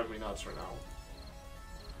 it's driving me nuts right now.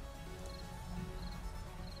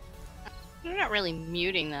 You're not really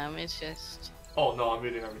muting them. It's just Oh no, I'm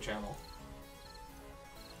muting every channel.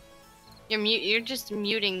 you're just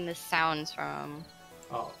muting the sounds from.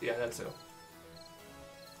 Oh yeah, that too.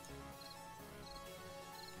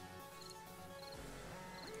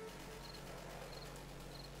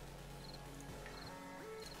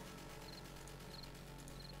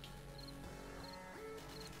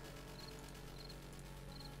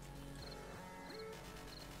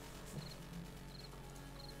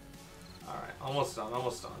 Alright, almost done,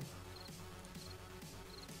 almost done.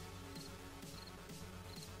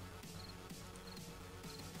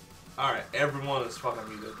 Alright, everyone is fucking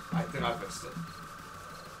muted. I think I fixed it.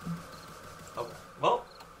 Okay, well,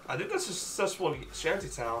 I think that's a successful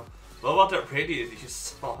shantytown. What about that radio you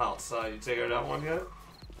saw outside? You take her that one yet?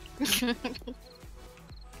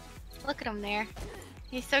 Look at him there.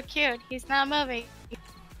 He's so cute. He's not moving.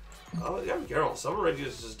 Oh, yeah, Geralt. Some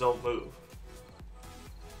radios just don't move.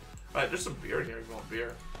 Alright, there's some beer in here if you want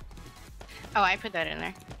beer. Oh, I put that in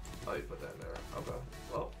there. Oh, you put that in there. Okay.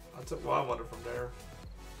 Well, I took what I wanted from there.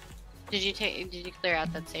 Did you clear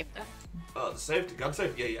out that safe though? The safety, gun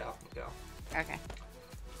safe? Yeah. Okay.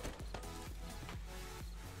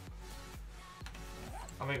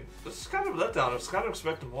 I mean, this is kind of a letdown. I was kind of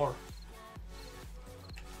expecting more.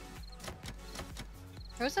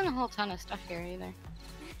 There wasn't a whole ton of stuff here either.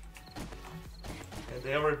 And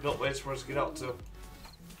they already built ways for us to get out, too.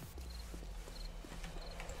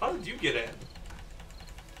 How did you get in?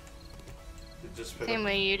 It just fit Same up.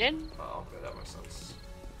 way you did. Oh, okay, that makes sense.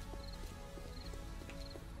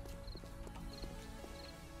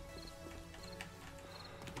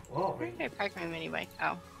 Well, I Where mean, did I park my mini bike?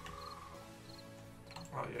 Oh.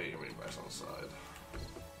 oh yeah, your mini bike's on the side.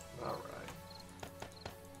 Alright.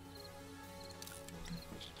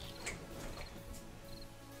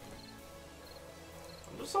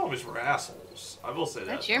 The zombies were assholes. I will say that.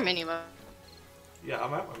 That's your mini bike. Yeah,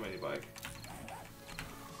 I'm at my mini bike. I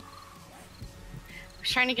was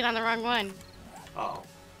trying to get on the wrong one. Oh.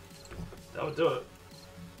 That would do it.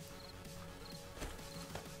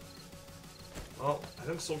 Well, I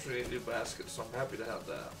think Soldier need a new basket, so I'm happy to have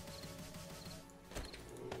that.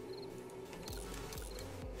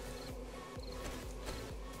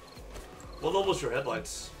 What level was your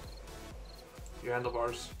headlights? Your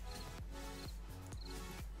handlebars?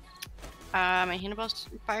 My handlebars is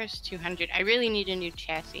 200. I really need a new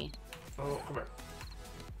chassis. Oh, come here.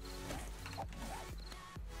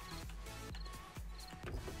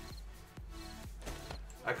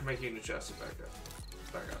 I can make you a new chassis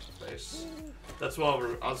back up the base. That's what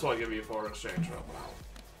I'll give you for exchange from out.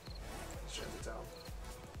 Exchange it down.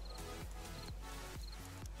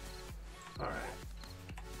 Alright.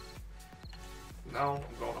 Now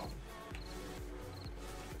I'm going home.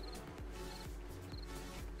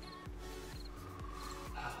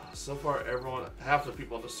 So far, half the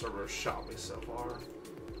people on the server shot me so far.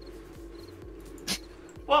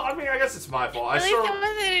 Well, I mean, I guess it's my fault. At least it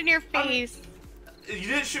wasn't in your face. You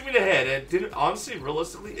didn't shoot me in the head. It didn't. Honestly,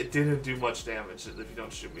 realistically, it didn't do much damage if you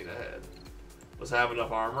don't shoot me in the head. Was have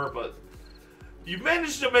enough armor, but you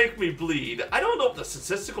managed to make me bleed. I don't know what the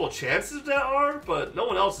statistical chances of that are, but no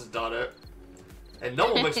one else has done it, and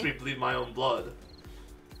no one makes me bleed my own blood.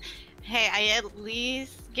 Hey, I at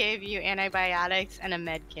least gave you antibiotics and a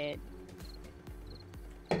med kit.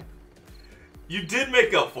 You did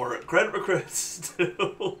make up for it. Credit for credit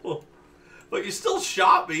still. But you still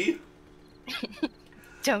shot me.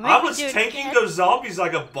 I was tanking those zombies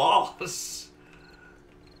like a boss.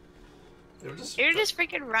 You're just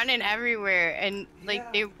freaking running everywhere, and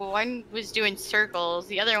like one was doing circles,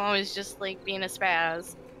 the other one was just like being a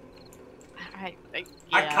spaz. I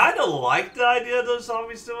kind of like the idea of those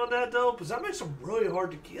zombies doing that though, because that makes them really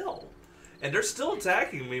hard to kill, and they're still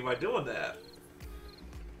attacking me by doing that.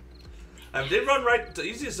 I mean, they run right. The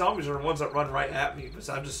easiest zombies are the ones that run right at me, because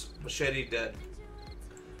I'm just machete dead.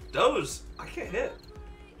 Those I can't hit.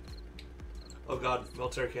 Oh god,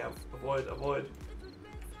 military camp. Avoid, avoid.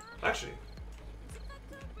 Actually,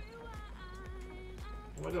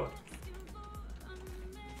 what am I doing?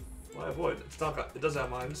 Why avoid? It's not. It doesn't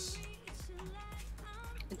have mines.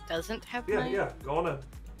 It doesn't have mines? Yeah, go on in.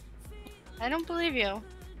 I don't believe you.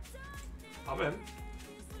 I'm in.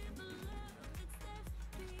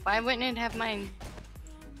 Why wouldn't it have mine?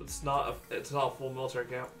 It's not a full military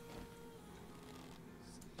camp.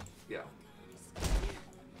 Yeah.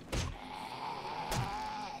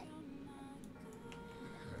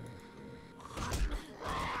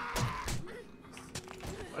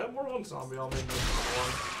 I have more one zombie on me than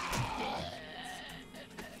one.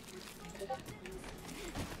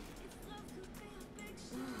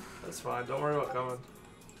 That's fine. Don't worry about coming.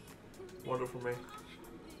 Wonder for me.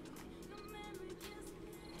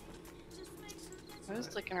 I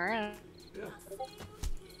was looking around. Yeah.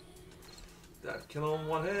 That kill him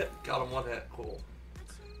one hit. Got him one hit. Cool.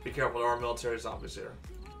 Be careful, there are military zombies here.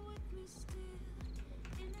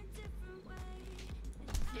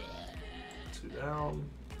 Two down.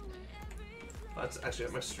 That's actually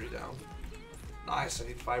I missed 3 down. Nice. I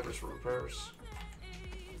need fibers for repairs.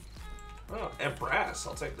 Oh, and brass.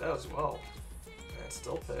 I'll take that as well. And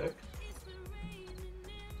still pick.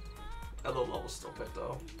 At low level, still pick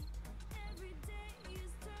though.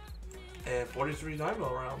 And 43 9mm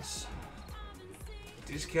rounds.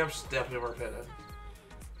 These camps definitely worth hitting.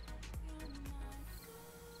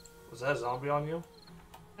 Was that a zombie on you?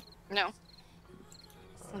 No. Right.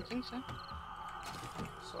 I don't think so.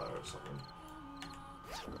 So I heard something.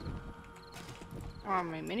 Or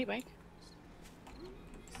on my mini bike.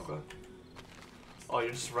 Okay. Oh,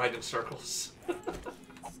 you're just riding in circles.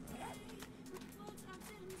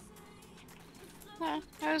 Yeah,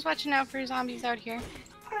 I was watching out for zombies out here.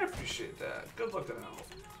 I appreciate that. Good looking out.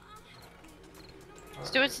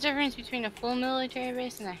 So what's the difference between a full military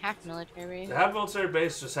base and a half military base? The half military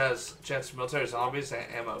base just has chance for military zombies and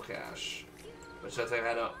ammo cache. Which I think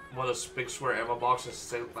had one of those big square ammo boxes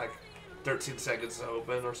that take like 13 seconds to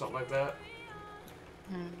open or something like that.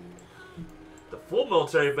 The full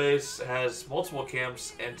military base has multiple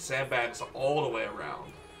camps and sandbags all the way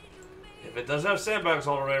around. If it doesn't have sandbags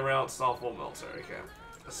all the way around, it's not a full military camp.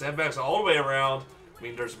 The sandbags all the way around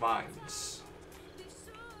mean there's mines.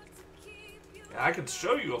 Yeah, I can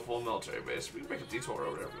show you a full military base. We can make a detour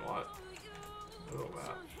over there if you want. Look at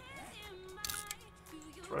that.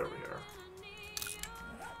 It's right over here.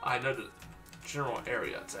 I know the general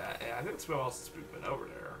area it's at, and I think it's been a while since we've been over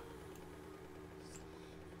there.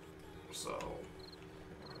 So,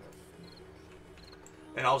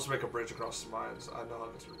 and I'll just make a bridge across the mines. I know how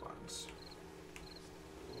to get through mines.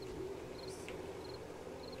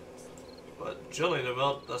 But generally,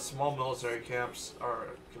 the small military camps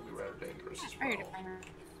can be rather dangerous as well. Fire department.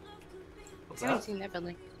 What's I that? haven't seen that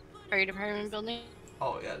building. Fire department building.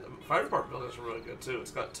 Oh yeah, the fire department buildings are really good too.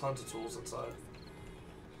 It's got tons of tools inside.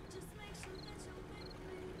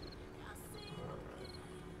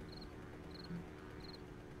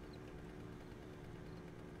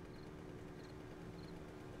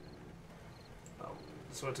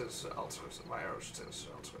 So it is outskirts of my arrow should take us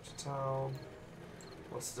to outskirts of town.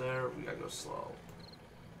 What's there? We gotta go slow.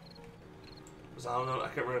 Because I don't know, I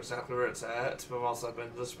can't remember exactly where it's at. It's been a while since I've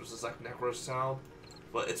been to this, which is like Necros Town.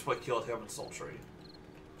 But it's what killed him and Sultry.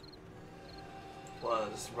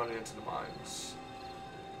 Was running into the mines.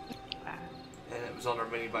 And it was on their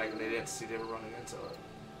mini bike and they didn't see they were running into it.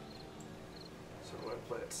 So we're going to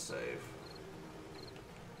play it safe.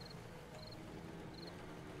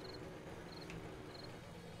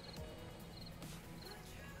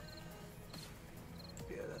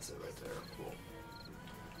 Yeah, that's it right there. Cool.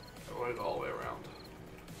 I'm going to go all the way around.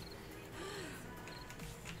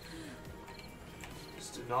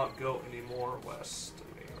 Just do not go any more west of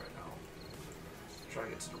me right now. Try to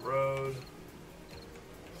get to the road.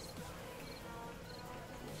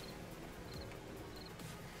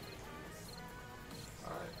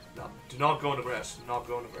 Alright. Now, do not go in the grass. Do not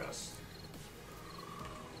go in the grass.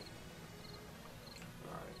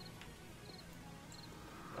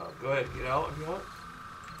 Alright. Go ahead. Get out if you want.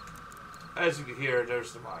 As you can hear,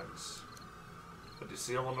 there's the mines. But do you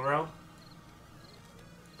see them on the ground?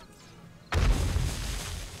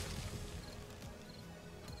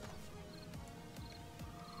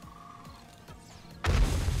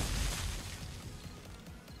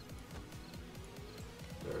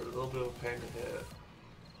 They're a little bit of a pain to hit.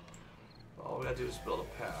 All we gotta do is build a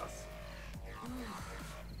path.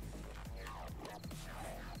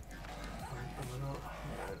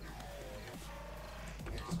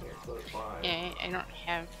 Yeah, I don't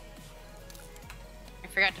have... I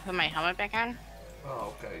forgot to put my helmet back on.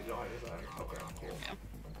 Oh, okay. You don't have anything. Okay, cool. Yeah.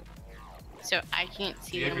 So I can't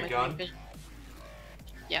see Do you have them your with gun? my vision.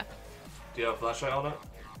 Yeah. Do you have a flashlight on it?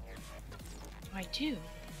 I do.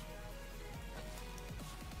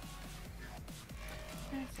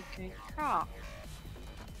 That's a good call.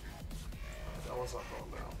 That one's not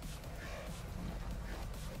going down.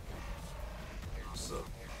 So,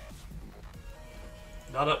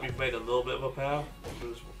 now that we've made a little bit of a path,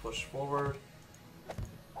 we'll push forward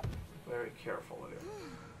very carefully.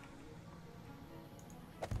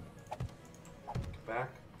 Get back.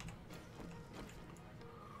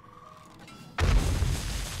 There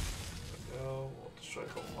we go. We'll destroy a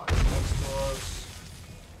couple lines next to us.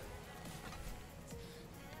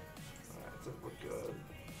 Alright, I think we're good.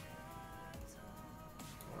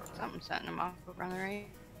 Alright. Something's setting them off over on the right.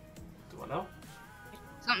 Do I know?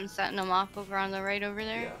 Something's setting them off over on the right over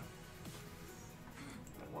there. Yeah.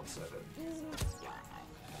 In 1 second.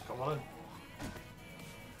 Come on.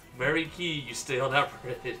 Very key, you stay on that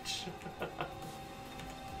bridge.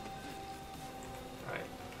 Alright.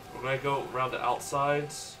 We're gonna go around the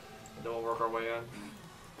outsides, and then we'll work our way in.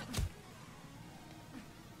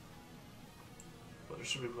 But there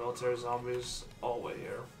should be military zombies all the way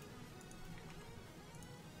here.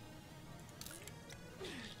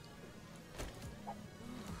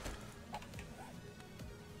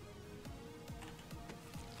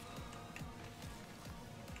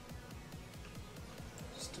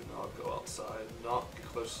 Go outside, not get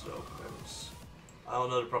close to the openings. I don't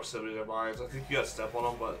know the proximity of their mines. I think you gotta step on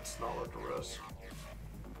them, but it's not worth the risk.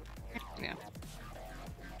 Yeah.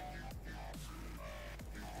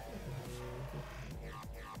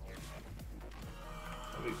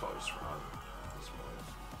 We probably just run at this point.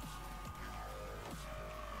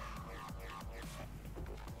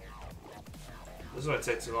 This might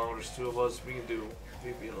take too long when there's two of us. We can do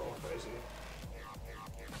maybe a little crazy.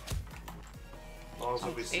 As long as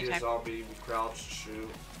if we see a zombie, we crouch, shoot.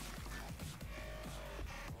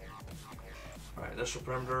 Alright, initial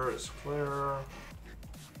perimeter is clear.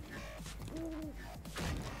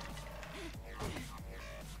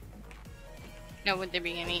 Now, would there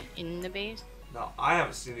be any in the base? No, I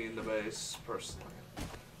haven't seen any in the base, personally.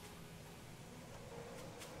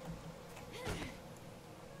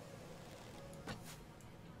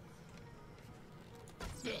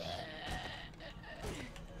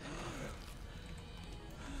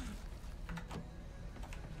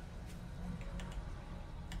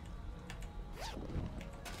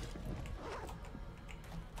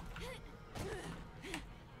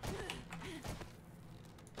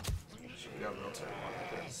 We got military one right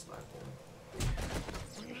there, sniper.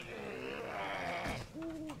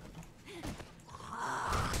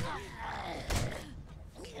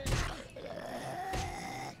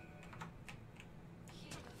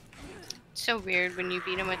 It's so weird when you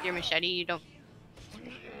beat him with your machete, you don't.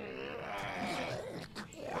 You're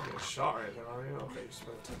not getting shot or anything, are you? Okay, you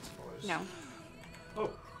spent 10 noise. No. Oh.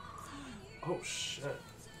 Oh, shit.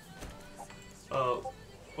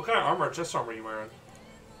 What kind of armor, chest armor are you wearing?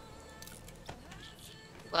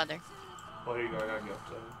 Leather. Oh, here you go, I got a gift.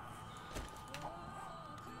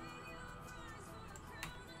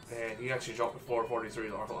 And he actually dropped a 443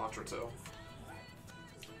 launcher too.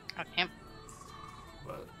 Okay.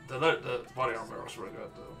 But the body armor was really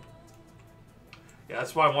good too. Yeah,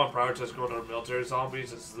 that's why I want to prioritize going to military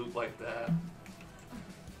zombies. It's loot like that.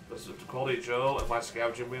 Because of the quality of Joe and my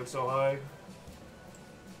scavenging being so high,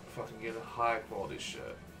 fucking get a high quality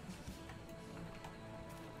shit.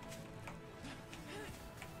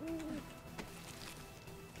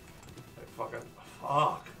 Like fucking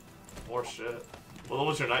fuck. More shit. Well, what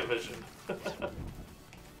was your night vision?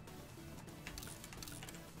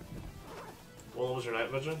 What was your night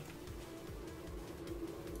vision?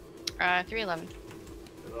 311.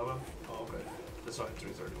 11? Oh, okay. This one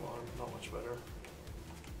 331. Not much better.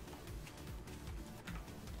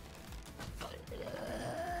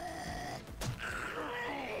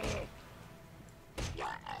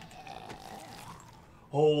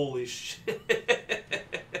 Holy shit.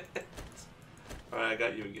 Alright, I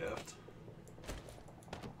got you a gift.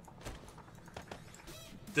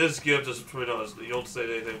 This gift is between us. You don't say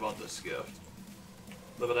anything about this gift.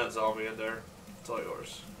 Look at that zombie in there. It's all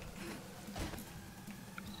yours.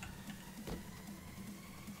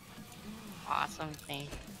 Awesome thing.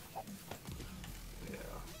 Yeah.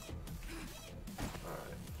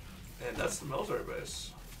 Alright. And that's the military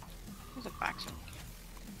base. There's a box.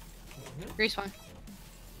 Respawn.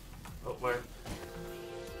 Oh, where?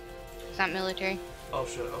 It's not military. Oh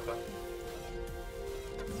shit, okay.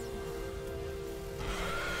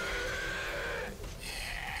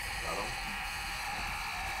 Got him.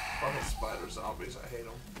 Fucking spider zombies, I hate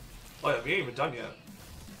them. Oh yeah, we ain't even done yet.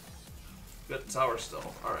 Got the tower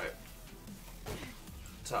still. Alright.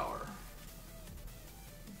 Tower.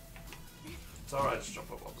 Tower, I just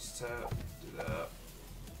jump up on this tent. Do that.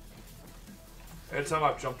 Every time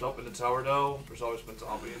I've jumped up in the tower though, there's always been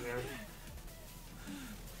zombie in here.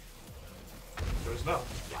 There's no.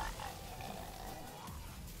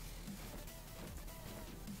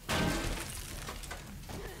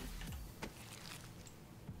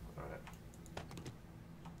 Alright.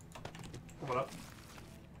 Coming up.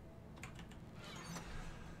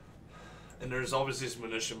 And there's always these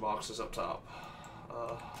munition boxes up top.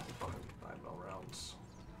 Fucking 9mm rounds.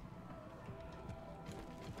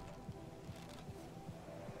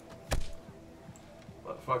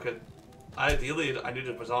 But fucking, ideally, I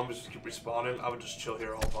needed the zombies to keep respawning. I would just chill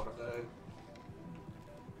here all fucking day.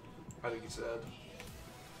 I think he said.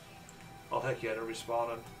 Oh heck yeah, they're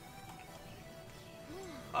respawning.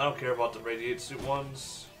 I don't care about the radiate suit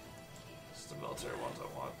ones. It's the military ones I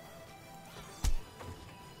want.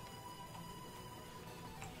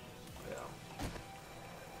 Yeah.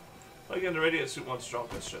 But again, the radiate suit ones drop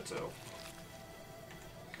this shit too.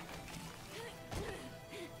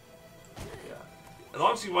 As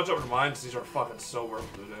long as you watch over the mines, these are fucking so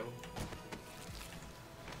worth looting.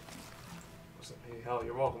 Hey, hell,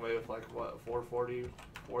 you're welcome with like, what, 440,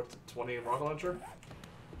 420 in rocket launcher?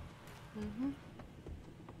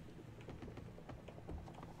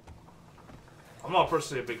 I'm not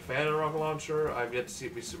personally a big fan of the rocket launcher. I've yet to see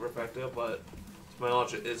it be super effective, but to my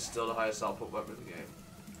knowledge, it is still the highest output weapon in the game.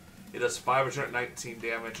 It does 519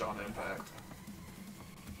 damage on impact.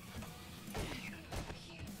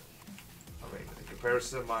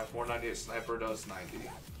 Comparison, my 498 sniper does 90.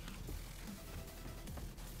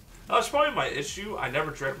 That's probably my issue. I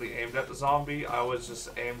never directly aimed at the zombie. I was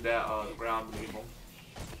just aimed at the ground beneath him.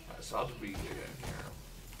 Right, so I'll just be in here.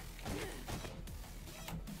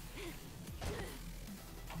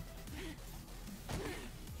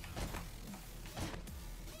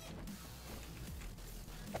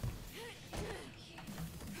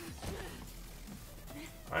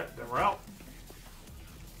 Alright, then we're out.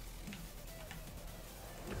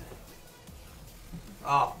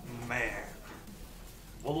 Oh, man.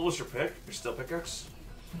 What was your pick? You're still pickaxe?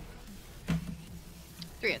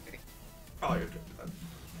 3 and 3. Oh, you're good.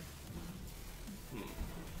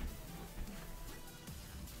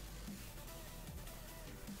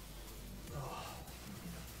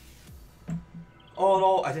 All in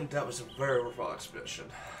all, I think that was a very worthwhile expedition.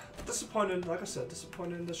 Disappointed, like I said,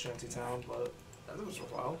 disappointed in the shantytown, but I think it was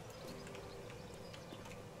worthwhile.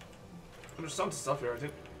 There's tons of stuff here. I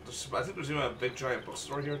think there's even a big giant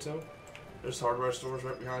bookstore here too. There's hardware stores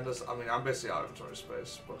right behind us. I mean, I'm basically out of inventory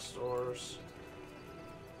space. Bookstores.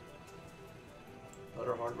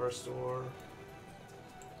 Another hardware store.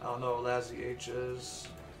 I don't know what Lazzy H is.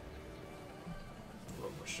 A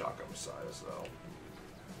little more shotgun size though.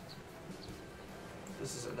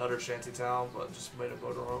 This is another shanty town, but just made of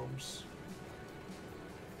motorhomes.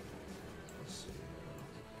 Let's see.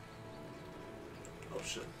 Oh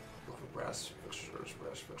shit. Go for brass fixtures,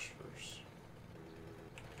 brass fixtures.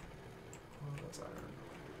 Oh, that's iron.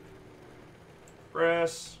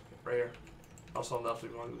 Brass. Right here. Also enough if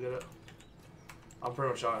you want to get it. I'm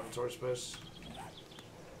pretty much out of inventory space.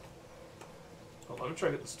 Oh, let me try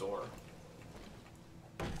to get the store.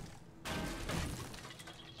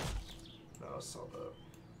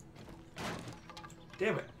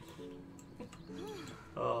 Damn it.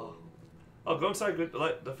 Oh. Oh, go inside. Good.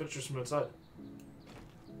 Let the fixtures from inside.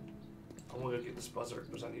 I'm gonna go get this buzzard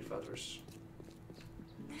because I need feathers.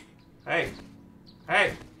 Hey!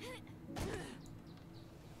 Hey!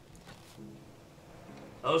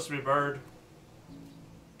 Hello, sweet bird.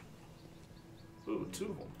 Ooh, 2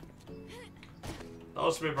 of them. Hello,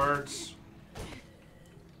 sweet birds.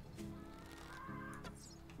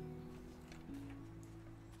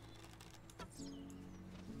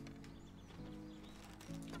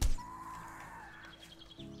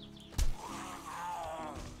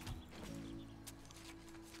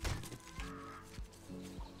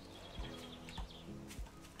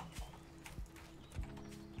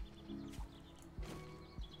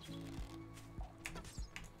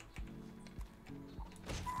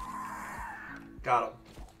 Got him.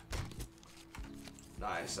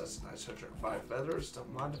 Nice, that's nice. 105 feathers.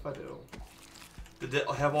 Don't mind if I do. Did it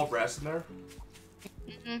have all brass in there?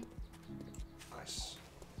 Mm-hmm. Nice.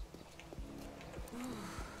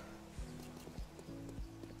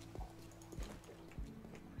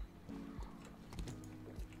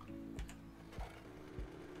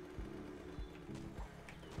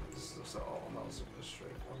 This looks like all housing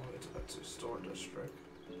district. I'm gonna get to that 2-store district.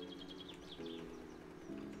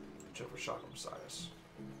 Check for shotgun size.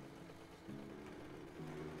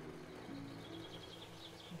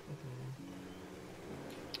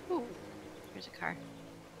 Ooh, here's a car.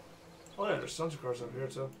 Oh yeah, there's tons of cars up here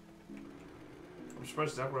too. I'm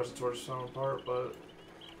surprised that has a torch falling apart, but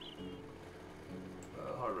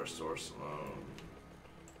hardware store alone.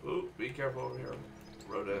 Ooh, be careful over here.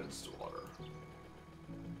 Road ends to water.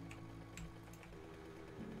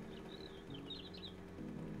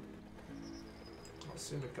 I've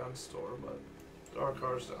seen the gun store, but there are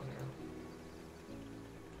cars down here.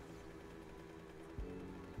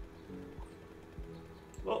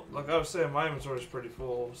 Well, like I was saying, my inventory is pretty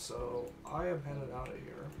full, so I am headed out of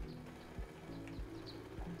here.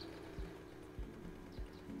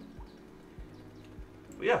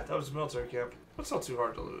 But yeah, that was a military camp. That's not too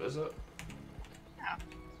hard to loot, is it? No.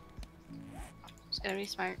 It's gonna be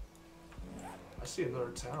smart. I see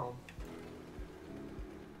another town.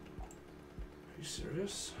 Are you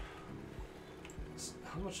serious?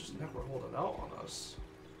 How much is Necro holding out on us?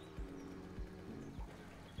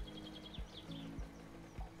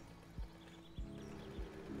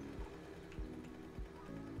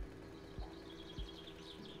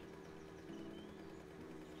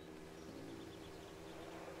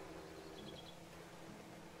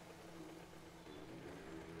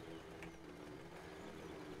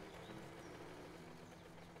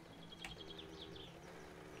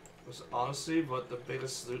 Honestly, what the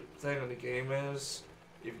biggest loot thing in the game is,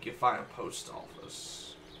 if you can find a post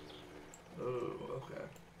office. Ooh, okay.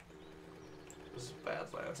 This is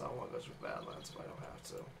Badlands. I don't want to go through Badlands if I don't have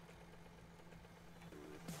to.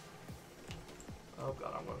 Oh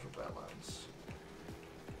god, I'm going through Badlands.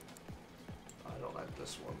 I don't like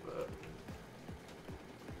this one bit.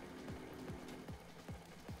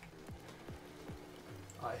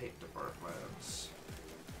 I hate the Berglands.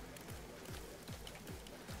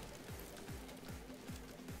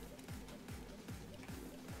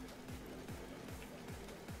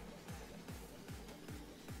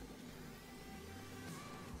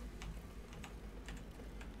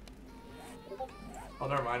 Oh,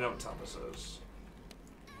 never mind. I know what town this is.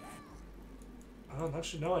 I don't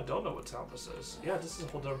actually know. I don't know what town this is. Yeah, this is a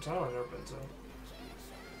whole different town I've never been to.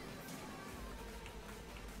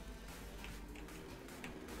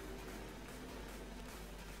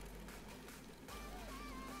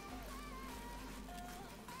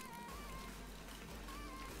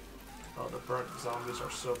 Oh, the burnt zombies are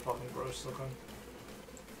so fucking gross looking.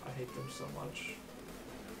 I hate them so much.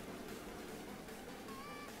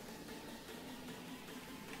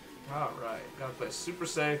 Alright, gotta play super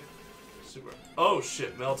safe. Super. Oh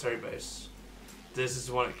shit, military base. This is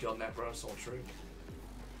the one that killed Necro Sultry.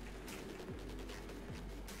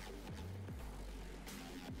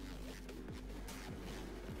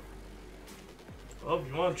 Well, if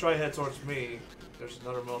you want to try head towards me, there's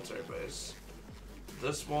another military base.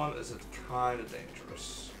 This one is kind of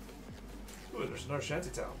dangerous. Ooh, there's another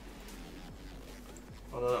shantytown.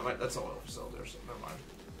 Oh no, that's an oil facility or something. Never mind.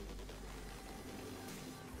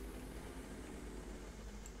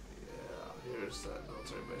 Here's that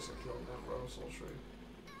military base that killed Necro Sultry.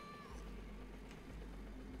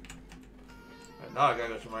 Alright, now I gotta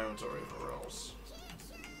go through my inventory for else.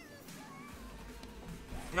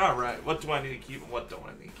 Alright, what do I need to keep and what don't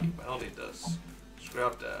I need to keep? I don't need this.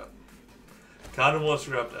 Scrap that. Kinda want to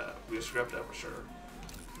scrap that. We scrap that for sure.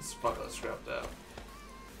 Let's fuck that, scrap that.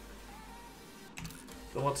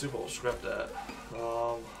 Don't want to, but we'll scrap that.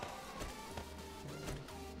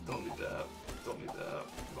 Don't need that. Don't need that.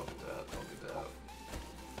 Don't need that. Don't need that.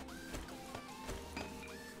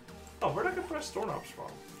 Oh, where'd I get press doorknobs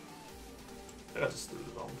from? I got just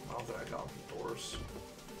looted them. I don't think I got them from doors.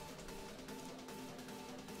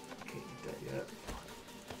 Can't eat that yet.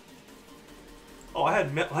 Oh, I had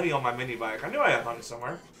honey on my mini bike. I knew I had honey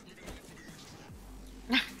somewhere.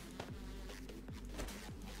 Alright,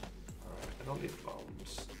 I don't need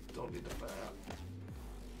bones. Don't need the fat.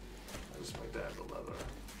 I just make that the leather.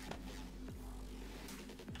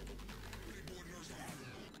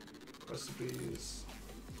 Recipes.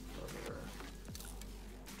 Leather.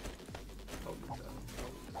 Don't need that.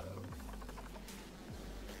 Don't need that.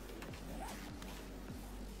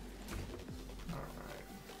 Alright.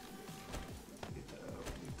 Need that.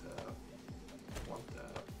 Need that. Want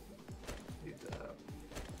that. Need that.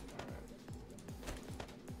 Alright.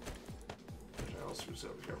 Anything else we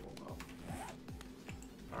should be careful about?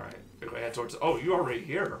 Alright. We're gonna head towards. Oh, you already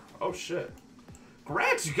here. Oh shit.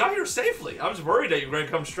 Grant, you got here safely. I was worried that you were going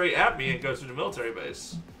to come straight at me and go through the military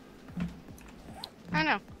base. I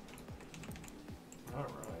know.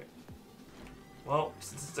 Alright. Well,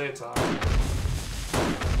 since it's daytime.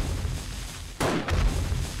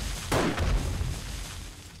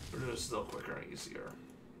 We're doing this still quicker and easier.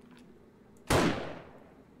 There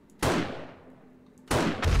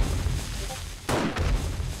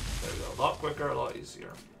we go. A lot quicker, a lot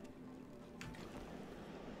easier.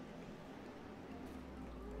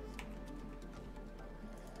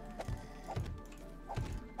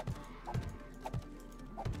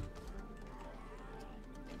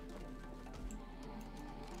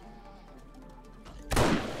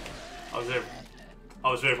 I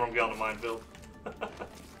was ready for him to get on the minefield. Alright.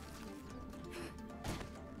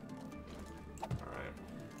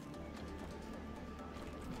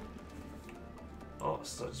 Oh,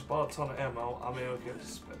 so I just bought a ton of ammo. I may okay to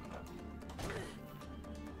spend that.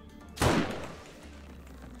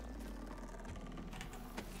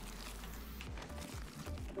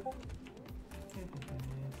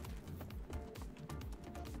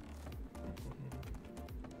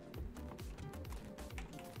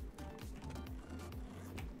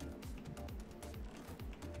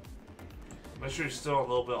 Make sure you're still a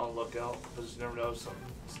little bit on the lookout, because you never know if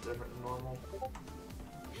something's different than normal.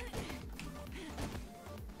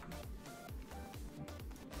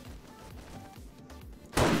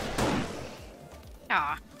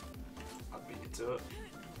 Aw. I'll beat you to it.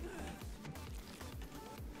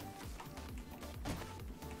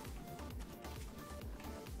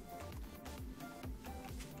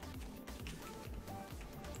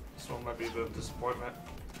 This one might be a bit of a disappointment.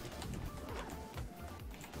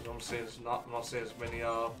 I'm not seeing as many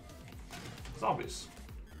zombies.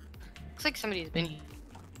 Looks like somebody's been here.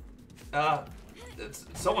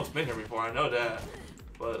 Someone's been here before, I know that.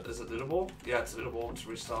 But is it lootable? Yeah, it's lootable. It's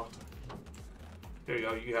restocked. Here you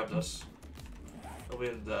go, you have this. It'll be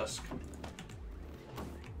in the desk.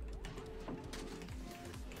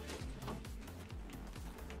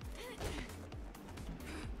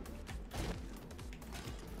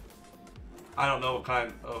 I don't know what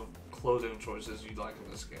kind of clothing choices you like in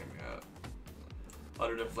this game yet.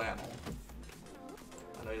 Other than flannel.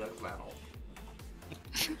 I know you like flannel.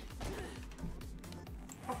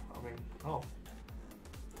 I mean, oh.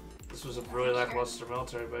 This was a really lackluster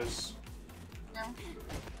military base. No.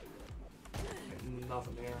 Ain't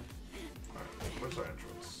nothing here. Alright, where's our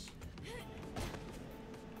entrance?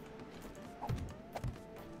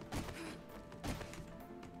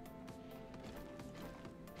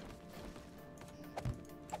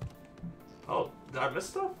 Oh, did I miss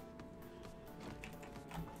stuff?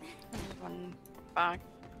 There's one back.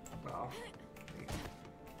 No.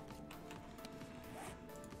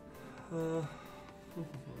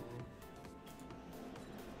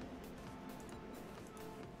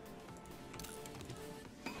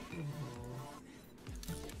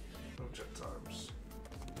 Check times.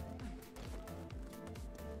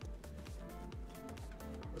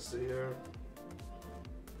 Let's see here.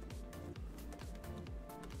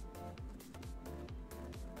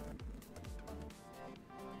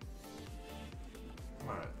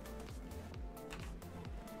 Alright.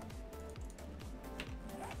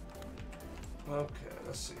 Okay,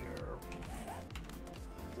 let's see here.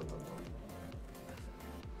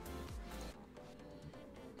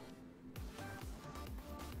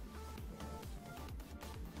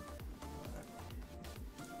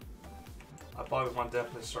 I probably want to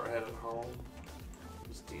definitely start heading home.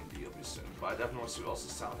 This D&D will be soon, but I definitely want to see what else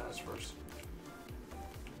this town has first.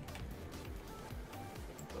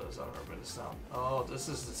 Because I've never been to this town. Oh, this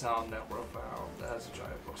is the town that we're found. That has a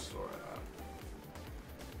giant bookstore in it.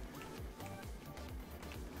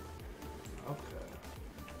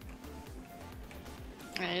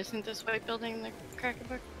 Isn't this white building the cracker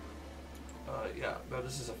book? Yeah. No,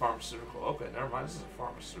 this is a pharmaceutical. Okay, never mind. This is a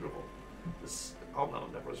pharmaceutical. This. Oh no,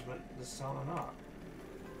 never has been this town or not.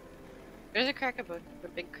 There's a cracker book, a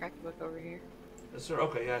big cracker book over here. Is there?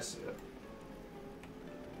 Okay, yeah, I see it.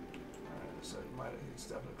 Alright, so he's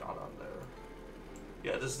definitely gone on there.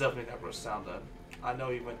 Yeah, this is definitely Necro's town then. I know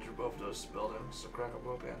he went through both of those buildings, the cracker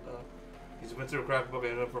book and he's been through a cracker book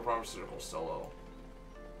and ended up for pharmaceutical solo.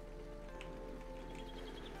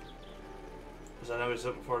 Because I know he's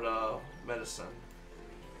looking for the medicine.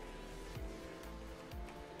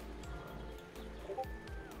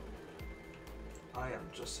 I am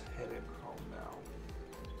just heading home now.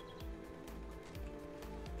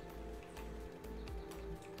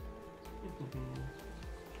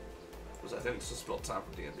 Because I think this is about time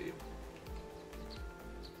for D&D.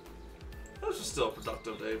 This was still a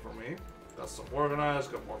productive day for me. Got stuff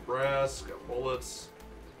organized, got more brass, got bullets.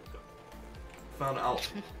 Found an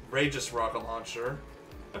outrageous rocket launcher.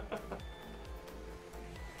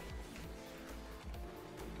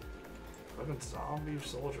 Fucking zombie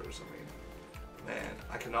soldiers, I mean. Man,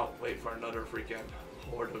 I cannot wait for another freaking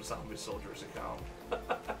horde of zombie soldiers to come.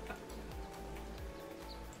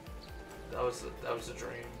 That was a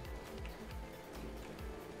dream.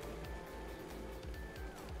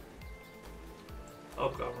 Oh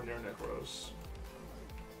god, we're near Necros.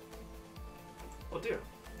 Oh dear.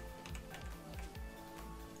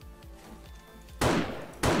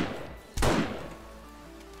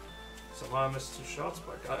 Somehow I missed 2 shots,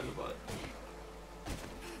 but I got in the butt.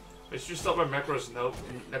 Make sure you stop by Necro's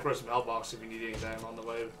mailbox if you need anything on the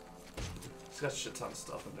way. He's got a shit ton of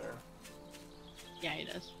stuff in there. Yeah, he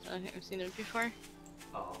does. I think I've seen it before.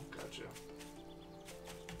 Oh, gotcha.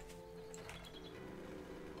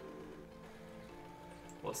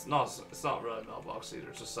 Well, it's not really a mailbox either.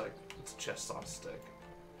 It's just like it's a chest on a stick.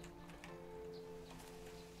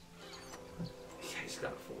 Yeah, he's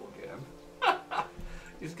got it full again.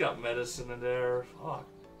 He's got medicine in there. Fuck,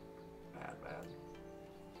 man.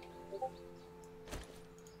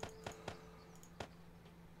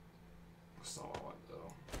 That's not what I want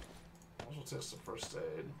though. I will take some first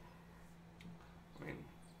aid. I mean,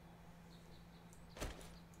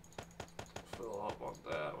 fill up on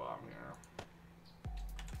that while I'm here.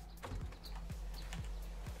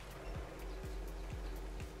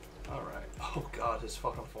 Alright. Oh god, his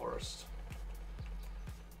fucking forest.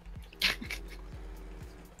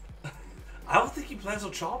 I don't think he plans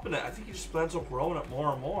on chopping it. I think he just plans on growing it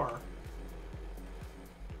more and more.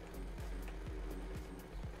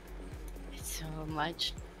 It's so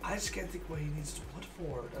much. I just can't think what he needs the wood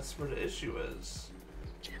for. That's where the issue is.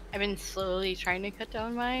 I've been slowly trying to cut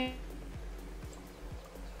down my...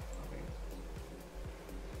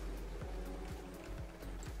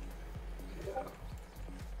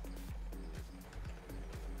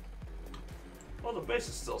 Well, the base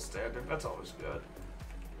is still standing. That's always good.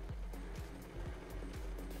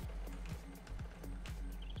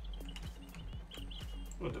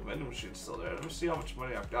 Oh, the vending machine's still there. Let me see how much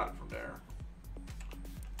money I've gotten from there.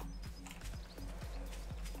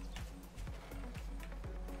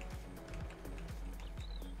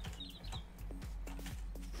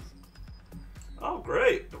 Oh,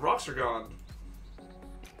 great. The rocks are gone.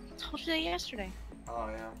 I told you that yesterday. Oh,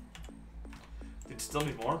 yeah. Did you still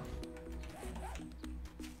need more?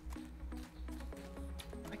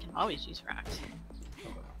 I can always use rocks.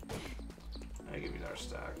 Okay. I give you another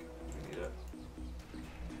stack. We need it.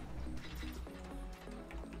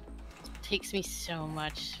 It takes me so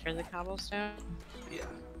much for the cobblestone. Yeah,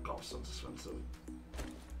 cobblestone's expensive.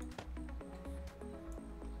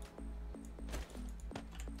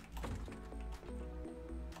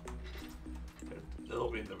 It'll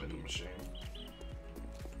be in the vending machine.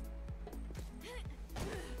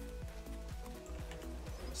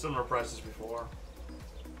 Similar prices before.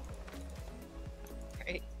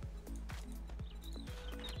 Great.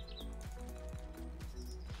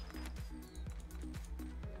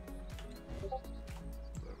 There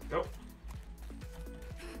we go.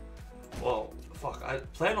 Well, fuck, I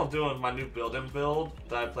plan on doing my new building build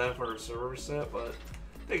that I planned for the server reset, but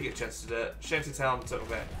didn't get a chance to do that. Shantytown took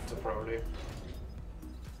priority.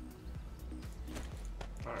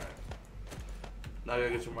 Alright. Now I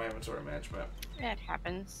gotta get through my inventory management. That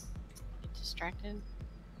happens. Get distracted.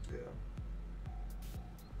 Yeah.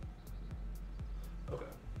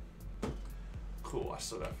 Okay. Cool, I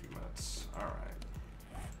still got a few minutes. Alright.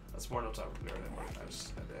 That's more no time for doing anymore.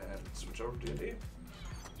 Nice. And then switch over to D&D.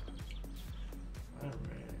 Alright.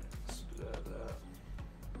 Let's do that.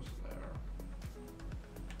 Goes in there.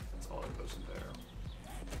 That's all that goes in there.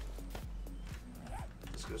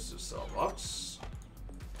 This goes to the cell box.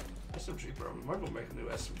 Yes, SMG, bro. We might go make a new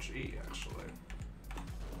SMG, actually.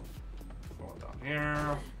 Going down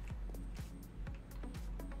here.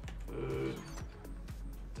 Food.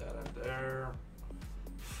 That in there.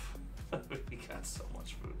 We got so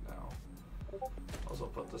much food now. Also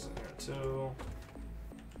put this in here too.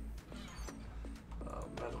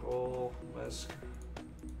 Medical, whisk.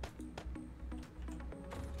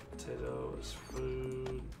 Potatoes,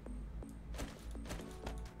 food.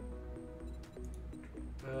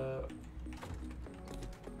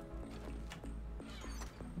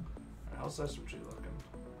 How's SMG looking?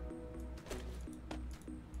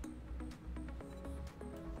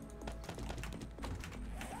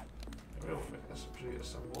 Maybe we'll make SMG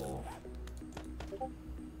assemble.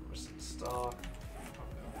 Missing stock.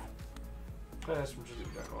 What kind of SMG do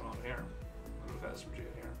we got going on here? What do we got SMG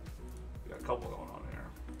in here? We got a couple going on here.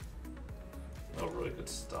 No really good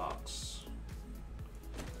stocks.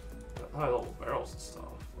 Got high level barrels and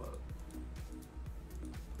stuff, but.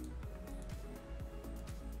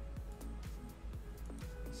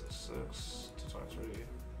 This is 6, 223.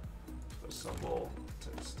 Assemble,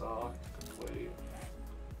 take stock, complete.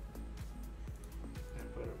 And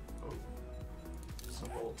better, oh.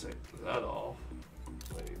 Assemble, take that off,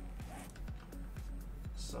 complete.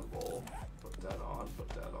 Assemble, put that on,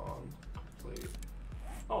 complete.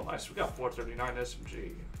 Oh, nice, we got 439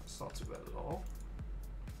 SMG. That's not too bad at all.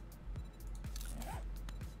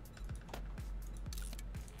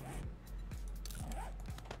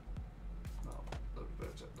 No, let me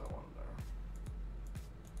better check that one there.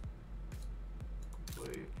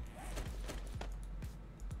 Complete.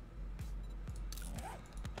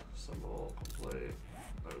 Assemble, complete.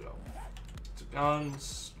 There we go. 2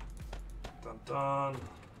 guns. Dun dun.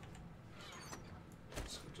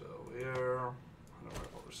 Let's go to over here.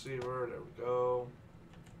 Rifle receiver, there we go.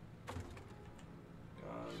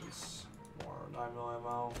 Guns, more 9mm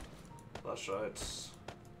ammo. Flashlights.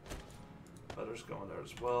 Feathers going there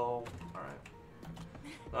as well. Alright.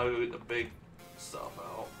 Now we get the big stuff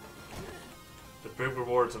out. The big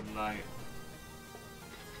rewards of the night.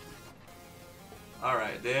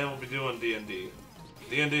 Alright, then we'll be doing D&D.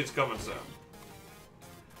 D&D's coming soon.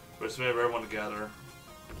 First, we have everyone together.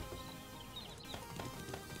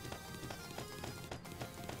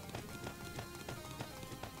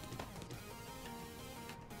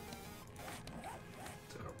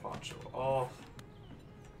 Take our poncho off.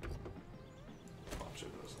 Poncho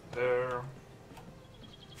goes in there.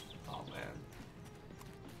 Oh man.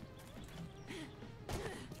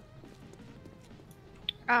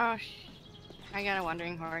 Oh, I got a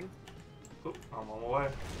wandering horde. Oop, I'm on my way.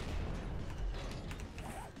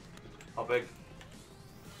 How big?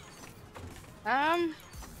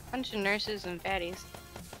 Bunch of nurses and fatties.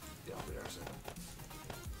 Yeah, I'll be there soon.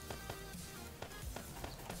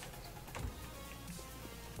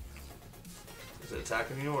 Is it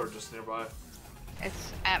attacking you or just nearby?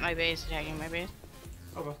 It's at my base, attacking my base.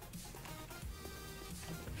 Okay.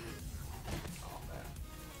 Oh man.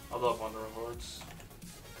 I love wandering hordes.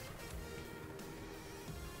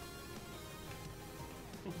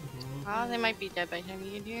 Oh, they might be dead by the time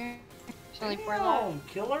you get here. There's only 4 left.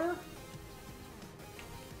 Killer?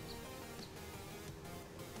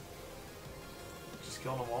 Just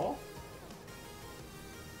killing them all?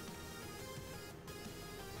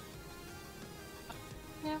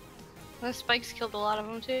 Yeah. The spikes killed a lot of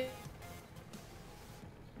them too.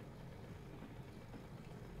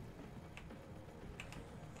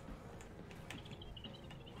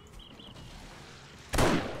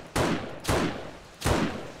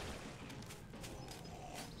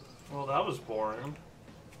 Well, that was boring.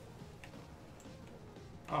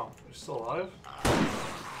 Oh, you're still alive?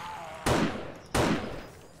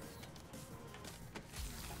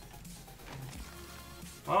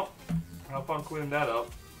 Well, have fun cleaning that up.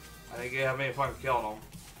 I think you have any fun killing them.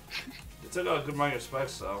 You took out a good amount of your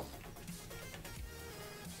specs, though.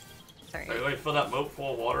 Sorry. Are you ready to fill that moat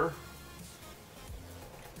full of water?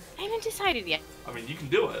 I haven't decided yet. I mean, you can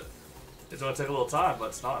do it. It's gonna take a little time, but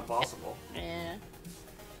it's not impossible. Yeah.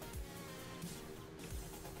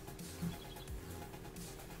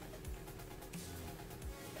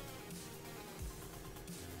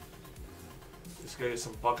 Just gotta get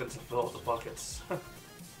some buckets and fill up the buckets.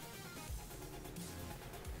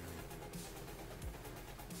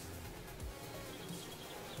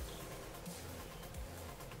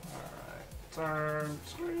 Alright, turn.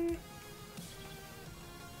 Sweet.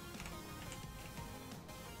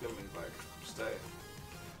 Give me the bike. Stay.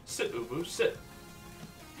 Sit, Ubu, sit.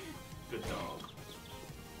 Good dog.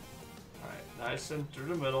 Alright, nice and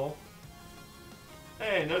through the middle.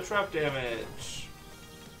 Hey, no trap damage.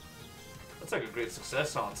 That's like a great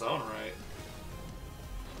success on its own, right?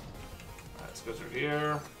 let's go through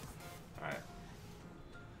here. Alright.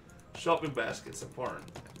 Shopping basket's important.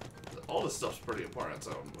 All this stuff's pretty important in its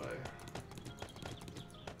own way.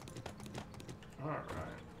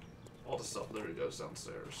 Alright. All the stuff literally goes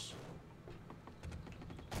downstairs.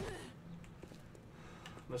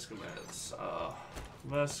 Miska meds.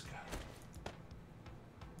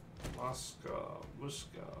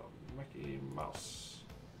 Muska, Mickey Mouse.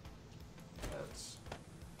 Meds.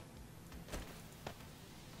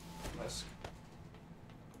 Musk.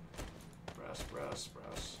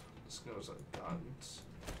 Brass. This goes on guns.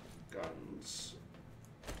 Guns.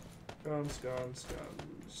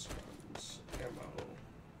 Ammo.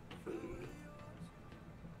 Food.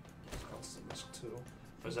 This counts the Misk too.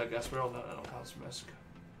 Or is that gas barrel? No, that don't count as Misk.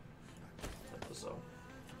 That does though.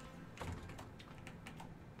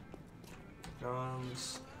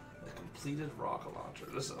 Guns. The completed rocket launcher.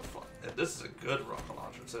 This is a good rocket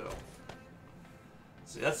launcher too.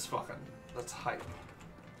 See, that's hype.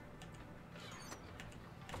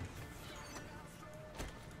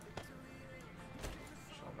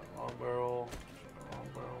 Shotgun long barrel.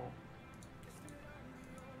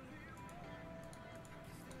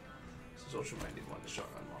 So you might need one to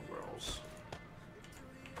shotgun long barrels.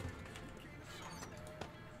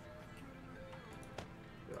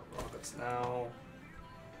 Got rockets now.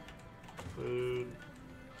 Food.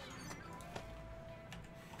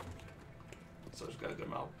 So there's got a good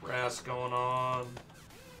amount of brass going on.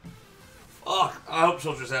 Fuck! I hope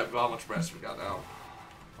Soldier's happy about how much brass we got now.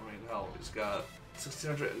 I mean, hell, he's got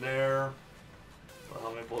 1,600 in there. Well,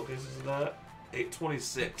 how many bullet cases is that?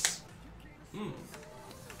 826.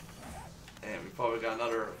 And we probably got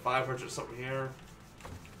another 500 something here.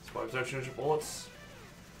 It's probably 1,300 bullets.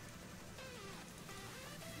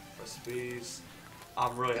 Recipes.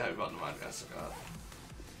 I'm really happy about the mine gas I got.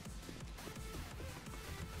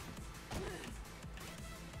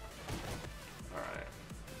 Alright.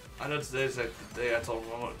 I know today's like the day I told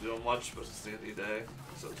him I'm not doing much, but it's the end of the day.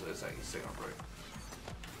 So today's like he's taking a break.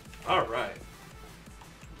 Alright.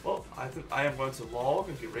 Well, I think I am going to log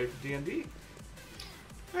and get ready for D&D.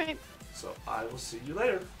 Right. So I will see you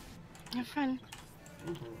later. Have fun.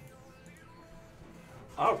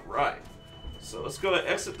 Alright. So let's go ahead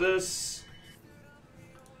and exit this.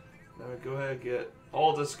 Then we go ahead and get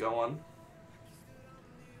all this going.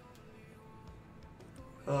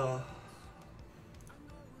 Hello?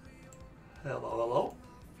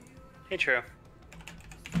 Hey, True.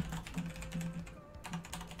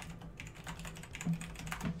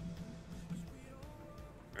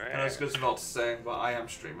 I know it's good about saying, but I am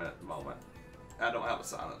streaming at the moment. I don't have a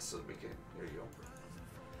silence, so we can hear you.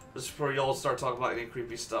 This is before y'all start talking about any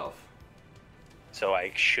creepy stuff. So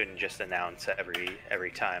I shouldn't just announce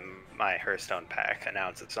every time my Hearthstone pack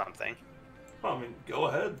announces something. Well, I mean, go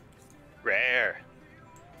ahead. Rare.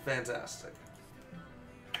 Fantastic.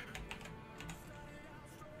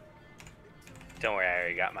 Don't worry, I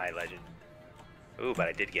already got my legend. Ooh, but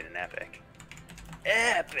I did get an epic.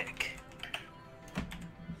 Epic!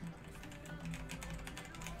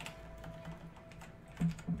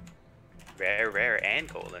 Rare, and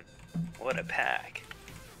golden. What a pack.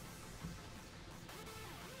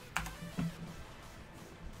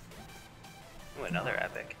 Ooh, another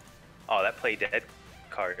epic. Oh, that play dead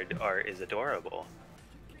card art is adorable.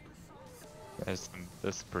 There's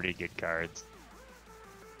some pretty good cards.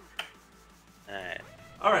 Alright.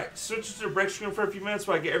 Alright, switch to the break screen for a few minutes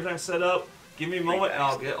while I get everything set up. Give me a moment and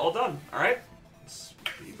I'll get it all done. Alright? Let's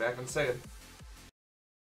be back in a second.